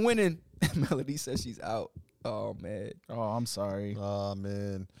Melanie for winning. Melody says she's out. Oh man. Oh, I'm sorry. Oh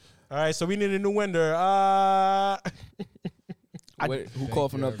man. All right, so we need a new winner. Who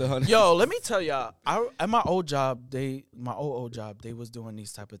coughing up the $100? Yo, let me tell y'all. At my old job, they was doing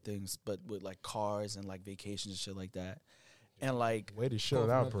these type of things, but with like cars and like vacations and shit like that. And like, way to show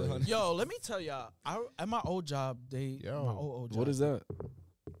it out, bro. yo, let me tell y'all. At my old job, my old job. What is that?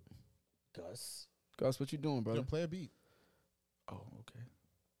 Gus? Gus, what you doing, brother? Yo, play a beat. Oh, okay.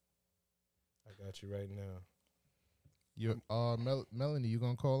 I got you right now. You, Melanie, you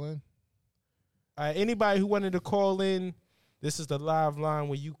gonna call in? All right, anybody who wanted to call in, this is the live line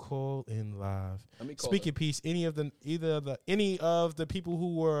where you call in live. Let me call Speak your piece. Any of the people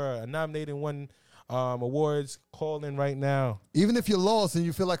who were nominated and won awards, call in right now. Even if you're lost and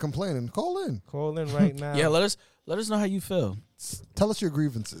you feel like complaining, call in. Call in right now. Yeah, let us know how you feel. Tell us your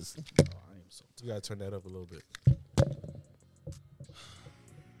grievances. You gotta turn that up a little bit.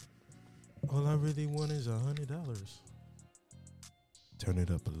 All I really want is $100. Turn it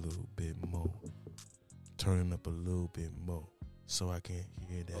up a little bit more. Turn it up a little bit more, so I can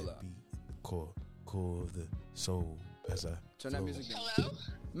hear that beat. Core of the soul as I turn that flow. music down. Hello,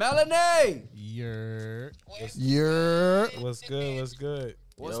 Melanie. What's good? What's good?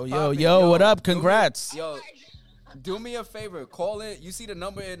 Yo, what up? Congrats. Yo, do me a favor. Call in. You see the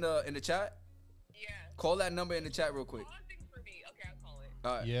number in the chat? Yeah. Call that number in the chat real quick. For me. Okay, I'll call it.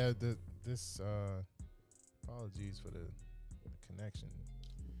 All right. Yeah, this apologies for the connection.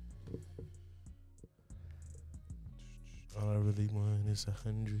 All I really want is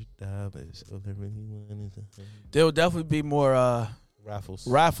 $100. All I really want is $100. There will definitely be more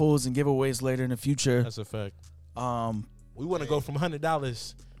raffles and giveaways later in the future. That's a fact. We want to go from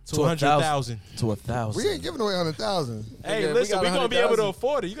 $100 to to 100,000 to 1,000. We ain't giving away 100,000. Hey, Nigga, listen, we we're got gonna be able to 100,000.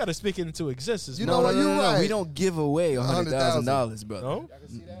 afford it. You got to speak it into existence. You bro. know what? You're right. We don't give away $100,000, brother. No? Y'all can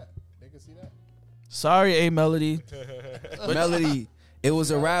see that? They can see that? Sorry, A Melody. Melody, it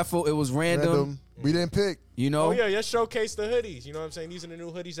was a raffle. It was random. We didn't pick. You know? Oh yeah, let's showcase the hoodies. You know what I'm saying? These are the new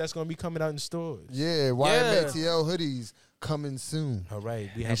hoodies that's gonna be coming out in stores. Yeah, YMATL hoodies coming soon. All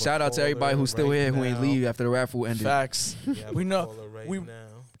right. We have And a shout out to everybody caller w's still right here who ain't now. leave after the raffle ended. Facts. We have We a know. caller right We now.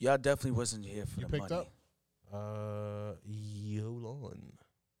 y'all definitely wasn't here for You the picked money. up? Hold on.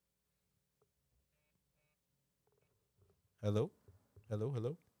 Hello?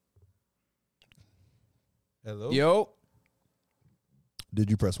 Hello? Yo. Did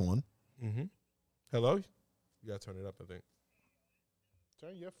you press 1? Mm-hmm. Hello? You gotta turn it up, I think.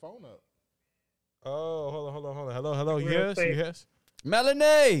 Turn your phone up. Oh, hold on. Hello. Yes.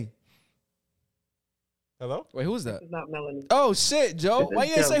 Melanie. Hello? Wait, who's that? It's not Melanie. Oh, shit, Joe. Why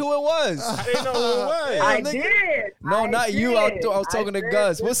you didn't say who it was? I didn't know who it was. I did. No, not you. I was talking to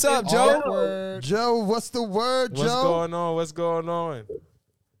Gus. What's up, Joe? Awkward. Joe, what's the word, What's Joe? going on?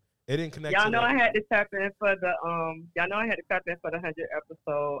 It didn't connect. Y'all to know that. I had to tap in for the 100th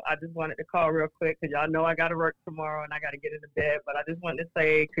episode. I just wanted to call real quick because y'all know I got to work tomorrow and I got to get into bed. But I just wanted to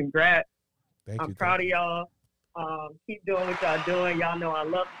say congrats. Thank I'm you. proud of y'all. Keep doing what y'all doing. Y'all know I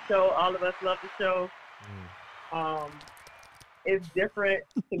love the show. All of us love the show. It's different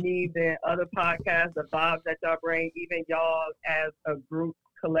to me than other podcasts, the vibes that y'all bring, even y'all as a group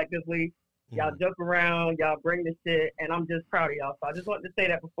collectively. Y'all jump around, y'all bring the shit, and I'm just proud of y'all. So I just wanted to say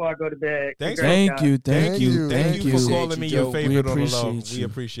that before I go to bed. Thanks. Congrats, guys. Thank you for calling me your Joe. favorite on the low. appreciate We you.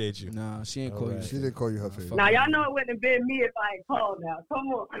 appreciate you. Nah, she ain't call you. She didn't call you her favorite. Now y'all know it wouldn't have been me if I ain't called now. Come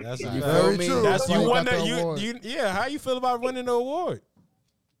on. That's You a feel fact. Very me? true. That's Why you you won got that. the award. Yeah. How you feel about winning the award?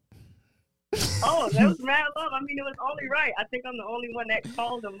 Oh, that was mad love. I mean, it was only right. I think I'm the only one that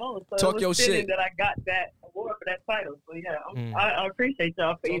called the most. So Talk it your was fitting shit. that I got that award for that title. So yeah, Mm. I appreciate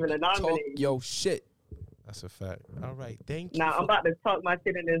y'all for even Talk nominating. yo shit. That's a fact. All right. Thank you. Now I'm about to talk my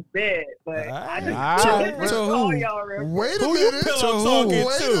shit in this bed, but I just Alright. wanted to call y'all real quick. Wait a Who you minute. pillow talking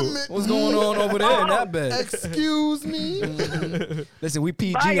Wait a to? minute. What's going on over there in that bed? Excuse me. Listen, we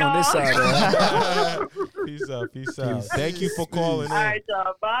PG Bye, on this y'all. side. Peace out. Thank you for calling in. All right,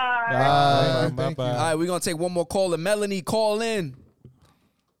 y'all. Bye. Bye. Bye. Thank you. All right, we're going to take one more caller. Melanie, call in.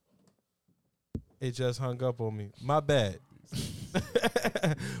 It just hung up on me. My bad.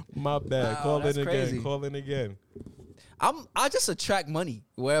 My bad. Wow, Call that's in crazy. again. Call in again. I just attract money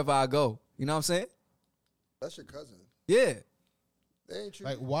wherever I go. You know what I'm saying? That's your cousin. Yeah. They ain't you.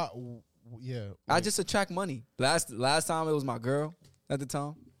 Like why? Yeah. I just attract money. Last time it was my girl at the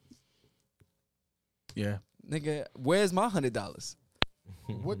time. Yeah. Nigga, where's my $100?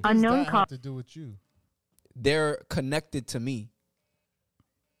 What does that have to do with you? They're connected to me.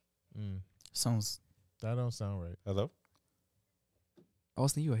 Sounds. That don't sound right. Hello?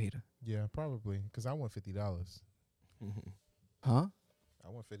 Austin, you a hater. Yeah, probably. Because I want $50. Huh? I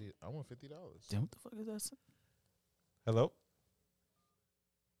want $50. Damn, what the fuck is that? Hello?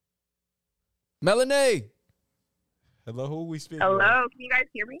 Melanie. Hello, who we speaking Hello, with? can you guys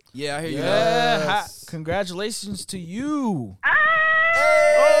hear me? Yeah, I hear you. Yeah. Congratulations to you.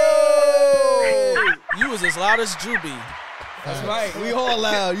 Oh! You was as loud as Juby. That's right. We all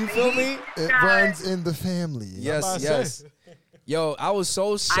loud. You feel me? It runs in the family. Yes. Yo, I was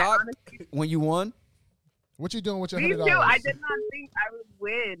so shocked when you won. What you doing with your Me $100? too. I did not think I would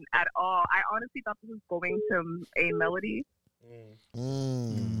win at all. I honestly thought this was going to a Melody,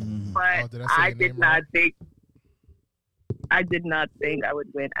 but did I say I your did name not wrong? think. I did not think I would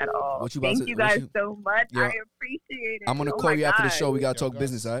win at all. What you about Thank to- you what guys you- so much. Yeah. I appreciate it. I'm gonna Oh call my you after the God. show. We gotta talk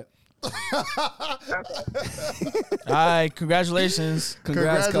business, all right? All right, congratulations.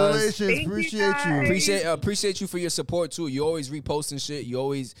 Congrats, cuz. Congratulations. Appreciate you. Appreciate you for your support too. You always reposting shit.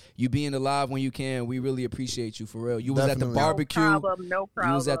 You being alive when you can. We really appreciate you for real. You was at the Definitely. barbecue. No problem. No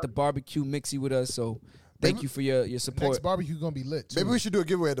You was at the problem. barbecue mixy with us. So thank you for your support. Next barbecue gonna be lit. Too. Maybe we should do a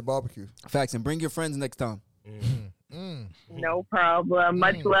giveaway at the barbecue. Facts, and bring your friends next time. No problem.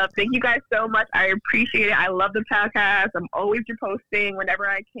 Much love. Thank you guys so much. I appreciate it. I love the podcast. I'm always reposting whenever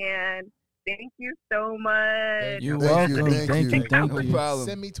I can. Thank you so much. You're Thank you, welcome. thank Thank you. you. Thank No you. problem.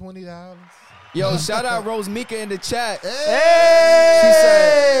 Send me $20. Yo, shout out Rose Mika in the chat.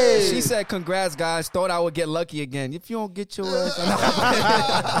 Hey! She said, "Congrats, guys. Thought I would get lucky again. If you don't get your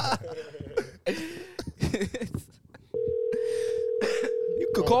ass." You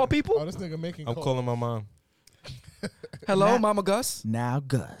could call people. Oh, this nigga making. I'm calls. calling my mom. Hello, Mama Gus. Now,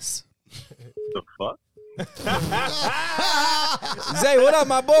 Gus. The fuck? Zay, what up,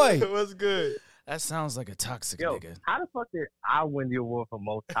 my boy? What's good? That sounds like a toxic Yo, nigga. how the fuck did I win the award for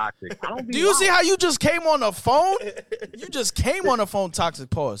most toxic? I don't be Do you lying. see how you just came on the phone? You just came on the phone. Toxic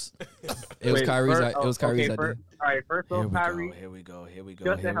pause. It was Wait, Kyrie's. first- It was Kyrie's okay, idea. first, all right, first Here off, we Kyrie, go. Here we go. Here we go.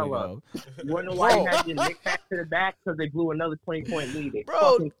 shut the Here we hell up. go. You wanna know why you had your Knicks back to the back? Because they blew another 20-point lead. They Bro,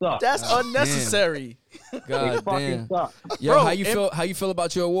 fucking suck. that's God unnecessary. They God fucking damn. suck. Yo, Bro, how you feel? How you feel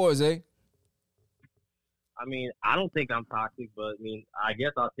about your awards, eh? I mean, I don't think I'm toxic, but I mean, I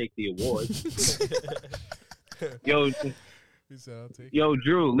guess I'll take the award. Yo, He said, "I'll take it." yo,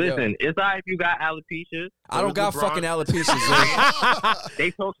 Drew, listen, it's alright if you got alopecia. I don't So got does fucking LeBron. alopecia. Zay. They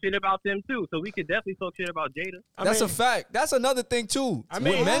talk shit about them too, so we could definitely talk shit about Jada. That's a fact. That's another thing too. I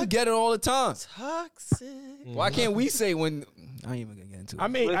mean- Men get it all the time. Toxic. Why can't we say when? I ain't even gonna get into it. I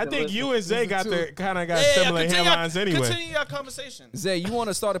mean, I Listen, think listen. you and Zay Listen got to the it. kind of got similar hairlines anyway. Continue your conversation. Zay, you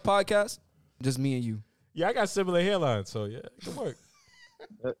want to start a podcast? Just me and you. Yeah, I got similar hairlines, so yeah, it can work.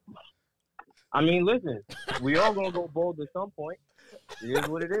 I mean, listen, we all gonna go bold at some point. It is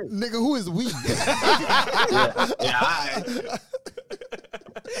what it is. Nigga, who is we?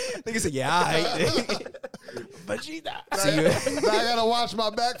 Nigga said, "Yeah, I." Vegeta. See you. Now I gotta watch my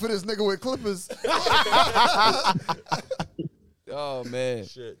back for this nigga with clippers. Oh man.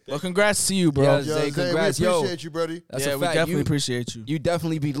 Well, congrats to you, bro. Yeah, Yo, Zay, Zay, congrats, we yo. appreciate you, buddy. That's yeah, a we fact. definitely You- appreciate you. You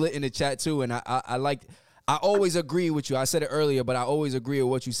definitely be lit in the chat too, and I like. I always agree with you. I said it earlier, but I always agree with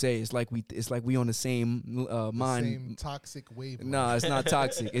what you say. It's like we on the same mind. Same toxic wave. Nah, it's not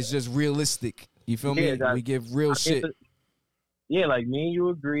toxic. It's just realistic. You feel Yeah, me? that- We give real I shit. think that- Yeah, like me and you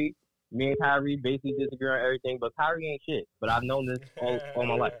agree. Me and Kyrie basically disagree on everything, but Kyrie ain't shit. But I've known this all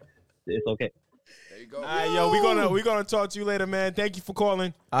my life. It's okay. There you go. All right, yo, we gonna talk to you later, man. Thank you for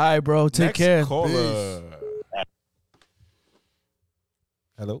calling. All right, bro. Take Next care. caller.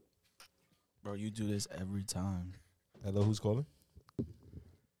 Hello, Bro, you do this every time. hello, who's calling?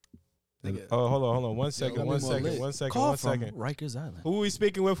 Nigga. Oh, hold on, 1 second, got me 1 more second, lit. 1 second, Call 1 from second. Rikers Island. Who we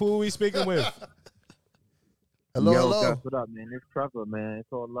speaking with? Who we speaking with? Hello, Yo, hello. guys, what up, man? It's Trevor, man. It's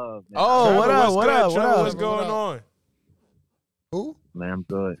all love, man. Oh, Trevor, what up? what's What good? up? What Trevor, up? what's going on? Who? Man, I'm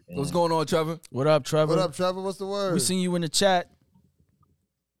good. Man. What's going on, Trevor? What up, Trevor? What up, Trevor? What's the word? We seen you in the chat.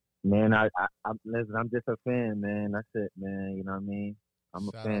 Man, I listen. I'm just a fan, man. That's it, man. You know what I mean? I'm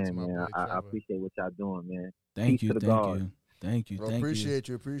a Shout out to fan, my man. boy, I Trevor. appreciate what y'all doing, man. Thank Peace you. to the Thank God. you. Thank you. Bro, Thank you. appreciate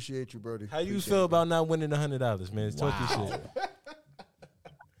you, Brody. How you Appreciate feel you, about not winning $100, man? Talk your Wow. shit.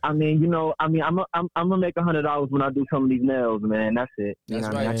 I mean, you know, I'm gonna make $100 when I do some of these nails, man. That's it. You That's know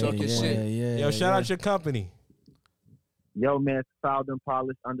what I right. mean? Talk your shit. Yo, shout out your company. Yo, man, Filed and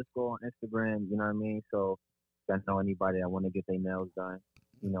Polished _ on Instagram. You know what I mean? So If I know anybody that want to get their nails done,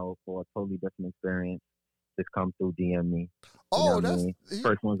 for a totally different experience, just come through, DM me. Oh, I mean?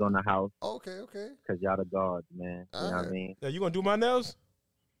 First one's on the house. Okay. Cause y'all the gods, man. You know what I mean? Yeah, you gonna do my nails?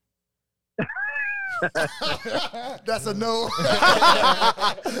 That's a no.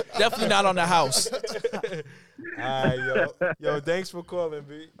 Definitely not on the house. All right, yo, thanks for calling,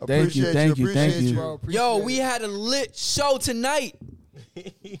 B. Thank you. Bro, Yo, we had a lit show tonight.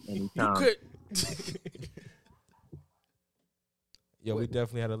 Anytime. Yo, we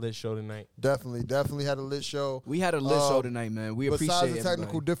definitely had a lit show tonight. Definitely had a lit show. We had a lit show tonight, man. We appreciate it. Besides the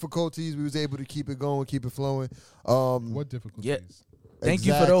technical difficulties, we was able to keep it going, keep it flowing. What difficulties? Yeah. Thank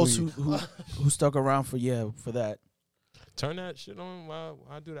you for those who stuck around for that. Turn that shit on while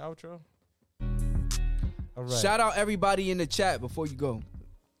I do the outro. All right. Shout out everybody in the chat before you go.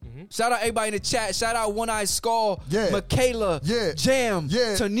 Shout out everybody in the chat. Shout out One Eye Skull, Michaela, Jam,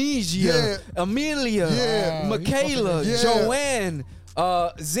 Tunisia, Amelia, Michaela, Joanne,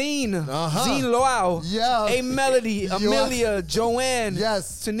 Zine, Zine Loau, A Melody, Amelia, Joanne,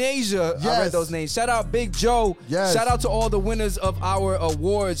 Tunasia. I read those names. Shout out Big Joe. Shout out to all the winners of our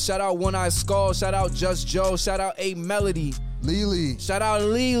awards. Shout out One Eye Skull. Shout out Just Joe. Shout out A Melody. Lily. Shout out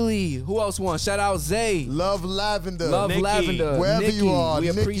Lily. Who else won? Shout out Zay. Love Lavender. Love Nikki. Lavender. Wherever Nikki. you are. We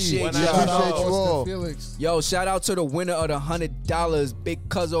Nikki. appreciate We you. appreciate you all. Felix. Yo, shout out to the winner of the $100, Big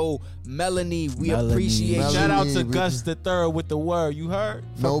Cuzzo Melanie. We appreciate you. Shout out to Gus the Third with the word. You heard?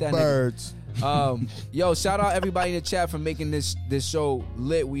 No that birds. Yo, shout out everybody in the chat for making this show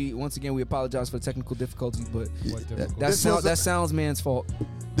lit. We apologize for the technical difficulties, but that sounds man's fault.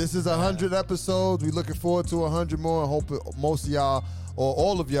 This is 100 episodes. We looking forward to 100 more. I hope most of y'all or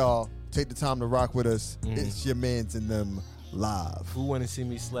all of y'all take the time to rock with us. It's your mans and them live. Who want to see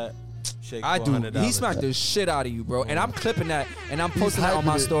me slap? Shake I do. $400? He smacked the shit out of you, bro. And I'm clipping that and I'm posting that on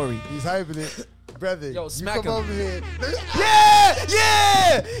my story. He's hyping it. Brother, Yo, smack you come him. over here. Yeah,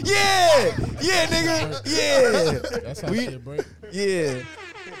 nigga. Yeah. That's how shit break. Yeah.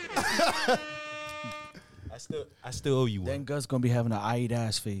 I still owe you one. Then Gus gonna be having an eyed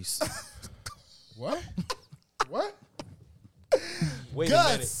ass face. What? Wait a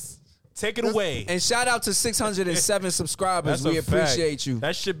minute. Take it away. And shout out to 607 subscribers. That's We a fact. appreciate you.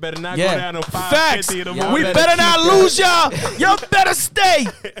 That shit better not go down to 550 Facts. in the Y'all morning. We better not lose y'all. Y'all better stay.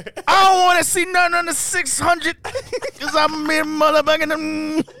 I don't want to see none on the 600 because I'm in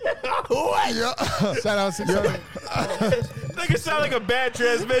motherfucking. Shout out 600. Nigga sound like a bad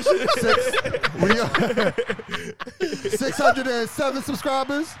transmission. 607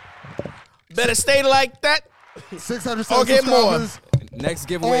 subscribers. Better stay like that. 607 Or get more. subscribers. Next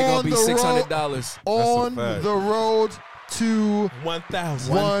giveaway On gonna be the road. $600. On fact. the road to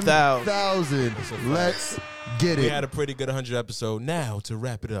 1,000. 1,000. Let's get We it. had a pretty good 100 episode. Now, to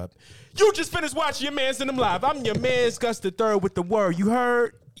wrap it up, you just finished watching your Mans in them live. I'm your man's Gus the Third with the word. You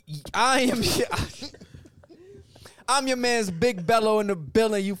heard? I'm your man's Big Bello in the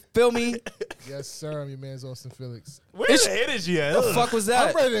building. You feel me? Yes, sir. I'm your man's Austin Felix. Where's the energy at? What the fuck was that?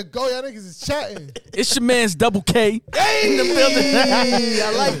 I'm ready to go. Y'all niggas is chatting. It's your man's Double K in the building. Hey,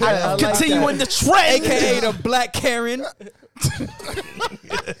 I like that. I like Continuing the trend. AKA the Black Karen.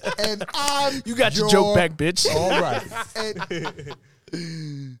 And I'm You got your joke back, bitch. All right.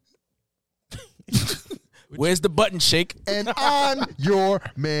 Where's the button shake? And I'm your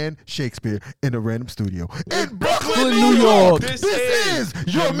man Shakespeare in a random studio in Brooklyn, New York. This is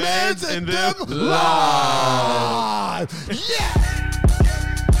your man's and them live. Yeah.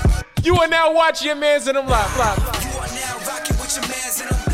 You are now watching your Mans in them live. You are now rocking with your mans in the